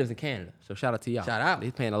I think he lives in Canada. So shout out to y'all. Shout out.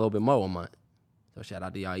 He's paying a little bit more a month. So shout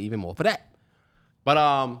out to y'all even more for that. But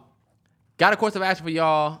got a course of action for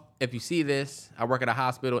y'all. If you see this, I work at a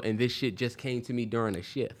hospital and this shit just came to me during a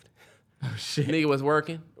shift. Oh shit. Nigga was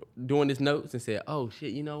working, doing his notes and said, oh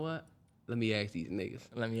shit, you know what? Let me ask these niggas.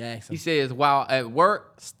 Let me ask them. He says, while at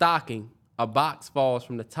work stocking, a box falls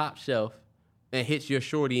from the top shelf and hits your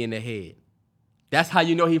shorty in the head. That's how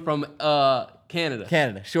you know he from Canada.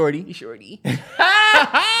 Canada. Shorty. Shorty.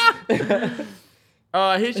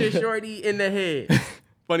 Hits your shorty in the head.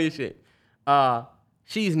 Funny as shit.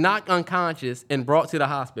 She's knocked unconscious and brought to the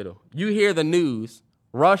hospital. You hear the news,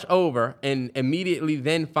 rush over, and immediately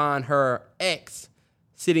then find her ex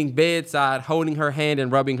sitting bedside, holding her hand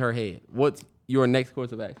and rubbing her head. What's your next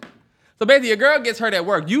course of action? So basically, your girl gets hurt at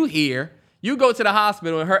work. You go to the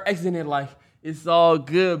hospital, and her ex is in there like, it's all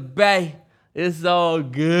good, bae. It's all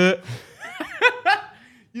good.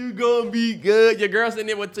 You gonna be good. Your girl sitting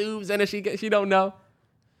there with tubes and she don't know.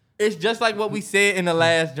 It's just like what we said in the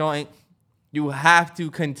last joint. You have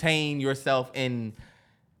to contain yourself and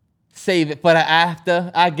save it for the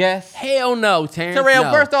after, I guess. Hell no, Terrance. Terrell,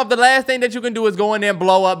 no. First off, the last thing that you can do is go in there and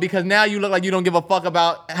blow up because now you look like you don't give a fuck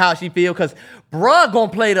about how she feel because bruh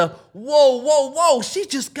gonna play the whoa, she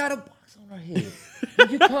just got a box on her head.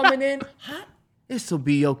 You coming in hot? This'll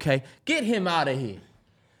be okay. Get him out of here.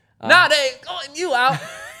 Now they calling you out.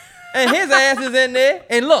 And his ass is in there.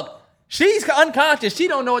 And look, she's unconscious. She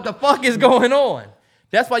don't know what the fuck is going on.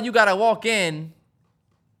 That's why you gotta walk in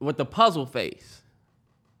with the puzzle face.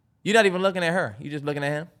 You're not even looking at her. You just looking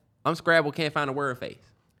at him. I'm Scrabble, can't find a word face.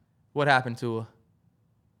 What happened to her?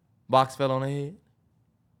 Box fell on her head.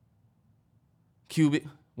 Cubic,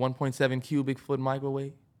 1.7 cubic foot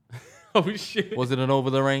microwave. Oh shit. Was it an over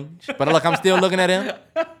the range? But look, I'm still looking at him.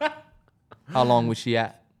 How long was she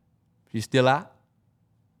at? She still out?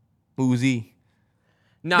 Who's he?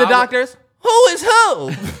 Nah, the doctors. Who is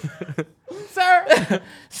who?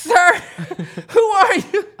 Sir, who are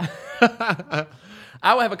you?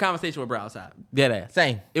 I would have a conversation with bro outside. Dead ass.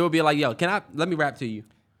 Same. It would be like, yo, let me rap to you?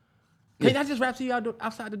 Can I just rap to you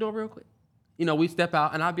outside the door real quick? You know, we step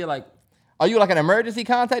out and I'll be like, are you like an emergency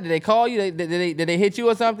contact? Did they call you? Did they hit you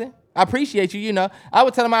or something? I appreciate you, you know. I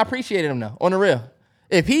would tell him I appreciated him though, on the real.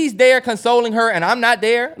 If he's there consoling her and I'm not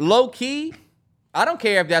there, low key, I don't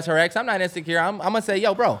care if that's her ex. I'm not insecure. I'm gonna say,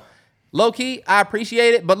 yo, bro, low key, I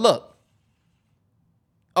appreciate it, but look.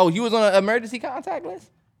 Oh, you was on an emergency contact list?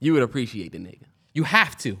 You would appreciate the nigga. You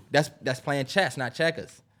have to. That's playing chess, not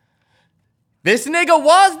checkers. This nigga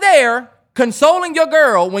was there consoling your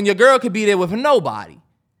girl when your girl could be there with nobody.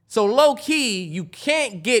 So low key, you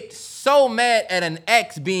can't get so mad at an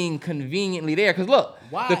ex being conveniently there. Because look,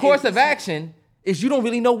 the course of action is you don't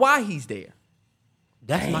really know why he's there.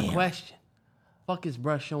 That's my question. Fuck is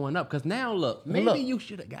bruh showing up? Because now look, maybe you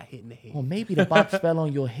should have got hit in the head. Well, maybe the box fell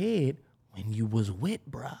on your head when you was with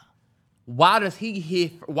bruh. Why does he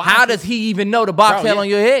hit? How does he even know the box fell on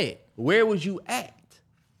your head? Where was you at?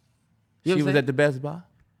 She was at the Best Buy.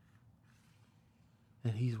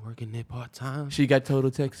 And he's working there part-time. She got total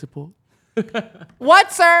tech support.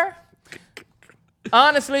 What, sir?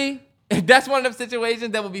 Honestly, that's one of them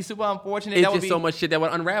situations that would be super unfortunate. It's that would just be so much shit that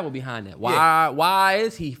would unravel behind that. Why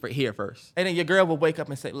is he here first? And then your girl would wake up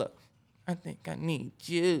and say, look, I think I need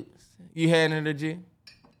juice. You heading to the gym?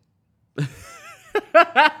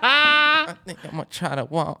 I think I'm gonna try to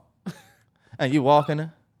walk. And you walking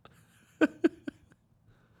her?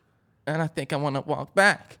 And I think I want to walk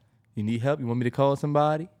back. You need help? You want me to call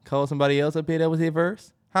somebody? Call somebody else up here that was here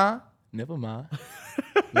first? Huh? Never mind.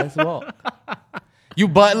 Let's walk.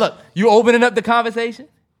 Look, you opening up the conversation?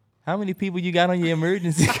 How many people you got on your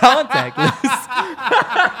emergency contact list?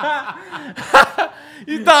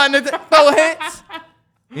 You starting to throw hits?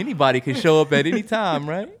 Anybody can show up at any time,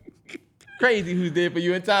 right? Crazy who's there for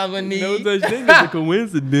you in times of need. No such thing as a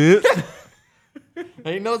coincidence.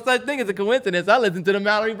 Ain't no such thing as a coincidence. I listen to the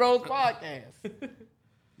MalloryBros podcast.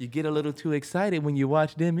 You get a little too excited when you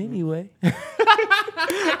watch them anyway.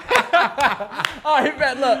 All right,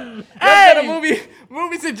 man, look. Let's get a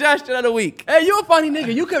movie suggestion of the week. Hey, you a funny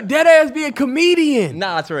nigga. You could dead ass be a comedian.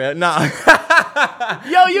 Nah, Terrell, nah. Yo,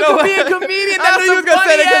 you could be a comedian. That's a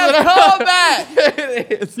funny ass callback.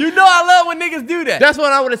 It is. You know I love when niggas do that. That's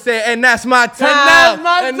what I would have said, and that's my time.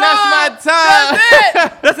 And that's my time. That's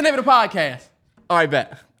it. That's the name of the podcast. All right,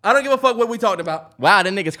 bet. I don't give a fuck what we talked about. Wow,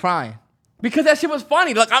 that nigga's crying. Because that shit was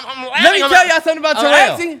funny. Look, I'm laughing. Let me tell y'all something about Terrell.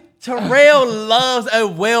 Acting. Terrell loves a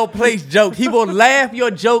well-placed joke. He will laugh your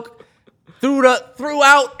joke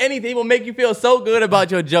throughout anything. He will make you feel so good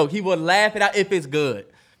about your joke. He will laugh it out if it's good.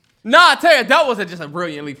 Nah, I tell you, that was just a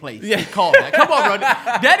brilliantly placed callback. Come on, bro.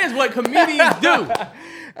 That is what comedians do.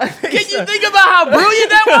 Can you think about how brilliant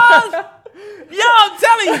that was? Yo, I'm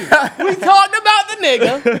telling you, we talked about the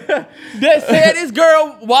nigga that said his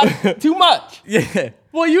girl watched too much. Yeah.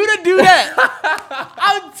 For you to do that,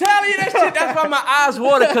 I'm telling you that shit. That's why my eyes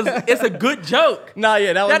water, because it's a good joke. Nah,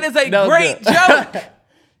 yeah, that is a great joke.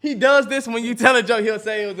 He does this when you tell a joke. He'll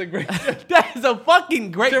say it was a great joke. That is a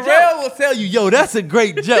fucking great joke. Terrell will tell you, yo, that's a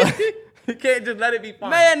great joke. You can't just let it be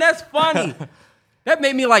funny. Man, that's funny. That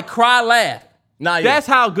made me like cry, laugh. Nah, yeah. That's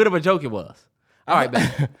how good of a joke it was. All right,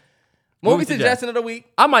 man. Movie suggestion of the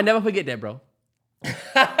week. I might never forget that, bro.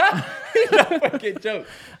 Forget joke.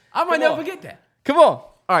 I might never forget that. Come on.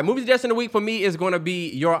 All right, movie suggestion of the week for me is going to be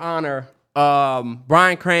Your Honor,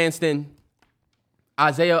 Bryan Cranston,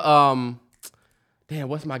 Isaiah, damn,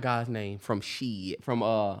 what's my guy's name? He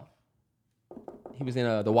was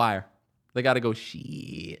in The Wire. They got to go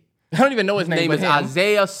shit. I don't even know his name. His name is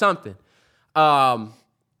Isaiah something. It's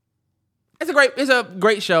a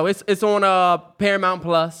great show. It's on Paramount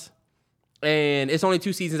Plus. And it's only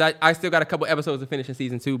 2 seasons. I still got a couple episodes to finish in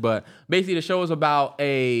season 2, but basically the show is about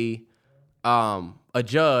a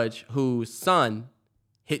judge whose son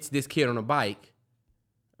hits this kid on a bike,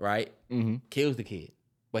 right? Mm-hmm. Kills the kid,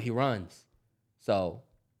 but he runs. So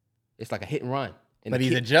it's like a hit and run. And but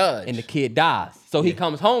he's a judge. And the kid dies. So he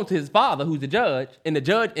comes home to his father, who's the judge, and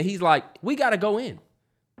he's like, we got to go in,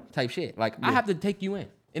 type shit. Like, I have to take you in.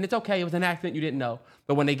 And it's okay, it was an accident, you didn't know.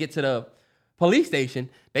 But when they get to the police station,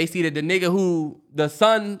 they see that the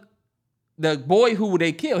nigga the boy who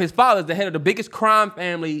they kill, his father's the head of the biggest crime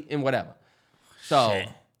family and whatever. So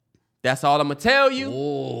that's all I'm gonna tell you.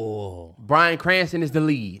 Ooh. Bryan Cranston is the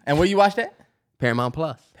lead. And where you watch that? Paramount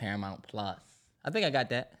Plus. Paramount Plus. I think I got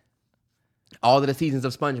that. All of the seasons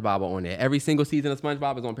of SpongeBob are on there. Every single season of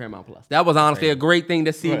SpongeBob is on Paramount Plus. That was honestly a great thing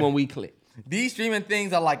to see when we clicked. These streaming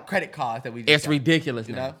things are like credit cards that we just It's got, ridiculous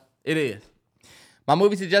you now. know? It is. My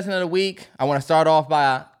movie suggestion of the week, I want to start off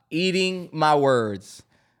by eating my words.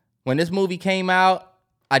 When this movie came out,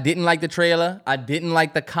 I didn't like the trailer. I didn't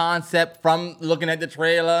like the concept from looking at the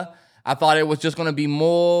trailer. I thought it was just going to be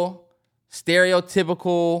more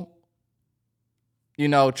stereotypical,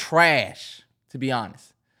 trash, to be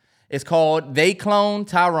honest. It's called They Cloned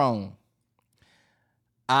Tyrone.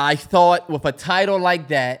 I thought with a title like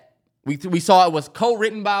that, we saw it was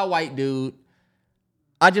co-written by a white dude.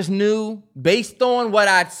 I just knew, based on what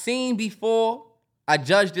I'd seen before, I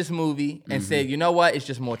judged this movie and said, you know what? It's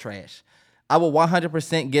just more trash. I will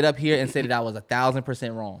 100% get up here and say that I was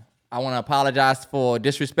 1,000% wrong. I want to apologize for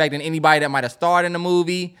disrespecting anybody that might have starred in the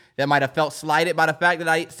movie, that might have felt slighted by the fact that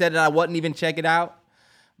I said that I wouldn't even check it out.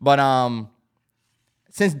 But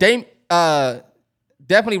since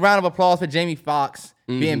definitely round of applause for Jamie Foxx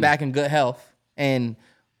being back in good health. And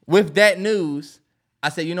with that news, I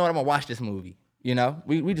said, you know what? I'm going to watch this movie.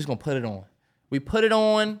 We just going to put it on. We put it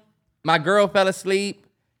on. My girl fell asleep.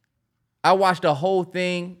 I watched the whole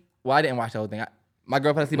thing. Well, I didn't watch the whole thing. My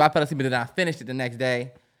girl fell asleep. I fell asleep, but then I finished it the next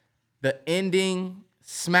day. The ending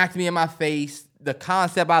smacked me in my face. The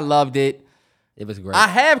concept, I loved it. It was great. I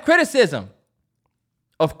have criticism.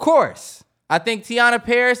 Of course. I think Tiana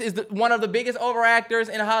Paris is one of the biggest overactors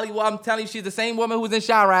in Hollywood. I'm telling you, she's the same woman who was in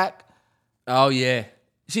Chirac. Oh, yeah.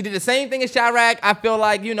 She did the same thing as Chirac. I feel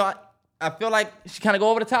like, she kind of go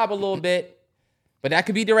over the top a little bit. But that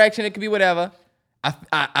could be direction. It could be whatever.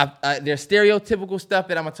 there's stereotypical stuff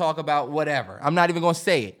that I'm gonna talk about. Whatever. I'm not even gonna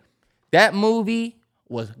say it. That movie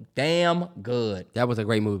was damn good. That was a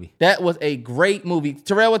great movie. That was a great movie.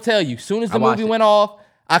 Terrell will tell you. Soon as the movie went off,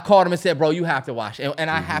 I called him and said, "Bro, you have to watch." And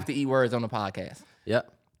I have to eat words on the podcast.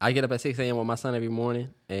 Yep. I get up at 6 a.m. with my son every morning,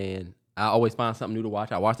 and I always find something new to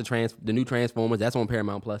watch. I watch the new Transformers. That's on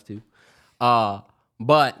Paramount Plus too.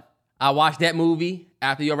 But I watched that movie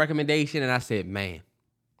after your recommendation, and I said, "Man,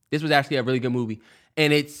 this was actually a really good movie."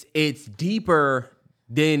 And it's deeper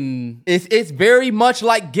than it's very much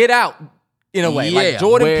like Get Out in a way, like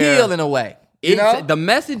Jordan Peele in a way. You know, the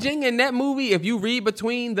messaging in that movie. If you read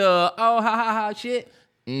between the shit,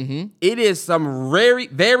 it is some very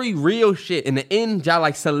very real shit. And the end, y'all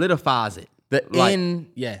like solidifies it.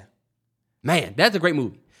 Man, that's a great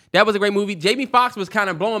movie. That was a great movie. Jamie Foxx was kind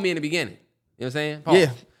of blowing me in the beginning. You know what I'm saying? Pause.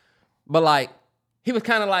 Yeah. But like, he was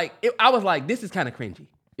kind of like, I was like, this is kind of cringy. You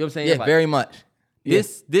know what I'm saying? Yeah, like, very much.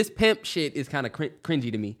 This pimp shit is kind of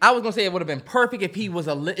cringy to me. I was gonna say it would have been perfect if he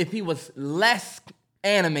was less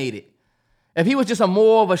animated. If he was just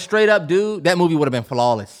more of a straight up dude, that movie would have been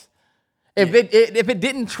flawless. If it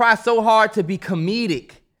didn't try so hard to be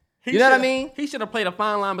comedic, you know what I mean? He should have played a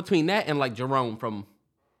fine line between that and like Jerome from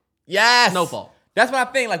Snowfall. That's what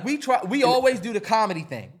I think. Like we always do the comedy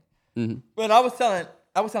thing. Mm-hmm. But I was telling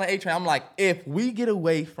A-Train, I'm like, if we get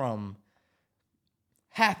away from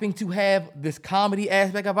having to have this comedy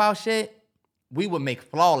aspect of our shit, we would make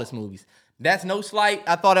flawless movies. That's no slight.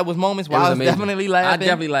 I thought that was moments where I was definitely laughing. I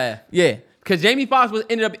definitely laughed. Yeah. Because Jamie Foxx I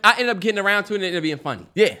ended up getting around to it and it ended up being funny.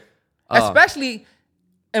 Yeah. Especially,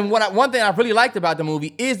 and one thing I really liked about the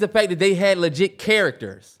movie is the fact that they had legit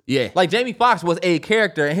characters. Yeah. Like Jamie Foxx was a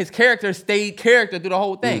character and his character stayed character through the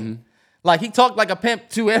whole thing. Mm-hmm. Like he talked like a pimp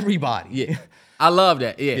to everybody. Yeah. I love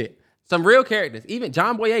that. Yeah. Some real characters. Even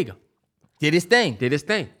John Boyega. Did his thing.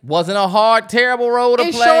 Wasn't a hard, terrible role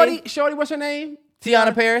to play. Shorty, what's her name?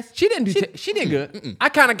 Tiana Paris. She didn't do. She did good. Mm-mm. I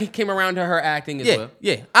kind of came around to her acting as well.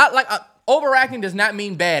 Yeah. Overacting does not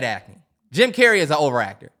mean bad acting. Jim Carrey is an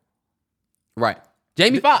overactor. Right.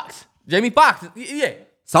 Jamie Foxx. Yeah.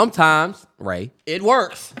 Sometimes, Ray, it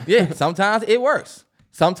works. Yeah. Sometimes it works.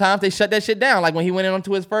 Sometimes they shut that shit down. Like when he went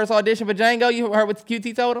into his first audition for Django, you heard what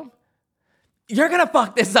QT told him? You're gonna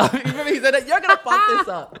fuck this up. You remember he said that? You're gonna fuck this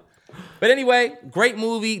up. But anyway, great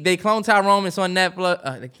movie. They cloned Tyrone. It's on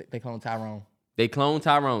Netflix. They cloned Tyrone. They cloned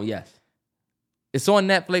Tyrone, yes. It's on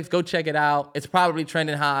Netflix. Go check it out. It's probably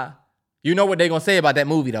trending high. You know what they're going to say about that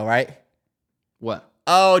movie, though, right? What?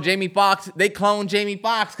 Oh, Jamie Foxx. They cloned Jamie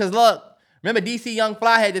Foxx. Because, look, remember DC Young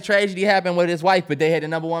Fly had the tragedy happen with his wife, but they had the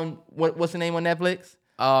number one, what's the name on Netflix?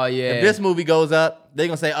 Oh, yeah. If this movie goes up, they're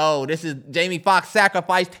going to say, oh, this is Jamie Foxx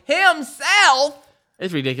sacrificed himself.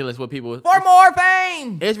 It's ridiculous what people... For more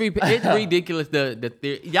fame! It's ridiculous, the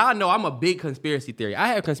theory. Y'all know I'm a big conspiracy theory. I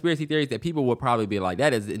have conspiracy theories that people would probably be like,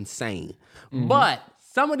 that is insane. Mm-hmm. But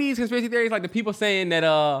some of these conspiracy theories, like the people saying that,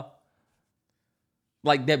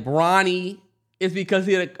 like that Bronny is because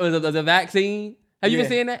of the vaccine. Have you been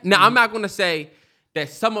seeing that? Now, I'm not going to say that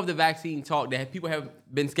some of the vaccine talk that people have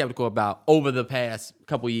been skeptical about over the past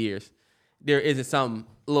couple years, there isn't some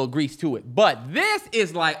little grease to it. But this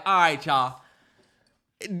is like, all right, y'all.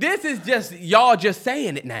 This is just y'all just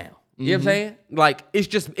saying it now. You know what I'm saying? Like,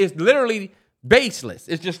 it's literally baseless.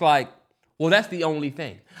 It's just like, well, that's the only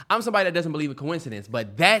thing. I'm somebody that doesn't believe in coincidence,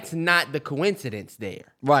 but that's not the coincidence there.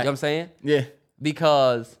 Right. You know what I'm saying? Yeah.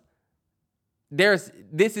 Because you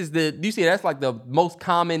see, that's like the most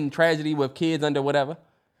common tragedy with kids under whatever.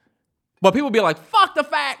 But people be like, fuck the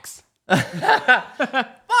facts. Fuck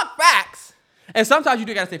facts. And sometimes you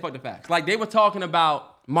do gotta say fuck the facts. Like they were talking about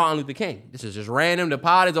Martin Luther King. This is just random. The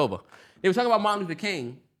pod is over. They were talking about Martin Luther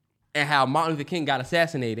King and how Martin Luther King got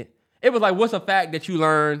assassinated. It was like, what's a fact that you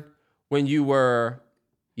learned when you were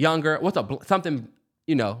younger? Something,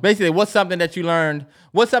 you know. Basically, what's something that you learned?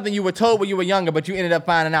 What's something you were told when you were younger, but you ended up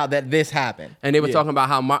finding out that this happened? And they were talking about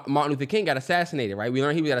how Martin Luther King got assassinated, right? We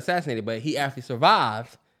learned he got assassinated, but he actually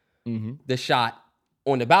survived the shot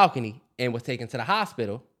on the balcony and was taken to the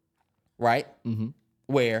hospital, right? Mm-hmm.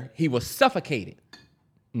 Where he was suffocated.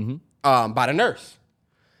 By the nurse.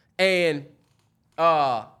 And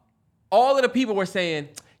all of the people were saying,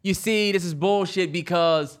 you see, this is bullshit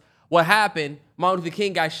because what happened, Martin Luther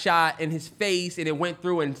King got shot in his face and it went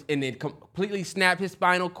through and it completely snapped his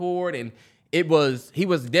spinal cord and he was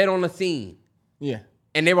dead on the scene. Yeah.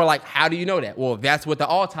 And they were like, how do you know that? Well, that's what the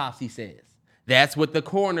autopsy says. That's what the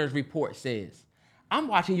coroner's report says. I'm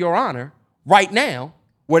watching Your Honor right now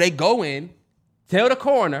where they go in, tell the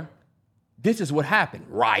coroner, this is what happened,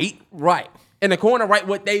 right? Right. And the coroner write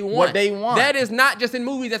what they want. What they want. That is not just in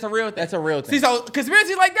movies, that's a real thing. That's a real thing. See, so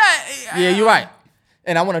conspiracies like that. Yeah, you're right.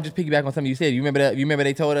 And I want to just piggyback on something you said. You remember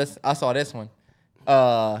they told us? I saw this one.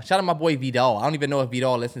 Shout out my boy Vidal. I don't even know if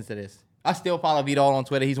Vidal listens to this. I still follow Vidal on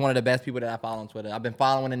Twitter. He's one of the best people that I follow on Twitter. I've been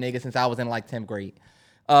following the nigga since I was in like 10th grade.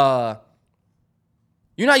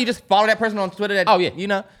 You know how you just follow that person on Twitter? That, Oh, yeah. You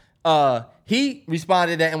know? He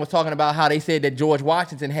responded to that and was talking about how they said that George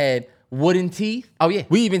Washington had wooden teeth. Oh, yeah.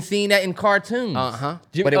 We even seen that in cartoons.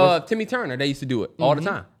 But it was, Timmy Turner, they used to do it all the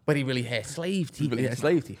time. but he really had slave teeth. Really had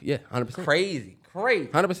slave teeth. Yeah, 100%. Crazy.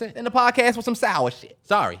 100%. In the podcast with some sour shit.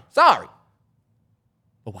 Sorry.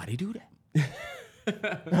 But why'd he do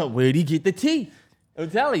that? Where'd he get the teeth? I'm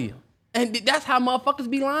telling you. And that's how motherfuckers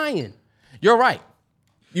be lying. You're right.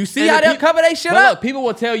 You see And how the they cover they shit but up? look, people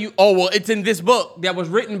will tell you, oh, well, it's in this book that was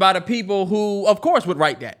written by the people who, of course, would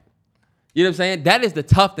write that. You know what I'm saying? That is the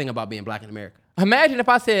tough thing about being black in America. Imagine if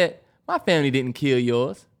I said, my family didn't kill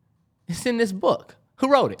yours. It's in this book.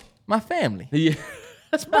 Who wrote it? My family. Yeah.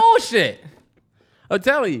 That's bullshit. I'm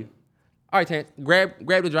telling you. All right, Terrance, grab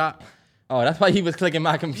the drop. Oh, that's why he was clicking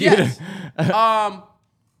my computer. Yes. Shout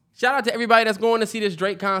out to everybody that's going to see this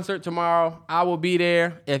Drake concert tomorrow. I will be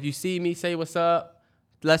there. If you see me, say what's up.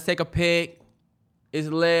 Let's take a pic. It's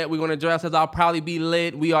lit. We're going to enjoy ourselves. I'll probably be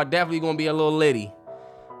lit. We are definitely going to be a little litty.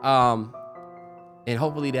 And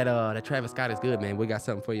hopefully that Travis Scott is good, man. We got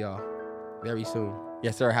something for y'all very soon.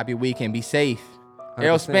 Yes, sir. Happy weekend. Be safe. 100%.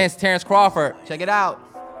 Errol Spence, Terrence Crawford. Check it out.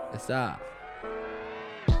 That's up.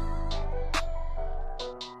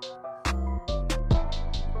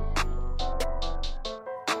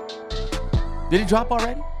 Did it drop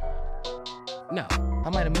already? No. I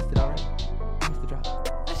might have missed it already. I missed the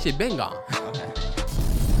drop. That shit been gone. Okay.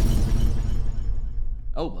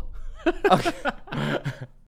 Over. Okay.